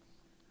should.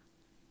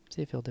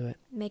 See if he'll do it.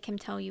 Make him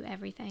tell you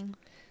everything.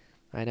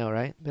 I know,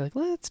 right? Be like,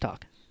 let's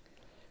talk.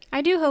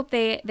 I do hope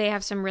they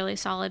have some really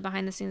solid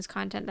behind the scenes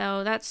content,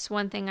 though. That's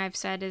one thing I've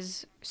said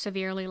is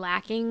severely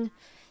lacking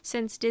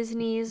since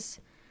Disney's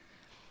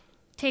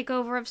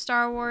takeover of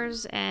Star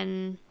Wars,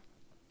 and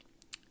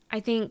I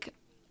think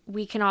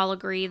we can all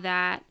agree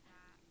that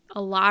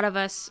a lot of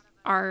us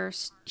are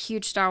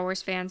huge Star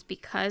Wars fans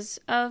because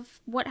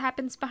of what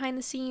happens behind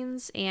the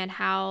scenes and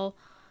how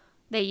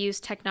they use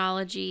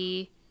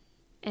technology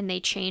and they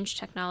change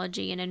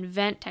technology and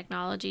invent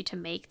technology to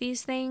make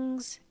these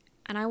things.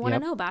 And I want to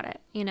know about it,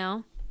 you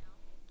know?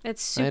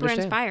 It's super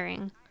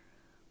inspiring.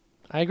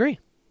 I agree.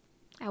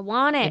 I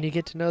want it. And you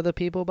get to know the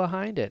people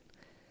behind it.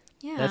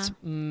 Yeah. That's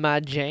my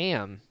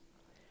jam.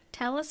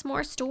 Tell us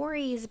more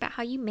stories about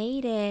how you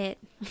made it.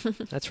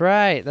 That's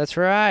right. That's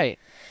right.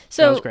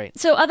 So, that was great.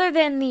 So other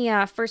than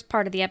the first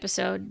part of the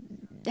episode,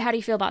 how do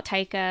you feel about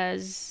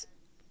Taika's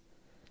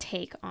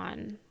take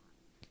on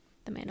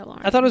The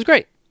Mandalorian? I thought it was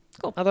great.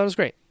 Cool. I thought it was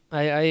great.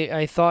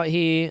 I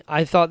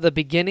thought the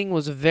beginning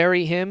was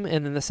very him,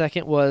 and then the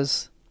second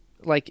was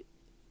like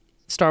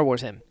Star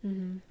Wars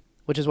him,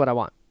 which is what I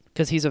want,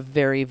 because he's a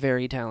very,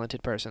 very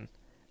talented person.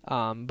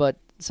 But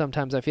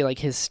sometimes I feel like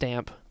his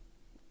stamp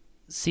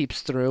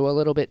seeps through a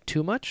little bit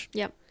too much.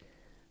 Yep.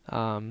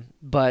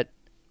 But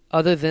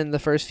other than the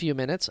first few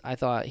minutes, I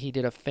thought he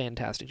did a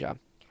fantastic job.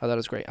 I thought it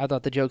was great. I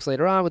thought the jokes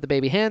later on with the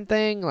baby hand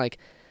thing, like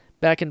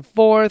back and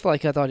forth,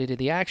 like I thought he did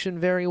the action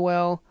very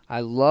well.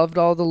 I loved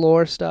all the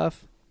lore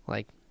stuff.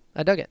 Like,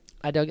 I dug it.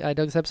 I dug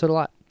this episode a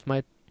lot. It's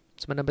my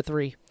number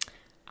 3.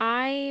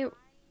 I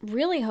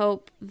really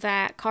hope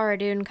that Cara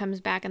Dune comes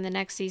back in the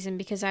next season,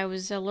 because I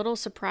was a little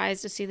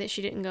surprised to see that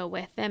she didn't go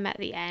with them at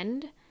the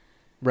end.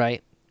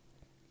 Right.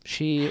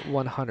 She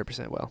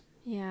 100% will.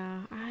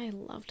 Yeah, I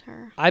loved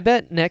her. I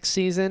bet next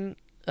season,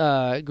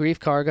 Grief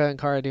Karga and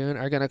Cara Dune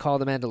are going to call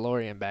the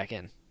Mandalorian back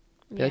in.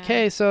 Be like,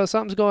 hey, so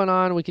something's going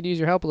on. We could use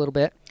your help a little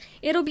bit.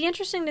 It'll be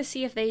interesting to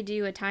see if they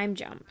do a time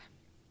jump.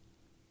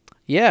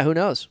 Yeah, who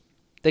knows?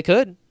 They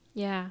could.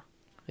 Yeah.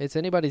 It's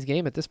anybody's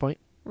game at this point.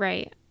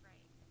 Right.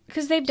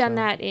 Because they've done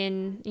that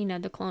in,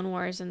 the Clone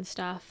Wars and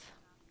stuff.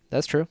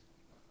 That's true.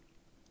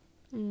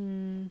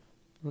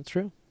 That's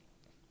true.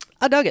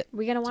 I dug it.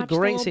 We gonna watch the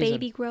little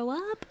baby grow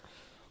up?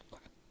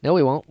 No,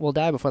 we won't. We'll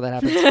die before that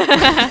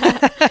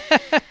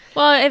happens.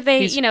 Well, if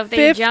they, He's if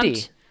they 50.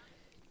 jumped.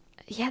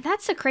 Yeah,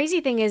 that's the crazy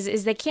thing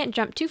is they can't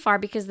jump too far,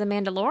 because the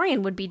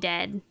Mandalorian would be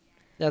dead.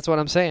 That's what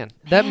I'm saying.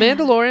 That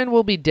Mandalorian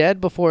will be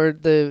dead before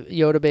the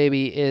Yoda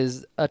baby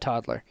is a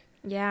toddler.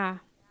 Yeah.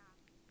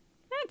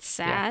 That's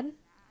sad.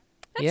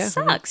 Yeah. That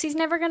sucks. He's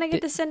never going to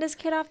get to send his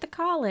kid off to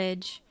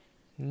college.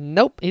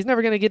 Nope. He's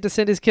never going to get to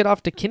send his kid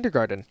off to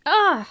kindergarten.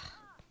 Ugh.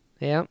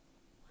 Yeah.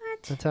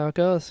 What? That's how it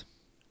goes.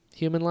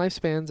 Human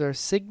lifespans are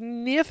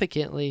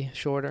significantly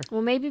shorter.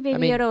 Well, maybe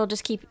Baby Yoda will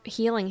just keep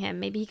healing him.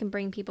 Maybe he can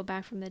bring people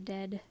back from the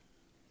dead.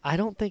 I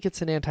don't think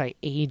it's an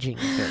anti-aging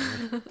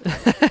thing.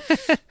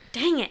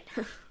 Dang it.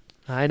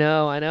 I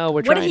know. We're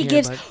What trying if he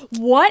gives?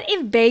 What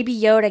if Baby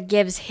Yoda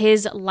gives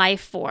his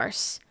life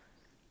force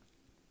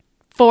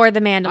for the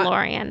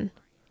Mandalorian?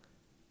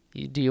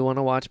 Do you want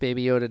to watch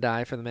Baby Yoda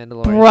die for the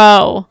Mandalorian?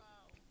 Bro.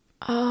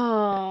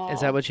 Oh.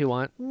 Is that what you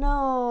want?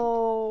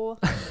 No.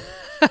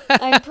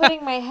 I'm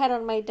putting my head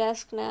on my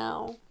desk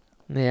now.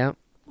 Yeah.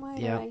 Why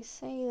did I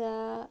say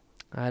that?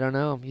 I don't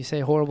know. You say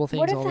horrible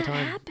things all the time.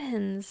 What if that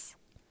happens?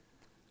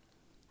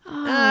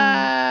 Oh.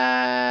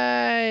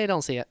 I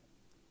don't see it.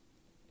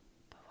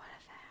 But what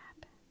if that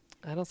happens?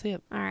 I don't see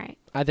it. All right.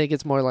 I think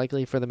it's more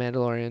likely for the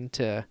Mandalorian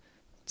to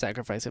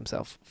sacrifice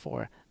himself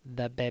for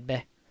the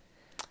baby.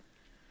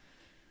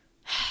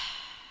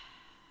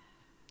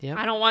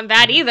 Yeah. I don't want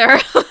that either.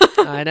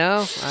 I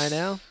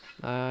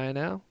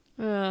know.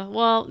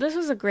 Well, this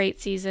was a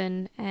great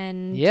season,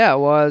 and yeah, it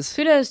was.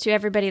 kudos to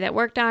everybody that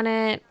worked on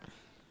it.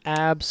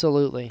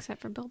 Absolutely. Except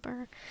for Bill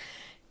Burr.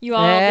 You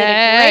all did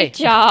a great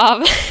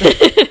job.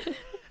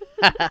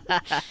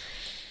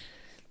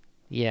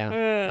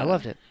 Yeah. I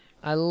loved it.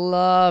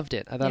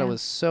 I thought it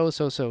was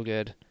so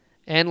good.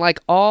 And like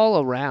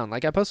all around,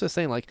 like I posted this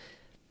thing, like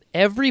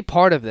every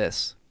part of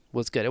this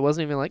was good. It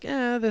wasn't even like,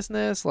 this and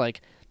this.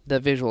 Like the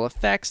visual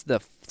effects, the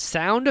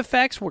sound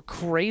effects were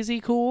crazy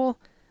cool.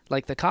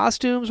 Like the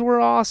costumes were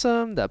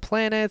awesome. The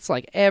planets,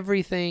 like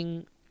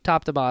everything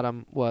top to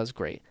bottom was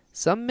great.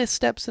 Some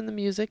missteps in the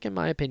music, in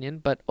my opinion,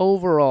 but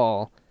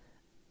overall,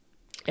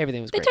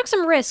 everything was great. They took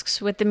some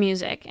risks with the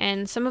music,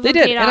 and some of They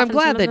them did, paid and off, I'm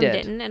glad some of they them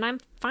did. didn't, and I'm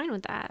fine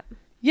with that.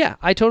 Yeah,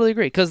 I totally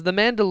agree. Because the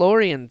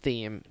Mandalorian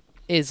theme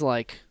is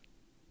like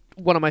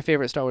one of my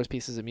favorite Star Wars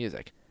pieces of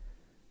music.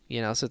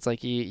 So it's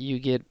like you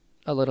get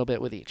a little bit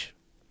with each.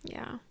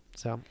 Yeah.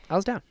 So I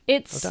was down.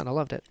 I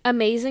loved it.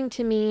 Amazing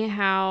to me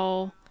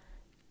how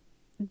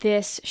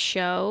this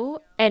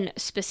show, and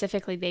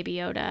specifically Baby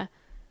Yoda,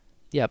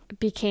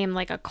 became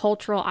like a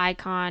cultural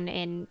icon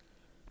in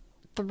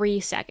 3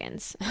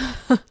 seconds.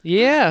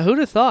 Yeah, who'd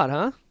have thought,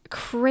 huh?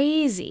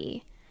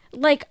 Crazy.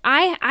 Like,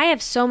 I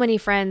have so many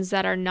friends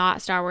that are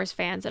not Star Wars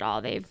fans at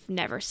all. They've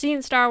never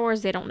seen Star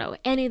Wars. They don't know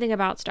anything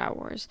about Star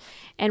Wars.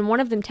 And one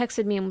of them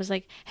texted me and was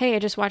like, hey, I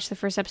just watched the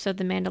first episode of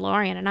The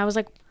Mandalorian. And I was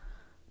like,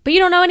 but you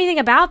don't know anything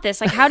about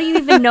this. Like, how do you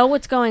even know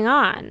what's going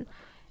on?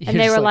 And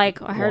they were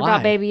like, I heard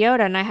about Baby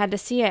Yoda and I had to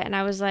see it. And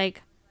I was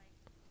like,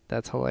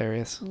 that's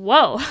hilarious.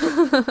 Whoa.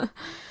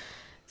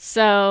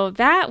 So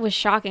that was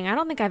shocking. I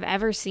don't think I've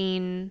ever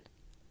seen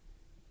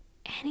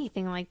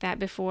anything like that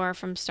before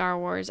from Star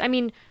Wars. I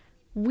mean,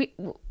 we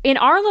in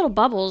our little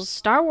bubbles,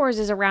 Star Wars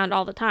is around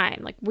all the time.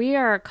 Like, we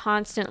are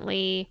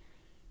constantly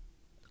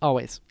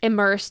Always.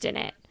 immersed in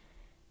it.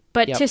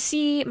 But Yep. to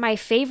see my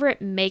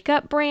favorite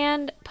makeup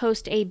brand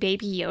post a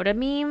Baby Yoda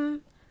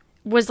meme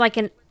was like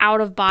an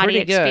out-of-body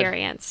Pretty good.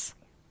 experience.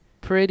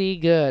 Pretty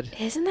good.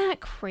 Isn't that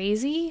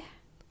crazy?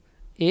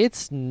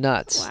 It's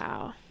nuts.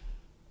 Wow.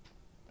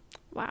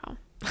 Wow.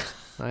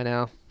 I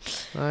know.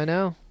 I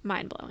know.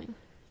 Mind-blowing.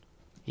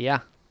 Yeah,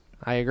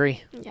 I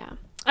agree. Yeah.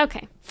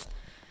 Okay.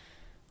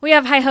 We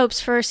have high hopes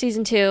for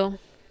season 2.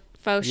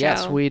 Faux show.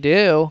 Yes, we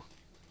do.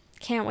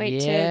 Can't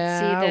wait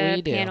Yeah, to see we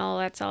the do. panel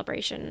at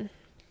Celebration.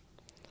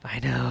 I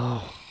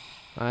know.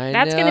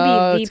 That's going to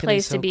be It's the gonna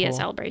place so to be at cool.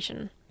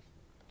 Celebration.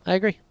 I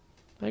agree.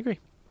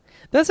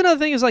 That's another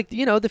thing is like,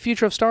 the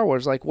future of Star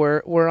Wars. Like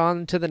we're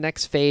on to the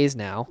next phase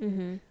now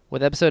Mm-hmm.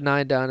 with episode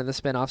 9 done and the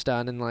spin-offs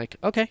done and like,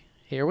 okay,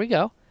 here we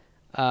go.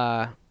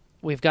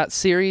 We've got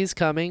series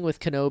coming with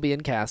Kenobi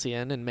and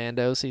Cassian and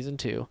Mando season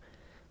 2.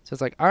 So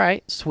it's like, all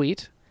right,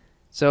 sweet.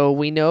 So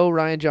we know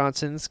Rian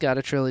Johnson's got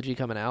a trilogy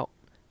coming out.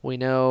 We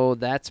know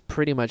that's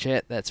pretty much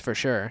it. That's for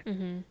sure.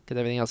 Mm-hmm. Because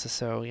everything else is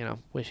so,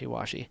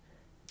 wishy-washy.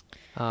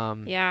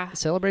 Yeah.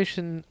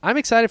 Celebration. I'm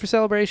excited for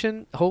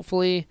Celebration.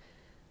 Hopefully,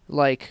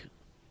 like,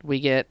 we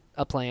get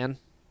a plan.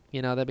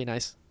 That'd be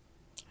nice.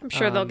 I'm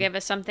sure they'll give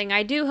us something.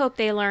 I do hope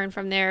they learn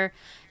from their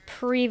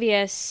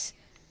previous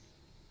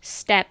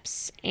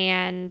steps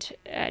and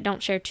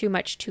don't share too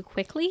much too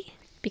quickly.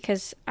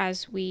 Because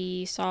as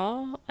we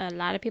saw, a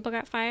lot of people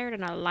got fired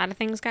and a lot of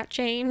things got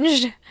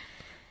changed.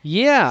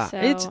 Yeah. So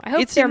it's I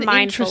hope it's they're an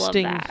mindful of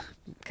interesting, that.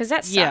 Because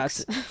that Yeah,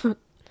 sucks.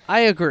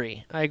 I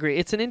agree.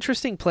 It's an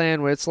interesting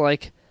plan where it's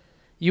like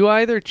you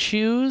either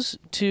choose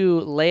to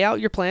lay out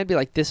your plan, be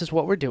like, this is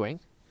what we're doing,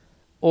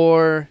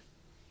 or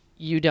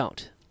you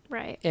don't.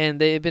 Right.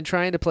 And they've been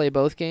trying to play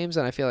both games,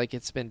 and I feel like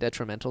it's been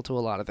detrimental to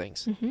a lot of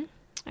things. Mm-hmm.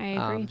 I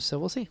agree. So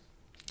we'll see.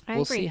 I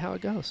We'll agree. see how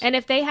it goes. And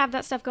if they have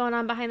that stuff going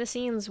on behind the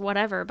scenes,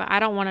 whatever, but I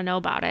don't want to know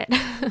about it.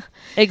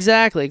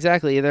 Exactly.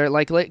 They're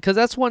like, because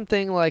that's one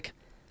thing, like,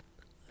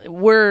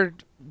 we're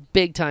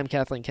big time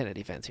Kathleen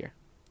Kennedy fans here.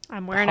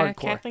 I'm wearing a Hardcore.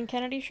 Kathleen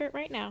Kennedy shirt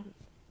right now.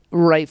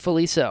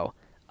 Rightfully so.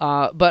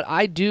 But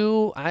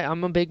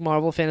I'm a big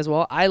Marvel fan as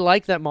well. I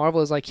like that Marvel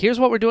is like, here's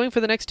what we're doing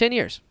for the next 10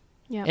 years.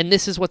 Yeah. And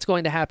this is what's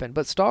going to happen.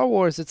 But Star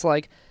Wars, it's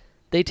like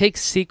they take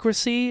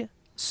secrecy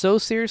so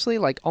seriously,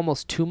 like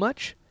almost too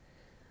much,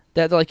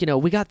 that they're like,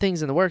 we got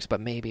things in the works, but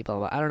maybe, blah,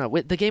 blah. I don't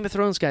know. The Game of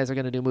Thrones guys are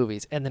going to do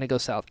movies, and then it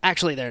goes south.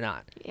 Actually, they're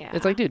not. Yeah.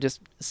 It's like, dude,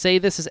 just say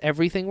this is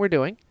everything we're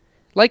doing.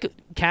 Like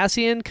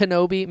Cassian,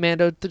 Kenobi,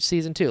 Mando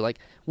season 2. Like,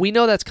 we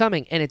know that's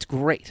coming, and it's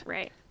great.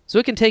 Right. So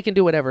it can take and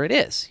do whatever it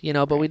is,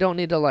 but we don't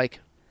need to,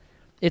 like...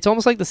 It's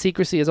almost like the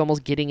secrecy is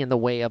almost getting in the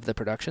way of the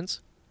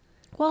productions.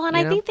 Well, and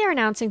I think they're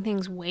announcing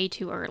things way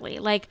too early.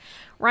 Like,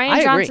 I Rian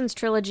agree. Johnson's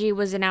trilogy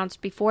was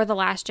announced before The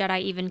Last Jedi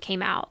even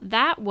came out.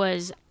 That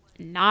was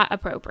not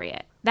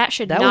appropriate. That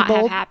should That was not have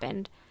bold.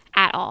 happened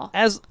at all.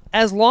 As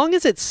long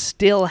as it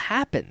still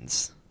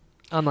happens,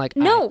 I'm like...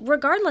 No,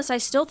 regardless, I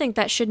still think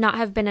that should not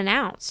have been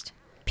announced.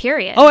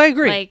 Period. Oh, I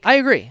agree. Like, I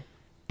agree.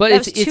 But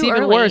that it's was too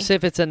even early. worse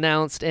if it's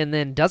announced and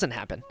then doesn't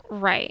happen.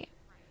 right.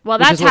 Well,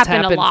 Which that's is what's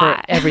happened a happened for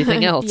lot.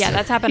 everything else, Yeah,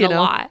 that's happened a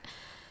lot.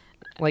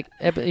 Like,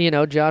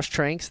 Josh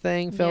Trank's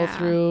thing fell Yeah.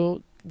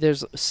 through.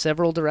 There's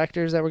several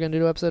directors that were going to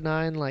do episode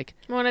 9. Like,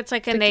 Well, it's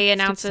like, Stick and they to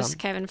announce this some.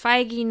 Kevin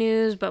Feige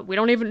news, but we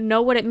don't even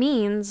know what it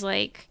means.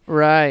 Like,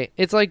 right.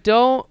 It's like,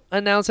 don't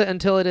announce it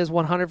until it is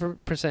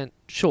 100%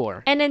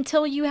 sure. and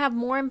until you have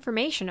more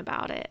information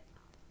about it.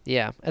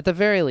 Yeah, at the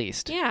very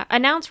least. Yeah,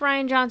 announce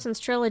Rian Johnson's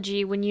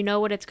trilogy when you know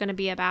what it's going to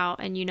be about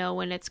and you know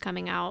when it's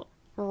coming out,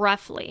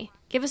 roughly.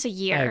 Give us a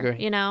year, I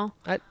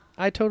agree.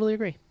 I totally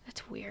agree.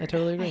 That's weird. I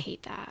totally agree. I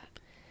hate that.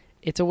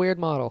 It's a weird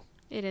model.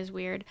 It is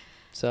weird.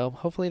 So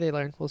hopefully they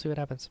learn. We'll see what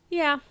happens.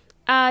 Yeah.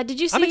 Did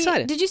you see? I'm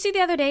excited. Did you see the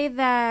other day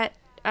that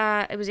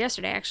it was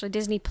yesterday actually?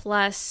 Disney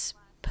Plus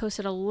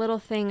posted a little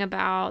thing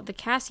about the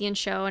Cassian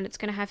show, and it's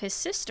going to have his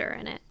sister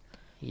in it.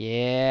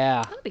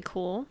 Yeah. That'll be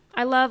cool.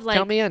 I love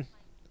Count me in.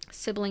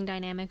 sibling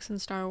dynamics in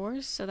Star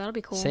Wars, so that'll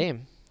be cool.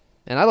 Same.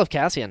 And I love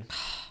Cassian.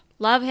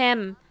 Love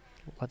him.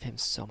 Love him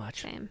so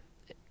much. Same.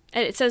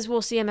 It says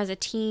we'll see him as a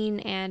teen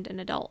and an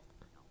adult.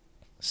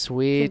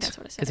 Sweet. that's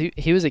what it said.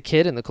 Because he was a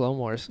kid in the Clone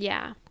Wars.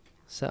 Yeah.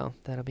 So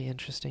that'll be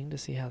interesting to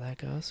see how that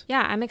goes.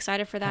 Yeah, I'm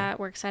excited for that.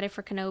 We're excited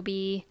for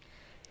Kenobi.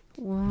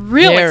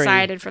 Real Very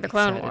excited for the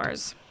Clone excited.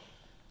 Wars.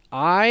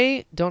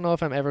 I don't know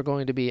if I'm ever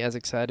going to be as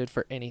excited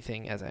for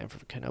anything as I am for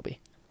Kenobi.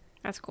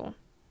 That's cool.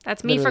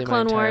 That's me Literally for my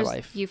Clone entire Wars,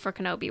 life. you for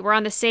Kenobi. We're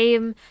on the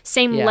same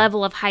Yeah.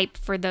 level of hype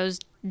for those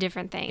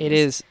different things. It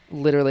is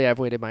literally, I've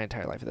waited my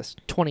entire life for this.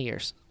 20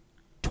 years.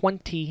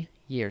 20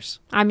 years.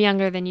 I'm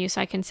younger than you,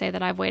 so I can say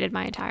that I've waited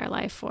my entire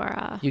life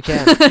for You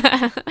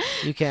can.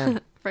 You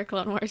can. for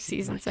Clone Wars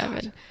season my 7.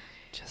 God.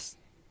 Just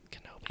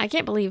Kenobi. I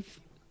can't believe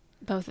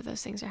both of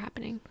those things are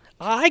happening.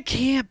 I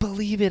can't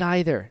believe it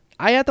either.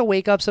 I have to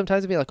wake up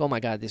sometimes and be like, oh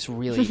my God, this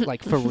really,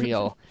 like, for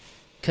real,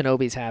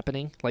 Kenobi's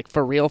happening. Like,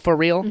 for real, for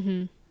real.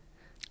 Mm-hmm.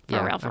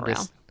 For real, for I'm real.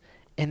 just-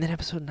 And then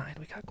episode 9,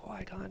 we got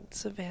Qui-Gon.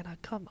 Savannah,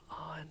 come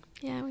on.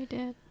 Yeah, we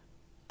did.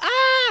 Ah!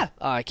 Oh,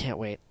 I can't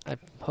wait. I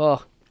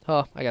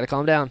gotta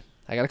calm down.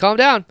 I gotta calm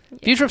down. Yeah.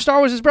 Future of Star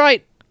Wars is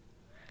bright.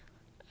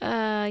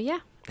 Yeah.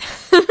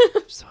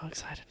 I'm so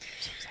excited.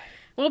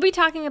 We'll be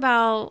talking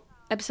about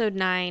episode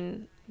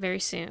 9 very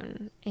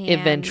soon. And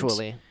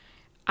Eventually.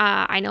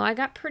 I know I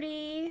got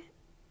pretty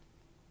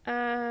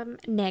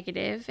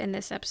negative in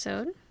this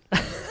episode.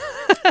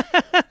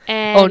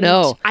 And Oh,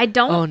 no. I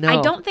don't Oh, no.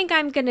 I don't think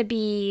I'm going to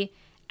be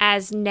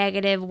as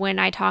negative when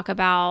I talk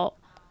about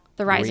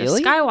The Rise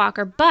Really? of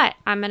Skywalker, but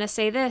I'm going to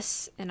say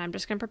this, and I'm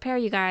just going to prepare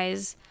you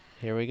guys.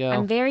 Here we go.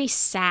 I'm very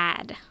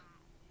sad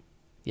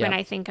when Yep.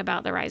 I think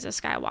about The Rise of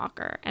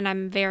Skywalker, and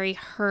I'm very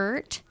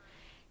hurt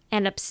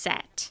and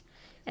upset.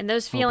 And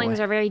those feelings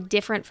boy. are very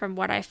different from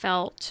what I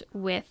felt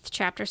with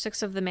Chapter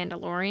 6 of The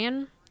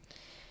Mandalorian.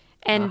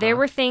 And there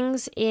were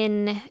things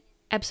in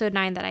Episode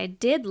 9 that I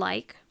did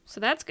like, so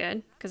that's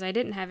good, because I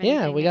didn't have anything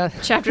Yeah, we in got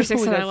Chapter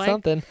 6 we that I got liked.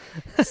 something.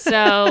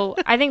 So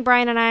I think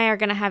Brian and I are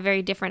going to have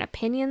very different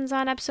opinions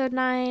on Episode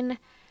 9.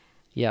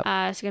 Yep.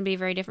 It's going to be a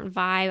very different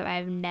vibe.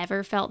 I've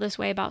never felt this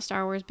way about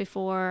Star Wars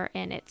before,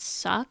 and it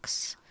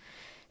sucks.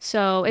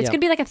 So it's Yep.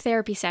 going to be like a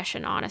therapy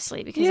session,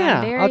 honestly, because Yeah,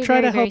 I'm very, I'll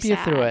try very, to help very you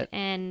sad, through it.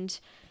 And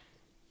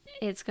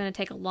it's going to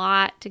take a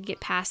lot to get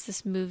past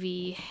this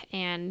movie,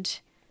 and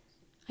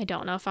I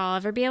don't know if I'll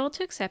ever be able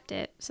to accept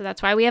it. So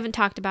that's why we haven't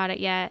talked about it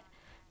yet,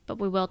 but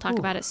we will talk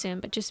about it soon.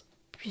 But just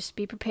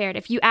be prepared.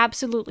 If you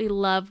absolutely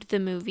loved the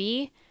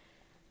movie,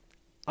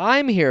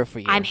 I'm here for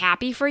you. I'm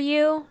happy for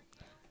you.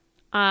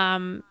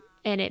 And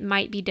it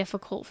might be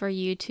difficult for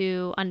you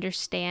to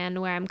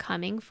understand where I'm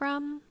coming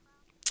from,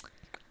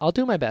 I'll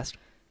do my best.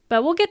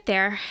 but we'll get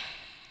there.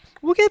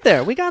 We'll get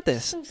there. We got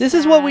this. So This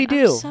is what we sad. I'm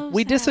do. so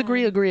We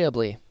disagree sad.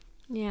 agreeably.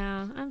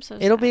 Yeah, I'm so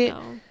It'll sad, be-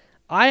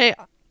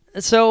 though.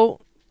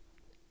 So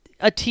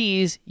a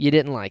tease, you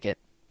didn't like it.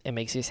 It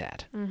makes you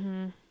sad.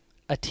 Mm-hmm.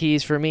 A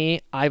tease for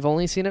me, I've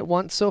only seen it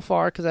once so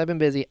far because I've been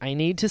busy. I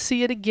need to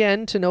see it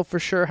again to know for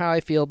sure how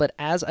I feel, but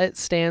as it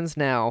stands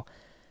now,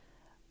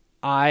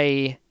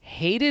 I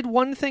hated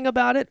one thing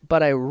about it,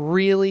 but I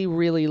really,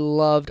 really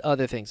loved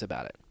other things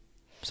about it.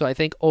 So I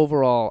think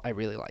overall, I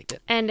really liked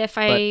it. And if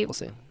But I we'll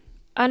see.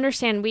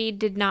 understand, we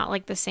did not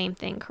like the same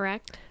thing,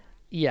 correct?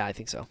 Yeah, I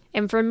think so.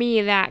 And for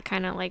me, that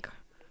kind of like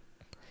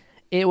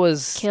It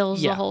was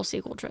kills yeah. the whole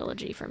sequel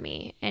trilogy for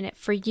me. And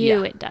for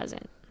you, Yeah. it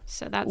doesn't.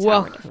 So that's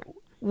Well, how we're different.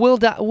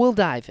 we'll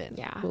dive in.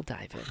 Yeah. We'll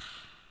dive in.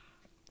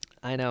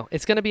 I know.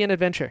 It's going to be an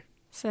adventure.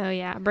 So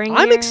yeah,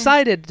 I'm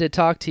excited to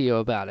talk to you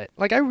about it.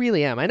 Like, I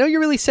really am. I know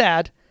you're really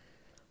sad,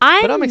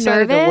 but I'm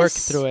excited to work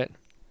nervous through it.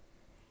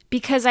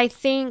 because I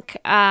think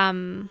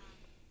I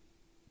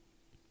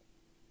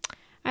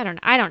don't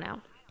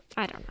know.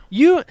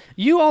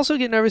 You also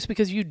get nervous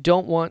because you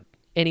don't want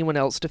anyone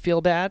else to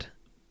feel bad,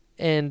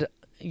 and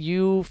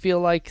you feel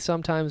like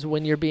sometimes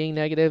when you're being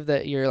negative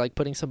that you're like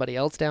putting somebody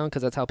else down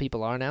because that's how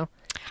people are now.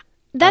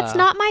 That's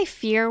not my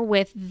fear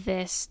with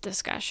this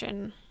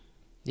discussion.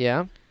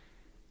 Yeah.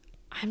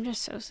 I'm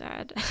just so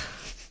sad.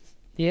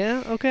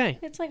 Yeah. Okay.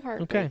 It's like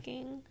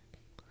heartbreaking.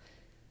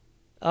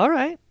 All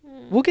right.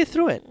 We'll get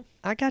through it.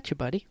 I got you,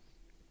 buddy.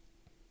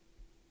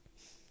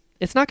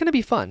 It's not going to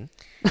be fun.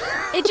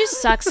 It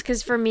just sucks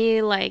because for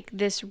me, like,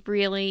 this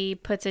really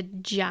puts a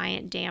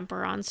giant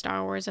damper on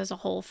Star Wars as a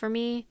whole for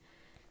me.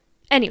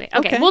 Anyway,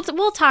 okay.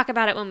 We'll talk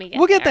about it when we get there.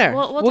 We'll get there.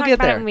 We'll We'll talk get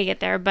about there. it when we get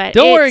there. But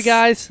Don't worry,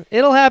 guys.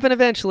 It'll happen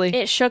eventually.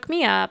 It shook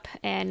me up,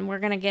 and we're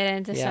going to get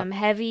into Yep. some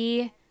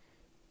heavy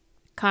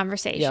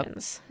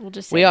conversations. We'll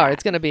just say We are. that.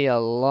 It's going to be a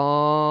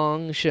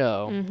long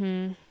show.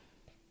 Mm-hmm.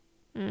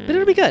 But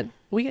it'll be good.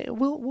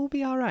 We'll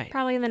be all right.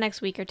 Probably in the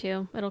next week or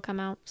two, it'll come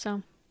out.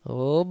 So,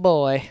 Oh,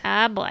 boy.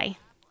 boy.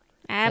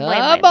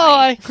 Oh,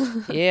 boy.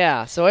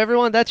 Yeah. So,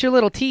 everyone, that's your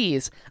little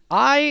tease.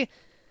 I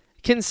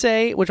can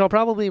say, which I'll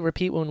probably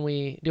repeat when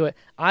we do it,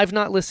 I've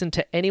not listened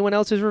to anyone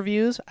else's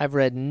reviews. I've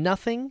read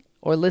nothing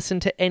or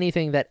listened to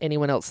anything that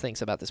anyone else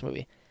thinks about this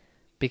movie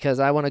because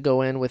I want to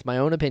go in with my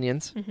own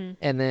opinions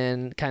and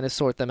then kind of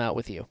sort them out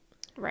with you.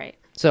 Right.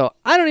 So,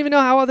 I don't even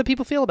know how other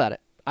people feel about it.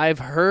 I've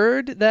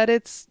heard that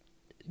it's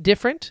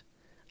different.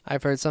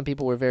 I've heard some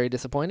people were very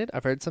disappointed.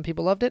 I've heard some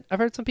people loved it. I've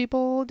heard some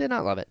people did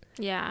not love it.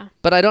 Yeah.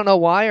 But I don't know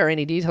why or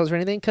any details or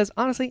anything because,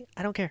 honestly,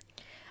 I don't care.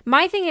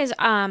 My thing is,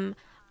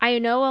 I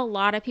know a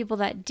lot of people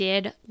that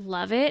did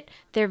love it.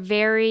 They're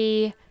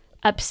very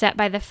upset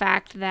by the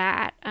fact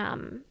that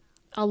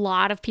a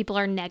lot of people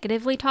are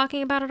negatively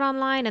talking about it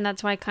online, and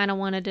that's why I kind of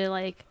wanted to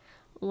like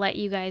let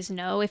you guys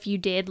know if you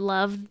did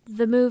love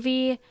the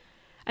movie.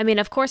 I mean,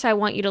 of course, I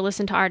want you to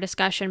listen to our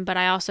discussion, but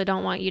I also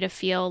don't want you to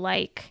feel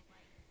like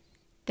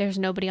there's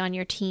nobody on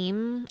your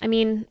team. I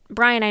mean,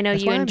 Brian, I know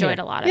That's you why I'm enjoyed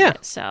here. a lot of Yeah.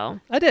 it, so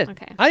I did.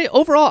 Okay.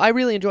 Overall, I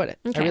really enjoyed it.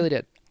 Okay. I really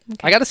did.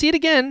 Okay. I got to see it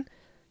again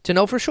to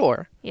know for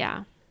sure.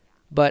 yeah.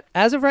 But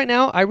as of right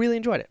now, I really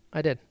enjoyed it.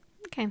 I did.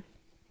 Okay.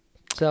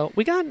 So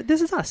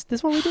this is us. This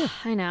is what we do.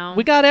 I know.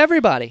 We got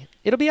everybody.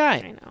 It'll be all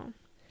right. I know.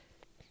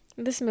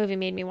 This movie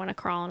made me want to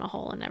crawl in a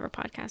hole and never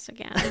podcast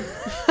again.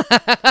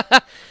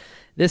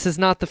 This is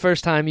not the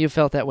first time you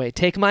felt that way.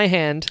 Take my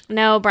hand.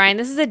 No, Brian,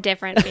 this is a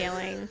different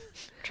feeling.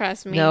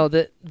 Trust me. No,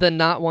 the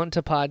not want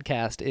to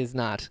podcast is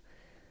not.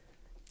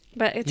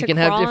 But it's you a can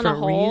have crawl in a different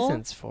hole.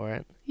 reasons for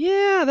it.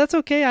 Yeah, that's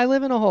okay. I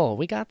live in a hole.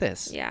 We got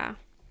this. Yeah.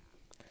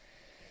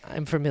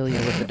 I'm familiar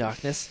with the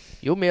darkness.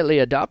 You merely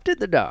adopted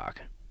the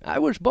dark. I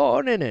was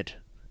born in it.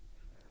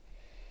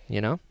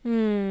 You know?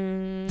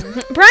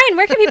 Brian,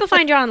 where can people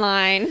find you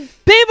online?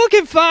 People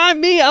can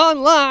find me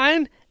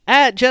online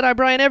at Jedi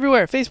Brian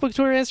everywhere. Facebook,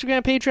 Twitter,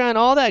 Instagram, Patreon,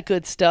 all that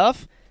good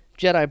stuff.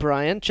 Jedi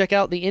Brian. Check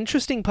out the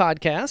Interesting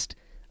podcast.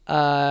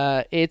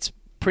 It's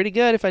pretty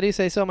good, if I do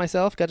say so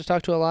myself. Got to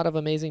talk to a lot of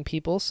amazing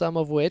people, some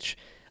of which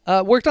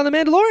worked on The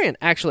Mandalorian,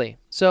 actually.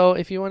 So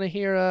if you want to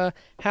hear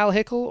Hal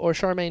Hickel or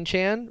Charmaine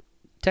Chan,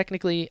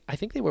 technically, I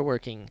think they were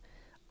working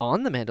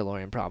on The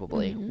Mandalorian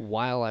probably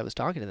while I was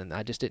talking to them.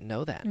 I just didn't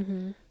know that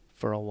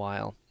for a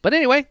while. But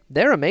anyway,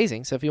 they're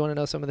amazing. So if you want to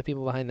know some of the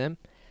people behind them,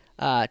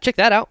 check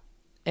that out.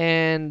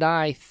 And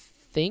I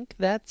think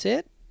that's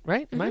it,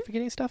 right? Am I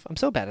forgetting stuff? I'm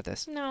so bad at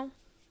this. No.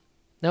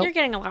 Nope. You're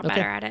getting a lot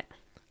better at it.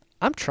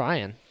 I'm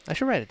trying. I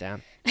should write it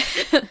down.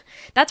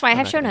 That's why I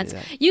have not show gonna notes. do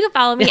that. You can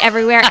follow me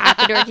everywhere at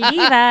The Dorky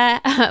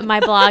Diva. My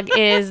blog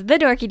is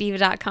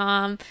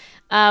thedorkydiva.com.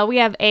 We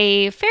have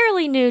a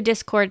fairly new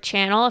Discord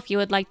channel. If you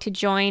would like to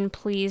join,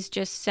 please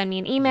just send me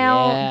an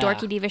email,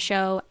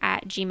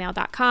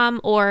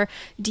 dorkydivashow@gmail.com, or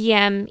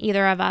DM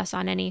either of us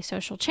on any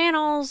social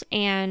channels,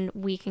 and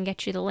we can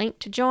get you the link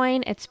to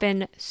join. It's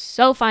been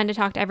so fun to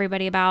talk to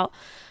everybody about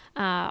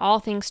all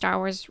things Star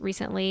Wars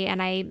recently,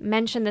 and I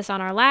mentioned this on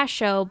our last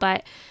show,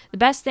 but the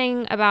best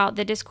thing about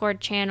the Discord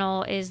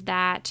channel is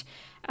that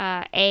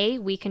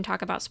we can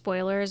talk about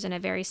spoilers in a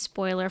very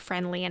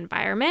spoiler-friendly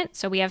environment.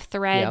 So we have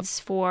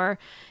threads for,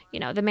 The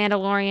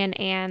Mandalorian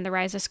and The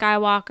Rise of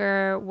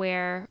Skywalker,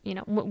 where,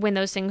 when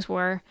those things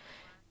were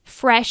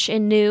fresh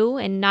and new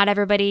and not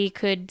everybody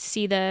could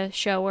see the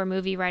show or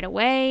movie right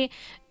away.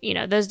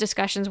 Those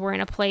discussions were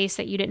in a place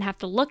that you didn't have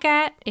to look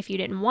at if you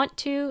didn't want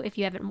to, if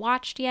you haven't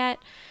watched yet.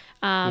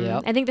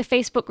 I think the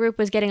Facebook group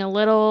was getting a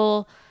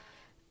little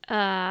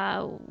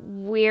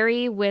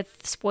weary with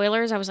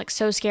spoilers. I was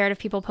so scared of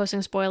people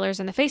posting spoilers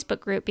in the Facebook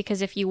group,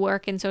 because if you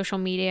work in social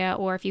media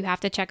or if you have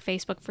to check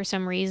Facebook for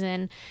some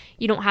reason,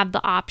 you don't have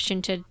the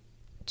option to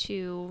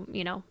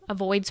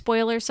avoid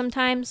spoilers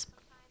sometimes.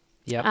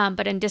 Yep.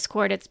 But in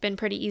Discord, it's been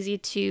pretty easy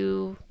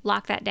to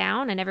lock that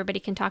down, and everybody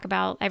can talk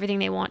about everything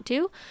they want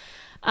to.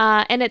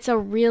 And it's a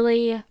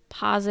really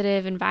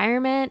positive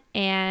environment.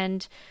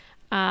 And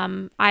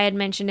I had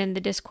mentioned in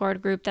the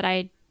Discord group that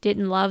I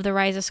didn't love The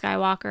Rise of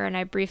Skywalker, and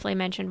I briefly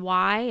mentioned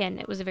why, and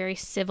it was a very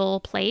civil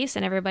place,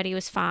 and everybody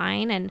was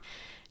fine, and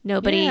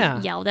nobody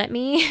yelled at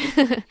me.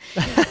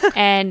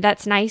 And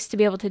that's nice to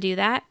be able to do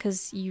that,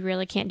 because you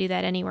really can't do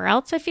that anywhere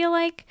else, I feel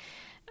like.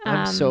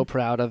 I'm so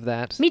proud of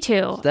that. Me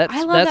too.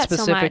 I love that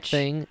specific so much.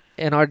 thing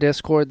in our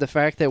Discord, the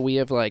fact that we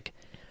have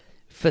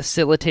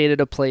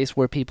facilitated a place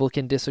where people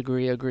can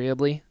disagree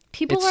agreeably.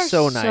 People are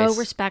so nice.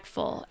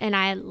 Respectful, and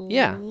I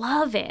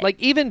love it.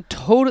 Even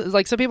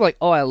totally, some people are like,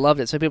 oh, I loved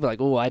it. Some people are like,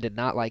 oh, I did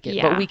not like it.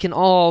 Yeah. But we can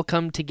all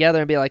come together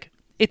and be like,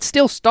 it's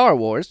still Star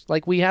Wars.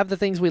 We have the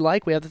things we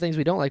like, we have the things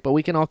we don't like, but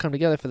we can all come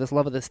together for this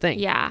love of this thing.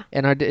 Yeah.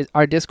 And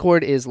our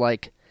Discord is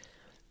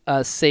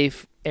a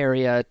safe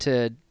area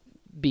to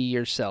be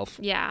yourself.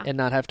 Yeah. And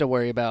not have to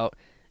worry about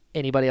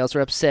anybody else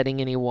or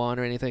upsetting anyone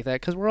or anything like that,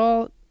 because we're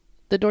all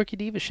the Dorky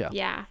Diva show.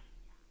 Yeah.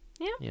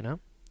 Yeah.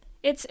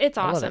 It's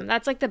awesome.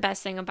 That's the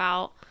best thing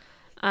about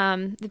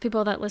the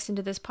people that listen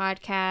to this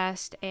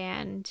podcast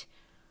and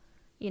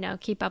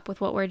keep up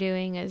with what we're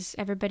doing, is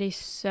everybody's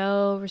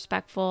so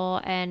respectful,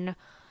 and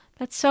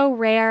that's so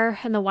rare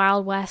in the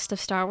Wild West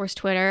of Star Wars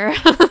Twitter.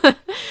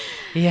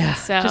 Yeah.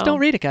 So just don't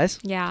read it, guys.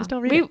 Yeah. Just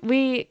don't read it.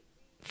 We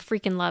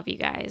freaking love you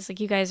guys.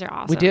 You guys are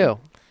awesome. We do.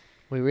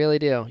 We really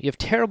do. You have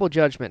terrible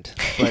judgment,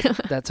 but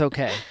that's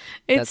okay.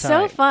 It's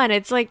so fun.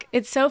 It's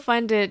so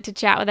fun to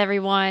chat with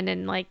everyone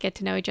and get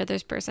to know each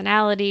other's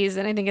personalities.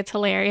 And I think it's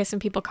hilarious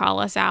when people call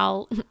us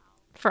out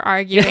for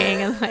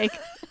arguing and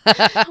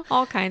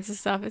all kinds of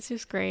stuff. It's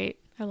just great.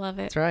 I love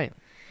it. That's right.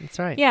 That's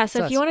right. Yeah.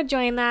 So if you want to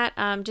join that,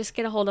 just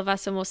get a hold of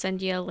us and we'll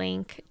send you a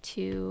link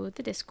to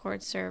the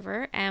Discord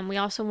server. And we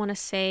also want to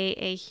say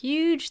a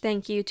huge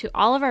thank you to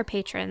all of our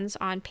patrons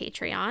on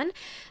Patreon.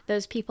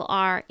 Those people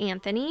are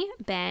Anthony,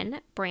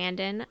 Ben,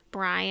 Brandon,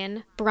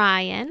 Brian.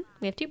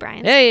 We have 2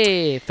 Brians.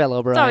 Hey,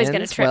 fellow Brians. It's always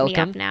going to trip Welcome.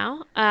 me up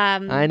now.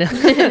 I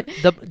know.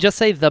 Just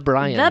say the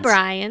Brians. The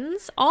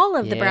Brians. All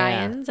of the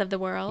Brians of the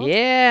world.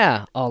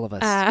 Yeah. All of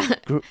us.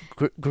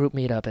 Group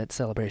meet up at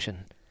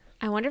Celebration.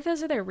 I wonder if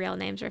those are their real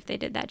names or if they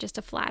did that just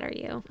to flatter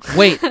you.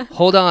 Wait,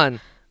 hold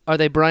on. Are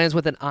they Brians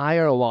with an I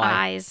or a Y?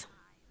 Eyes.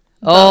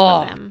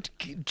 Oh,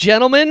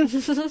 gentlemen,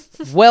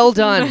 well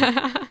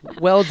done.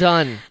 Well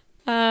done.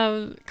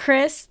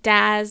 Chris,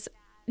 Daz,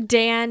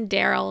 Dan,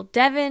 Daryl,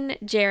 Devin,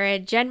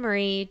 Jared, Jen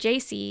Marie,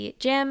 JC,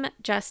 Jim,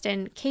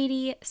 Justin,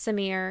 Katie,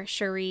 Samir,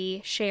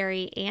 Cherie,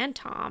 Sherry, and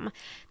Tom.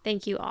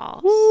 Thank you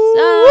all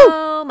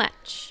so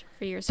much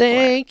for your support.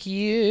 Thank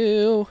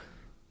you.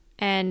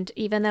 And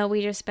even though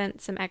we just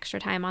spent some extra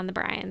time on the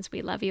Bryans,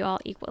 we love you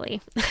all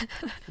equally.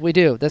 We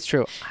do. That's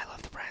true. I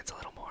love the Bryans a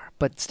little more,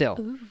 but still.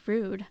 Ooh,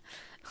 rude.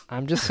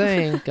 I'm just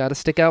saying, got to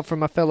stick out for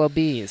my fellow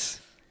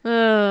bees.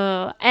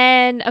 Oh,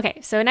 and okay,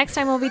 so next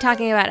time we'll be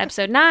talking about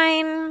episode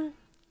 9.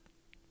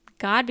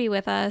 God be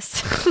with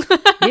us.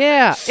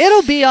 Yeah,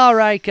 it'll be all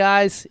right,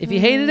 guys. If you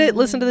hated it,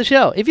 listen to the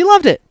show. If you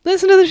loved it,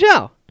 listen to the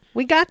show.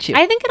 We got you.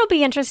 I think it'll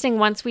be interesting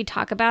once we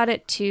talk about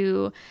it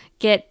to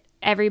get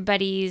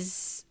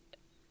everybody's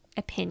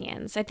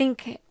opinions. I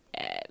think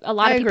a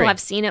lot of people have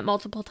seen it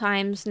multiple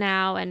times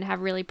now and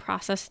have really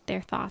processed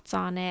their thoughts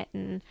on it.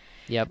 And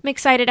Yep. I'm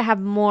excited to have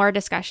more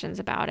discussions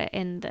about it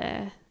in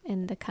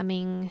the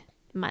coming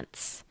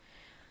months.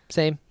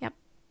 Same. Yep.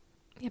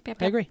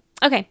 I agree.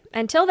 Okay,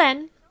 until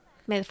then,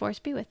 may the force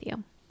be with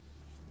you.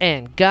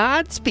 And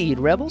Godspeed,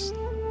 Rebels.